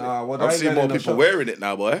mask now, innit? Nah, well, I've they ain't seen going more in the people shop. wearing it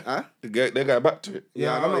now, boy. Huh? They got back to it.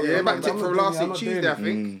 Yeah, I know, not- yeah, Yeah, I'm back not to doing from it. last I'm week not Tuesday, doing I it.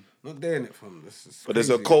 think. Not doing it from this. But there's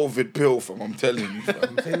a COVID pill from, I'm telling you. Fam.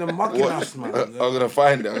 I'm saying they're mugging What? us, man. I'm going to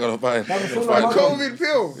find it. I'm going to find That was it. all Find I'm it. mugging. COVID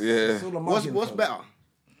pill. Yeah. It's all a mugging, What's fam. better?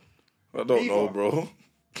 I don't know, Fever. bro.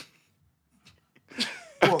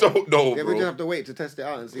 I don't know, Yeah, we just bro. have to wait to test it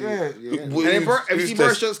out and see. Yeah. Yeah. And then have you Who's seen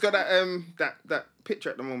Boris test- Johnson's got that picture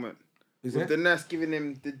at the moment? Is With it? the nurse giving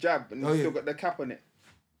him the jab and he's Oh, still yeah. got the cap on it.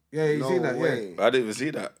 Yeah, you No seen that? Yeah. way. I didn't even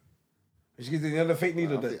see that. She's the other fake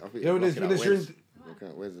needle I there. think- I think You know when look the at that, syringe.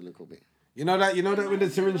 where's the little bit? You know that when the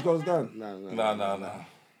syringe goes down. No. Nah.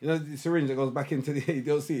 You know the syringe that goes back into the you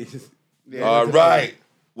don't see it. It's just All right.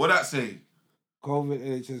 What that say?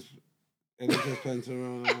 COVID NHS plans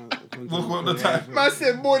around. Look what the time- Man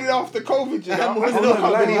said morning after COVID, you know? I Morning still after,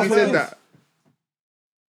 can't like, believe he that's said what it that.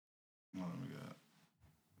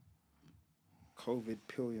 COVID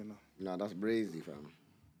pill, you know. No, that's brazy, fam.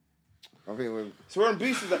 I think we're... So we're on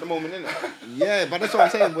boosters at the moment, innit? Yeah, but that's what I'm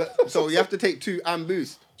saying. So you have to take 2 and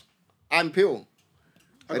boost. And pill.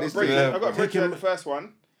 I And got it's- break. yeah, I got break at the first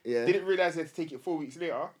one. Yeah. Didn't realise they had to take it 4 weeks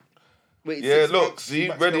later. Wait, Yeah, 6 look, months, see,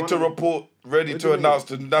 back ready the to one. report, ready What to do you announce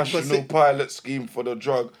mean? the national But see- pilot scheme for the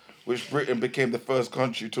drug, which Britain became the first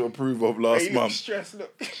country to approve of last Hey, you look month. stressed,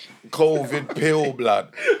 look. COVID pill,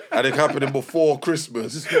 blood. And it happening before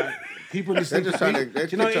Christmas. People They're listen. just trying to, Do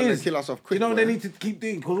you know what it is? kill us off Do quick. you know what they boy. need to keep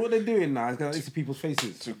doing? Because what they're doing now is going to into people's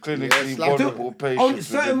faces. To clinically slap vulnerable patients.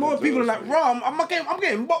 Oh, certain more people are like, "Ram, I'm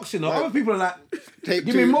getting boxed, you know." Other people are like, Take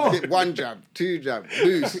Give 2, me more. take 1 jab, 2 jab,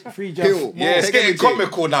 boost, 3 jabs. pill. Yeah, it's Take getting everything.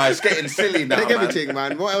 comical now. It's getting silly now, Take man. everything,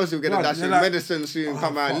 man. What else are we Blood, gonna dash they're in? like- Medicine soon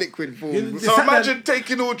come out, fuck. liquid form. You- So imagine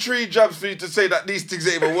taking all 3 jabs for you to say that these things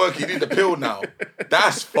ain't even working. You need the pill now.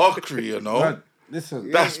 That's fuckery, you know. "Man,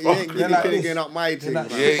 listen, That's You ain't fuckery. They're like getting this. up my thing, like-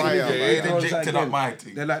 man. Yeah, Fire, yeah, man. yeah. They're injecting again. up my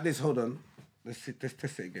thing. They're like this. Hold on, let's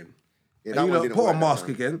test it again. Yeah, And that you one know, didn't put a work that mask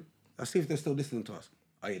time. again. Let's see if they're still listening to us.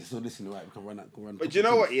 Oh yeah, they're still listening. Right, we can run. But you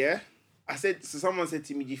know what, yeah? Someone said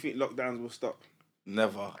to me, do you think lockdowns will stop?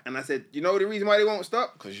 Never. And I said, you know the reason why they won't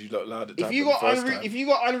stop? Because you look loud If you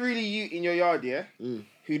got unruly you in your yard, yeah,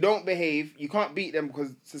 who don't behave, you can't beat them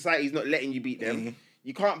because society's not letting you beat them.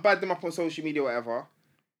 You can't bad them up on social media, whatever.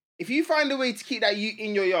 If you find a way to keep that you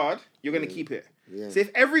in your yard, you're gonna keep it. Yeah. So if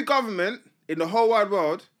every government in the whole wide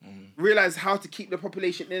world realize how to keep the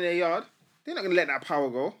population in their yard, they're not gonna let that power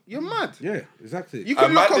go. You're mad. Yeah, exactly. You can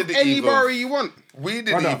And lock man off didn't any even- borough you want. We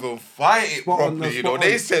didn't Brother, even fight it spot on, properly, you spot know.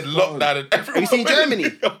 They on, said spot on. lockdown and everyone. Have you seen Germany?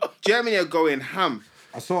 Germany are going ham.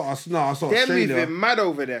 I saw They're Australia. moving mad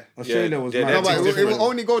over there. Australia was yeah, mad. No, but Everything's it will different.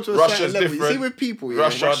 only go to a Russia's certain level. You different. see with people, yeah.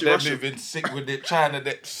 Russia, they're Russia. moving sick with it. China,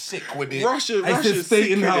 they're sick with it. Russia's It's the sick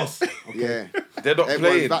state in with house. it. Yeah. They're not Everyone's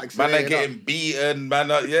playing. Man, vaccinated they're getting beaten. Man,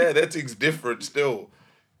 their thing's different still.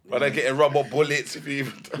 Man, they're getting rubber bullets. If you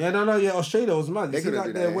even... Yeah, Australia was mad. They You see, couldn't like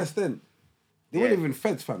do their that, West End. They weren't even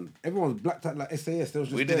feds, fam. Everyone was blacked out like SAS. They was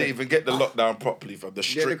just We didn't even get the lockdown properly, fam. The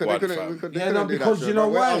Yeah, strict one, fam. because you know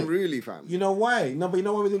why? Unruly, fam. You know why? No, but you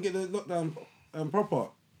know why we didn't get the lockdown proper?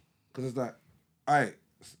 Because it's like, alright,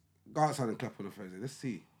 go outside and clap on the Thursday. Let's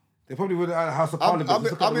see. They probably would have had a House of Parliament.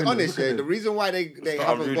 I'll be honest, yeah. The reason why they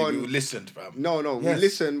haven't gone... We listened, fam. No, Yes. we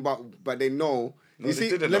listened, but they know... No, You they see,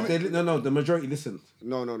 didn't let know. me... The majority listened.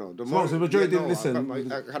 No. The majority didn't listen.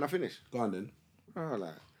 Can I finish? Go on then. Oh,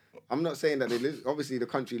 like, I'm not saying that they listen. Obviously, the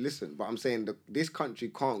country listened, but I'm saying that this country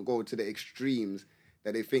can't go to the extremes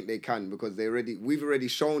that they think they can because we've already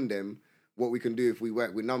shown them what we can do if we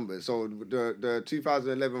work with numbers. So the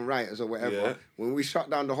 2011 riots or whatever, when we shut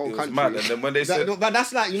down the whole country, mad. And then when they said, but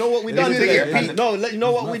that's like, you know what we They done to didn't them? get- No, you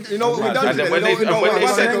know what we done to And then them? when they- and when they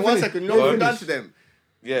said- One second. You know what we done to them?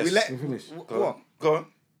 yes, We let Finish. what? go on.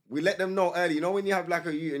 We let them know early. You know when you have like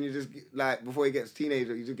a youth and you just like before he gets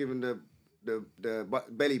teenager, you just give him the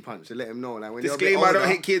belly punch to let him know. Like when you're a bit Disclaimer, I older, don't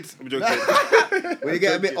hit kids. I'm joking. when you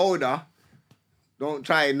get a bit older, don't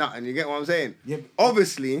try nothing. You get what I'm saying? Yep.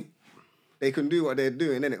 Obviously, they can do what they're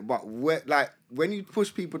doing, innit? But when you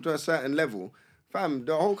push people to a certain level, fam,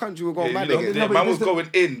 the whole country will go mad again. No, but Man was this- going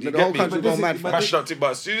in. You the whole get me? country will go mad. but Mashed up to,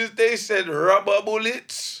 but as soon as they said rubber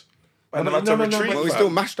bullets, and No, I'm no, to no, no, retreat. But we fam. still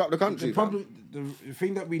mashed up the The country. fam. problem, the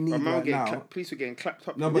thing that we need right now. Police were getting clapped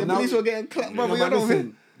up. No, Yeah, but now police were getting clapped, No, brother. but You don't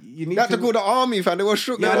listen, you need They had to call the army, fam. They were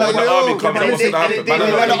shook. Yeah, They were no, like, but yo, army come, but what's they- gonna happen? they- Man,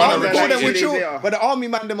 they- man, the man, army man, call them man, with man, you, man. but the army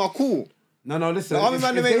man them are cool. No, listen. The army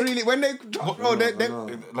man them if ain't really when they bro. They no.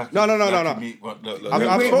 I've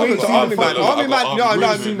spoken wait, to see army the man. fuck- Army man, no, We've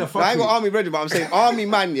no, seen the I ain't got fuckery. army ready, but I'm saying army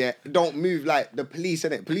man, yeah, don't move like the police,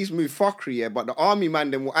 innit? Police move fuckery, yeah, but the army man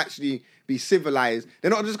them will actually be civilized. They're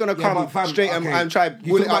not just gonna come straight and try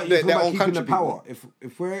bullet up their own country. Power.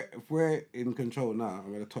 If we're in control now, and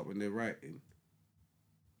we're at the top and they're writing.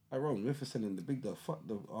 Like wrong, we're sending the big dog. Fuck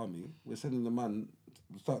the army. We're sending the man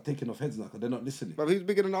start taking off heads now because they're not listening. But who's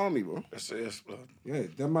bigger than the army, bro? SAS, blood. Yeah,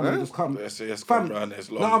 them man will just come. SAS Fam, come round,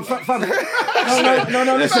 it's long. No, I'm blood. fam.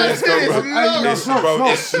 No, listen. SAS come round. No, It's, smoke, bro, smoke,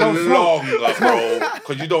 it's smoke, smoke. long, like, bro,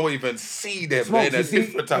 because you don't even see them. Smoke, They're in a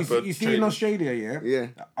different type of you see in training. Australia, yeah? Yeah.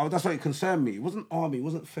 Oh, that's why it concerned me. It wasn't army, it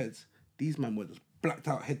wasn't feds. These men were just blacked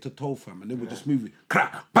out head to toe, fam, and they were just moving.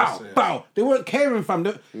 Crack, bow, bow. They weren't caring, fam.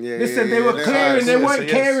 Listen, they were clearing, they weren't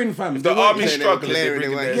caring, fam. If They the weren't army's saying they were struggling, they clearing,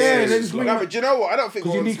 bring they in weren't their Yeah, they SAS, just blood. bring No, but do you know what? I don't think because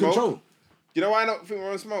we're you on need smoke. control. Do you know why I don't think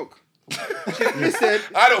we're on smoke? Listen,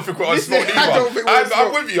 I don't think we're on Listen, smoke I don't either. think we're on I'm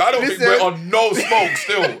smoke. with you. I don't think Listen. we're on no smoke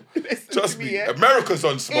still. Listen Trust to me. me, yeah? America's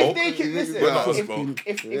on smoke. if they can listen, We're not on if smoke.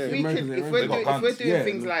 we're doing Yeah.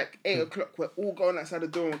 things like 8 o'clock, we're all going outside the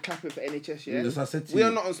door and clapping for NHS. Yeah, That's what I said to we you.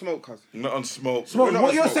 are not on smoke, cuz. Not on smoke. Smoke, We're not what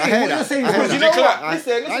on you're smoke. saying, I heard what you're that. saying I is heard what that. you Did you clap?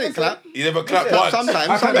 Listen, I didn't clap. You never clapped Yeah, once. sometimes.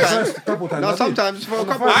 I clapped the first couple times. No, I did. sometimes for a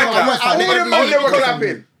couple. I I went out there All every them week. were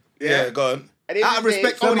clapping. Yeah, go on. Out of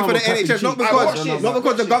respect only for the NHS, not I watched because it. not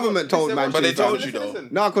because the government told Listen, man. But they to. told you though.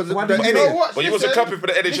 No, because the Why did you You know NHS. what? But you wasn't Listen, clapping for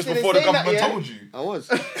the NHS listen, before the in saying that, government yeah, told you. I was.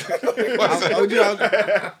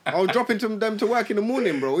 I was dropping to them to work in the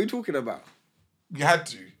morning, bro. What are you talking about? You had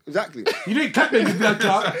to. Exactly. You didn't clap then, you blood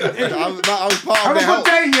clot. I was part of Have a the help.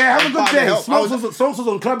 good day, yeah. Have a I'm good part of the day. help. Smokes was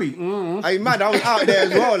on clubby. Mm-hmm. Hey, man, I was out there as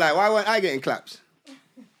well. Like, why weren't I getting claps?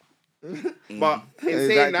 But in saying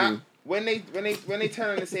Exactly. that, when they turn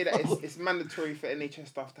around and say that it's mandatory for NHS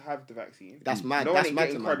staff to have the vaccine, That's mad. No That's one ain't mad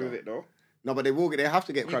getting to crud man, with it though. No, but they have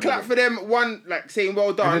to get You credit. clap for them, one like saying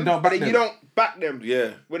well done, then don't but back then you them. don't back them. Yeah.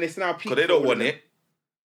 When it's now peak. Because they don't want it.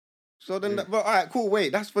 So then, but all right, cool.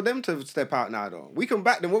 Wait, that's for them to step out now, though. We can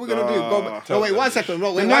back them. What we gonna do? Go back. tell No, wait, them. 1 second.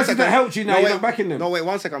 No, wait, The 1 nurses second. that helped you now, No, you're wait, not backing them. No, wait,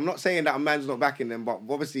 1 second. I'm not saying that a man's not backing them, but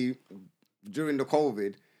obviously during the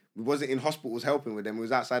COVID, we wasn't in hospitals helping with them. We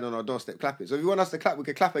was outside on our doorstep clapping. So if you want us to clap, we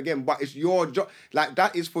can clap again. But it's your job. Like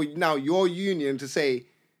that is for now your union to say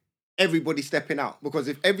everybody stepping out. Because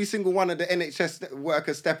if every single one of the NHS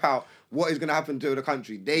workers step out, what is going to happen to the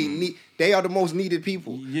country? They are the most needed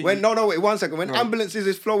people. Wait, 1 second. When ambulances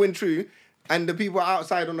is flowing through and the people are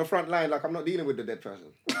outside on the front line, like I'm not dealing with the dead person.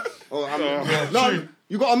 Or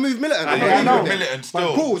you got to move militant. I'm not Yeah, dealing no. with them. Militant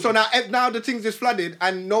still. Cool. So now the thing's just flooded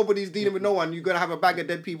and nobody's dealing with no one. You're gonna have a bag of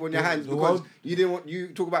dead people in your hands the because world- you didn't want you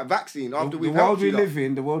talk about vaccine after The we've world helped we you. live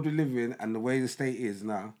in, and the way the state is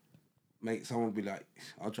now, make someone be like,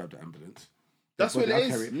 I'll drive the ambulance. That's what it I'll is.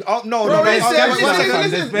 carry it. Oh no, Bro, no, listen, okay, listen, one second.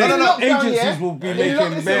 listen. There's In bare lockdown, agencies yeah? will be In making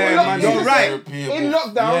lockdown, bare in money. You're right. In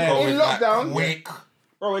lockdown, Yeah. in lockdown, Quick.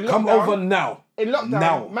 bro, in Come lockdown, over now. in lockdown,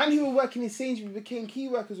 Now. man who were working in Sainsbury's became key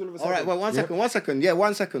workers all of a sudden. All right, well, 1 second. Yeah,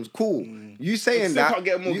 1 second. Cool. You saying Still that? can't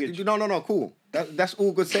get a mortgage. No. Cool. That's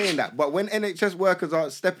all good saying that. But when NHS workers are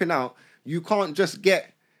stepping out, you can't just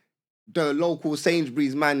get the local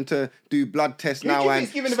Sainsbury's man to do blood tests now.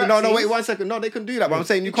 keeps giving the No, vaccines? wait 1 second. No, they can do that. But I'm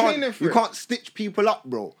saying you train them for it. can't stitch people up,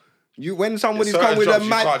 bro. When somebody's There's come with a certain jobs you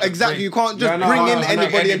man, can't just exactly, bring. you can't just No, bring in no,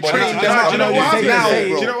 anybody and anybody. train Do them up. you know what happened? Now, Do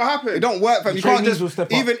bro. you know what happened? It don't work, fam. You can't trainees will just step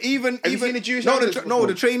up. even Have you seen the Jewish no, actors the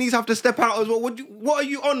before? trainees have to step out as well. What are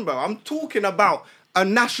you on, bro? I'm talking about a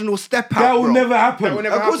national step out. That will bro. never happen. That will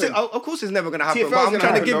never happen. Of course, it's never gonna happen. TFL's But I'm gonna trying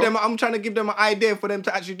to happen, give though. them. I'm trying to give them an idea for them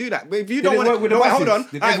to actually do that. But if you Did don't it want work to, with the no, wait, buses? hold on.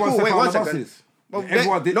 Did Alright, everyone cool. step Wait, out on 1 the second. buses? Well, Did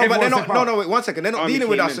everyone- did no, but they're everyone not. step out? No, wait 1 second. They're not Army dealing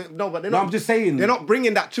with came us. in. No, but they're No, not. I'm just saying. They're not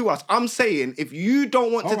bringing that to us. I'm saying if you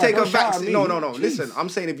don't want to Alright, take a don't shout at vaccine, me. no. Jeez. Listen, I'm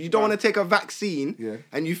saying if you don't want to take a vaccine Yeah.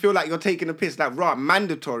 and you feel like you're taking a piss, like right,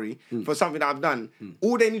 mandatory for something that I've done,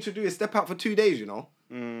 all they need to do is step out for 2 days. You know.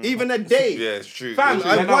 Even a day. Yeah, it's true. Fam,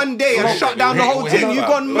 Yeah, and one day and shut down the whole thing. You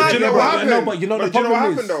gone But mad, do you know bro. what happened? No, but you know the do you know what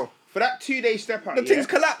problem happened is- though? For that 2 day step out, The things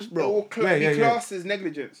collapsed, bro. It will Yeah, be yeah. classed as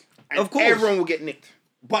negligence. And Of course. everyone will get nicked.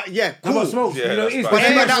 But yeah, No, cool. but Smokes, Yeah, you know that's it is. bad. But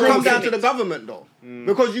then Everyone that comes will down get to the nicked. government though,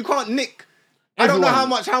 because you can't nick. I don't know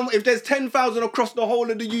Everyone. how much. If there's 10,000 across the whole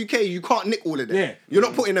of the UK, you can't nick all of them. Yeah. You're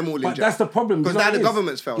not putting them all in But jail. that's the problem. Because You know now what the it is?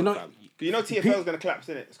 government's failed. You know, fam. You know TFL's going to collapse,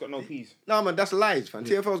 innit? It's got no P's. No man, that's lies, fam.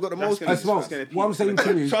 TFL's got the most gonna- keys. Smokes, gonna what I'm saying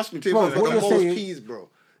to you, Trust me, Smokes, TFL's got what the you're most saying, keys, bro.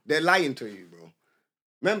 They're lying to you, bro.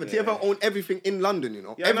 Remember, TFL own everything in London, you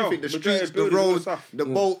know. Yeah, I know. Everything, the Majority streets, of the buildings, all the roads, stuff. the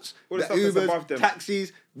boats, All the the stuff that's above Ubers, them.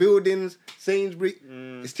 taxis, buildings, Sainsbury.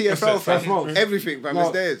 It's TFL, That's fam. Smokes. Everything, fam,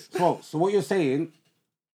 is theirs. Smokes. So what you're saying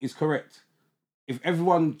is correct. If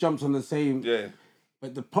everyone jumps on the same, Yeah.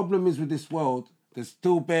 but the problem is with this world, there's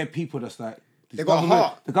still bare people that's like They got a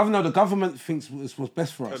heart. The government thinks what's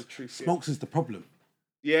best for us. the truth, yeah. Smokes is the problem.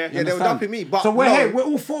 Yeah. Yeah, they were Understand? dumping me. But so we're no, here. We're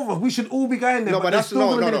all four of us. We should all be going there. No, but there's that's still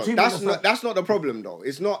no. gonna be the people That's not the problem though.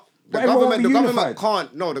 It's not the But everyone government. The will be government unified.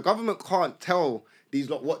 can't. No, the government can't tell these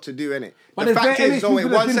lot what to do, innit? But The there's fact bare is, NH no, people wait,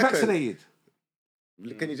 that's 1 been second. vaccinated.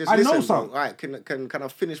 Can you just I know listen, some. bro? All right, can I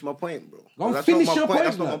finish my point, bro? Go on, That's finish not my your point. point,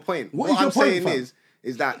 That's not my blood. point. What What is your I'm point, saying fam?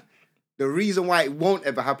 is that the reason why it won't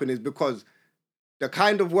ever happen is because the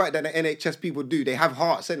kind of work that the NHS people do, they have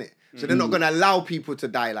hearts, innit? So they're not Mm. going to allow people to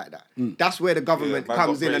die like that. That's where the government man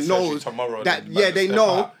comes got in and great surgery knows tomorrow, that then man they step know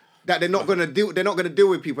out. that they're not going to deal. They're not going to deal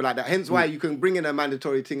with people like that. Hence Mm. why you can bring in a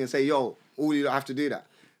mandatory thing and say, "Yo, all you don't have to do that."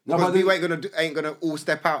 No, Because but people then- ain't gonna all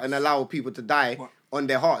step out and allow people to die on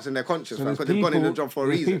their hearts and their conscience, So because there's they've gone in the job for a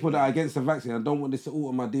there's reason. people that are against the vaccine. I don't want this to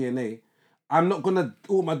alter my DNA. I'm not gonna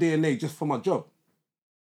alter my DNA just for my job.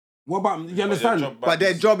 What about you understand? But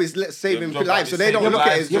their job is saving job lives, so is they don't saving look at it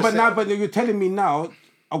lives. as Yeah, just but now, but you're telling me now,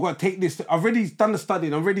 I've got to take this. I've already done the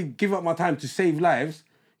studying. I've already given up my time to save lives.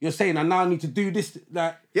 You're saying I now need to do this.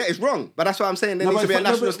 That yeah, it's wrong. But that's what I'm saying. There no, needs to but be a it's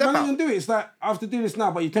not- national no, step but out. man, you can do it. It's like I have to do this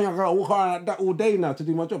now, but you think I gotta walk around like that all day now to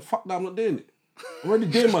do my job? Fuck that, I'm not doing it. I'm already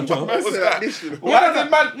doing my job. What was that? Yeah, Why did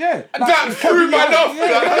man? Yeah, That like, threw yeah, man off.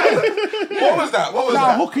 yeah. What was that? What was Like a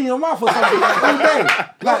that? hook in your mouth or something like, all day.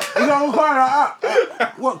 Like, you know, I'm going like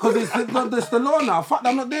that. What? Because it's the law now. Fuck that,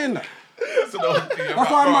 I'm not doing that.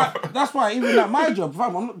 That's why even at my job,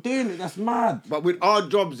 fam, I'm not doing it. That's mad. But with our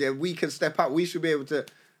jobs, yeah, we can step out. We should be able to.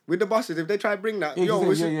 With the buses, if they try to bring that, Yeah, yo,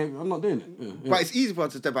 we should, I'm not doing it. Yeah. But it's easy for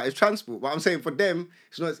us to step out. It's transport. But I'm saying for them,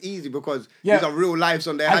 it's not as easy because Yeah. these are real lives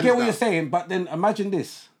on their I hands. get what now. you're saying, but then imagine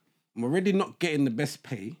this. I'm already not getting the best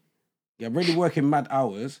pay. Yeah, I'm already working mad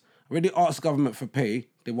hours. I already asked government for pay.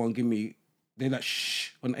 They won't give me. They're like, shh,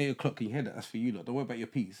 on 8 o'clock, can you hear that? That's for you, lot. Don't worry about your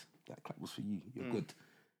P's. That clap was for you. You're good.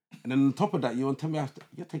 And then on top of that, you want to tell me after,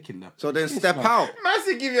 you're taking that. So then Yes, step man. out. Man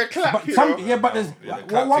said give you a clap, But you some, know. yeah, but there's Yeah,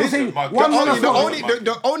 the what I'm clap- saying. my One God. man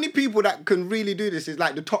The only people that can really do this is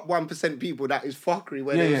like the top 1% people that is fuckery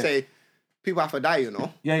where Yeah, they yeah. say people have to die, you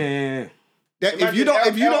know? Yeah. That if you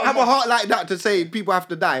don't have a heart like that to say people have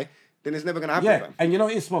to die, then it's never gonna happen. Yeah, fam. and you know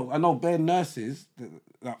it's smoke. I know bare nurses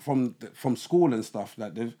that from school and stuff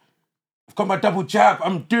that I've got my double jab.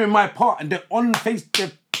 I'm doing my part, and they're on face.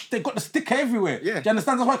 They got the sticker everywhere. Yeah. Do you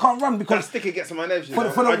understand? That's why I can't run That because sticker gets on my nerves, you for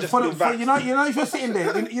know. the, I just feel back. you know if you're sitting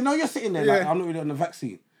there, you're sitting there like Yeah. I'm not really on the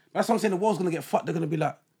vaccine. That's what I'm saying. The world's gonna get fucked. They're gonna be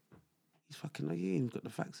like, he's fucking. Oh, yeah, he's got the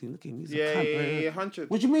vaccine. Look at him. He's a cunt. 100.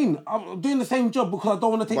 What do you mean? I'm doing the same job because I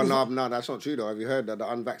don't want to take. But this. no, that's not true though. Have you heard that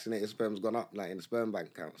the unvaccinated sperm's gone up, like in the sperm bank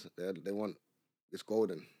accounts? They want it's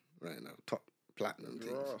golden right now, top platinum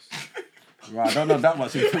things. Right, I don't know that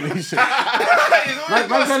much information.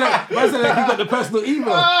 Man said like he got the personal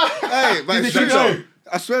email. Hey, but it's Did you true. know?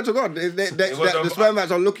 I swear to God, the was sperm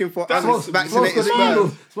banks are looking for unvaccinated Smoke's got the sperm,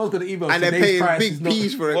 email. Smoke's got the email. and they're Today's paying price big is not-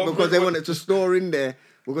 fees for it What because was- they want it to store in there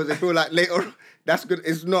because they feel like later that's good.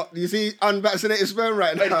 It's not. You see, unvaccinated sperm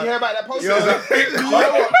right now. Did you hear about that post?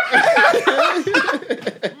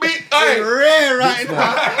 It's rare right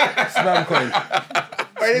now. Spam coin.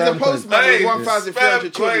 There's a postman with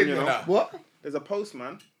 1,300 children, you know. What? There's a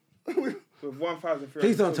postman with 1,300.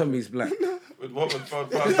 Please don't tell me he's black. With what was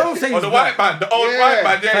don't say the he's white man, the old white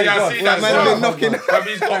man. Yeah, Thank I God. see that. Man, been knocking.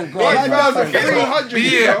 He's got Thank God. 1,300.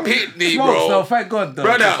 beer pitney, Smokes though, bro. thank God though.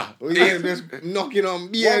 Brother, We're just knocking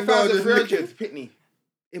on beer. 1,300 Pitney.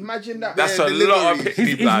 Imagine that. that's a delivery. lot of pitney,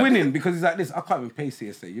 He's blood. winning because he's like this. I can't even pay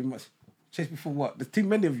CSA. You must chase me for what? There's too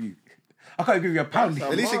many of you. I can't give you a pound.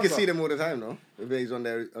 At least you can see them all the time, though. If he's on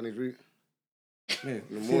his route Yeah. in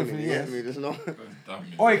the morning, you get me? Just know.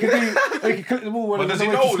 Or you can click the ball when But does on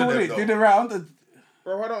he the way know to all of school, them, innit? though? Do the round. And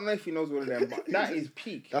Bro, I don't know if he knows all of them, but that is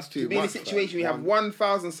peak. That's too To be in a much, situation we fam. have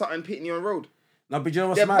 1,000 something Pitney on road. No, but you know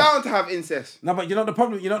what's They're mad? bound to have incest. No, but you know the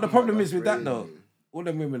problem. You know what the problem is with that crazy. though. All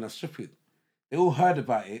them women are stupid. They all heard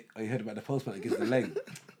about it, or you heard about the postman that gives the leg.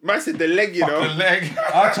 Man said the leg, you The know. leg.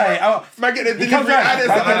 I'll try it out. Man get the He comes delivery out, and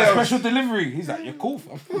man it's get a like, special delivery. He's like, you're cool,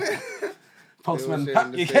 fam. Postman, They all pack,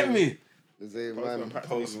 saying the you same. get me? The same man.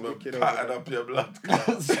 Postman patting up your blood.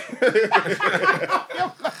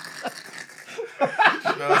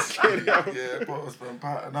 Yeah, postman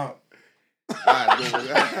patting up.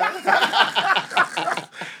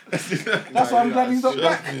 That's why I'm glad he's not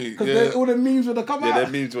back. Because all the memes would have come Yeah, out.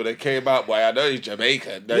 them memes when they came out, boy, I know he's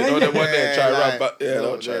Jamaican. They Yeah, know yeah. the one they try to run, but yeah, don't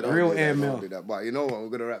don't try do that. that, Real don't do that, airmail. don't do that. But you know what? We're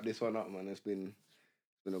gonna wrap this one up, man. It's been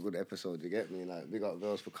a good episode. You get me? Like, big up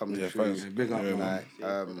girls for coming Yeah, through. thanks. Big up, Yeah, man.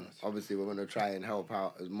 Like, obviously, we're gonna try and help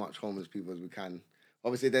out as much homeless people as we can.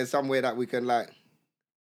 Obviously, there's some way that we can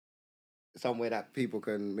some way that people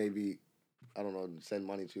can maybe, I don't know, send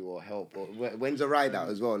money to or help. Or when's the ride out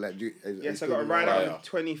as well? Like, Yes, I got a ride out on the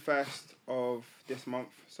 21st of this month.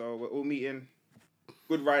 So we're all meeting.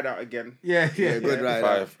 Good ride out again. Yeah. Good ride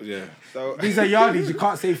out. Yeah. So These are yardies. You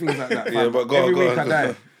can't say things like that. Yeah, fam. but go on, every go week on, I go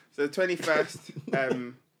die. So the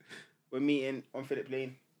 21st, we're meeting on Phillip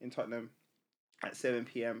Lane in Tottenham at 7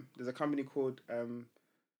 p.m. There's a company called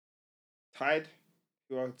Tide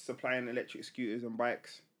who are supplying electric scooters and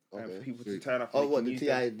bikes for people to turn up. Oh, and what, they the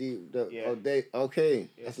can use them. TID? Yeah. Oh, okay.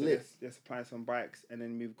 Yeah, That's so lit. they're supplying some bikes, and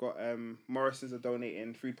then we've got Morrison's are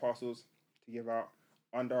donating 3 parcels to give out.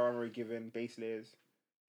 Under Armour are giving base layers.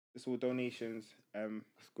 It's all donations. I'm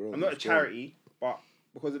not a charity, but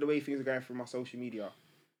because of the way things are going through my social media,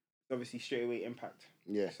 it's obviously straight away impact.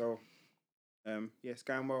 Yeah. So, it's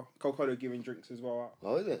going well. Coca-Cola giving drinks as well out.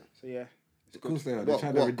 Oh, is it? So yeah, Of course they are. They're What-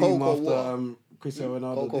 trying to what, redeem Coke or after water? Cristiano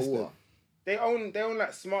Ronaldo. Cocoa dissed them. water. they own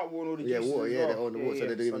like Smart Water and all the Yeah, juices water. as Yeah, well. they own the water, so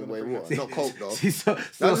they're giving so away they're water. Not Coke, though. See, so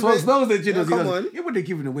That's Smalls it. knows the jitters. Yeah, He come goes, on. yeah, but they're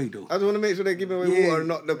giving away though. I just want to make sure they're giving away Yeah. water and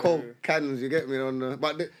not the Coke cans. You get me on the.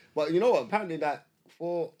 But you know what? Apparently, that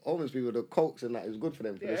for homeless people, the Cokes and that is good for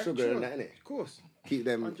them for the sugar sure. and that, innit? Of course. Keep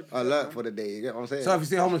them 100%, alert man. for the day. You get what I'm saying? So if you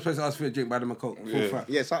see a homeless person ask for a drink, buy them a Coke. Full fat.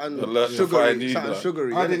 Yeah, something Alert to sugary, find you, something like.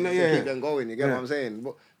 sugary. I innit? didn't know, To yeah. keep them going. You get Yeah. what I'm saying?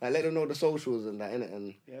 But like, let them know the socials and that, innit?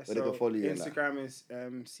 And Yeah, where so they can follow you. And that. Instagram is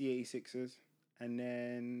C86ers, and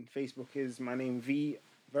then Facebook is my name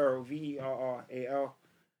Verral VERRAL,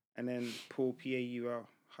 and then Paul PAUL -WAL.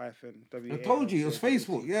 I told you it was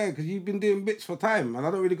Facebook, yeah, because you've been doing bits for time, and I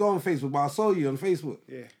don't really go on Facebook, but I saw you on Facebook.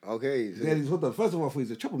 Yeah. Okay. So Yeah, his hood on. First of all, I thought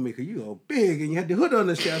he's a troublemaker. You are big, and you had the hood on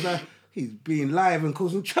and shit. I was like, he's being live and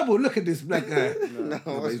causing trouble. Look at this black guy. No, but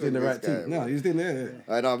what's he's doing the with right this guy, thing. No, he's doing it.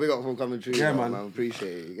 I know, big up for coming through. Yeah, man. man.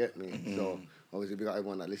 Appreciate it. You get me? So, obviously, big up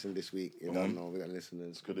everyone that listened this week. You don't know, we got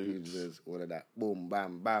listeners, users, all of that. Boom,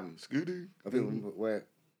 bam, bam. Scooty. I think we're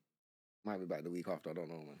might be back the week after. I don't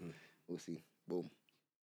know, man. We'll see.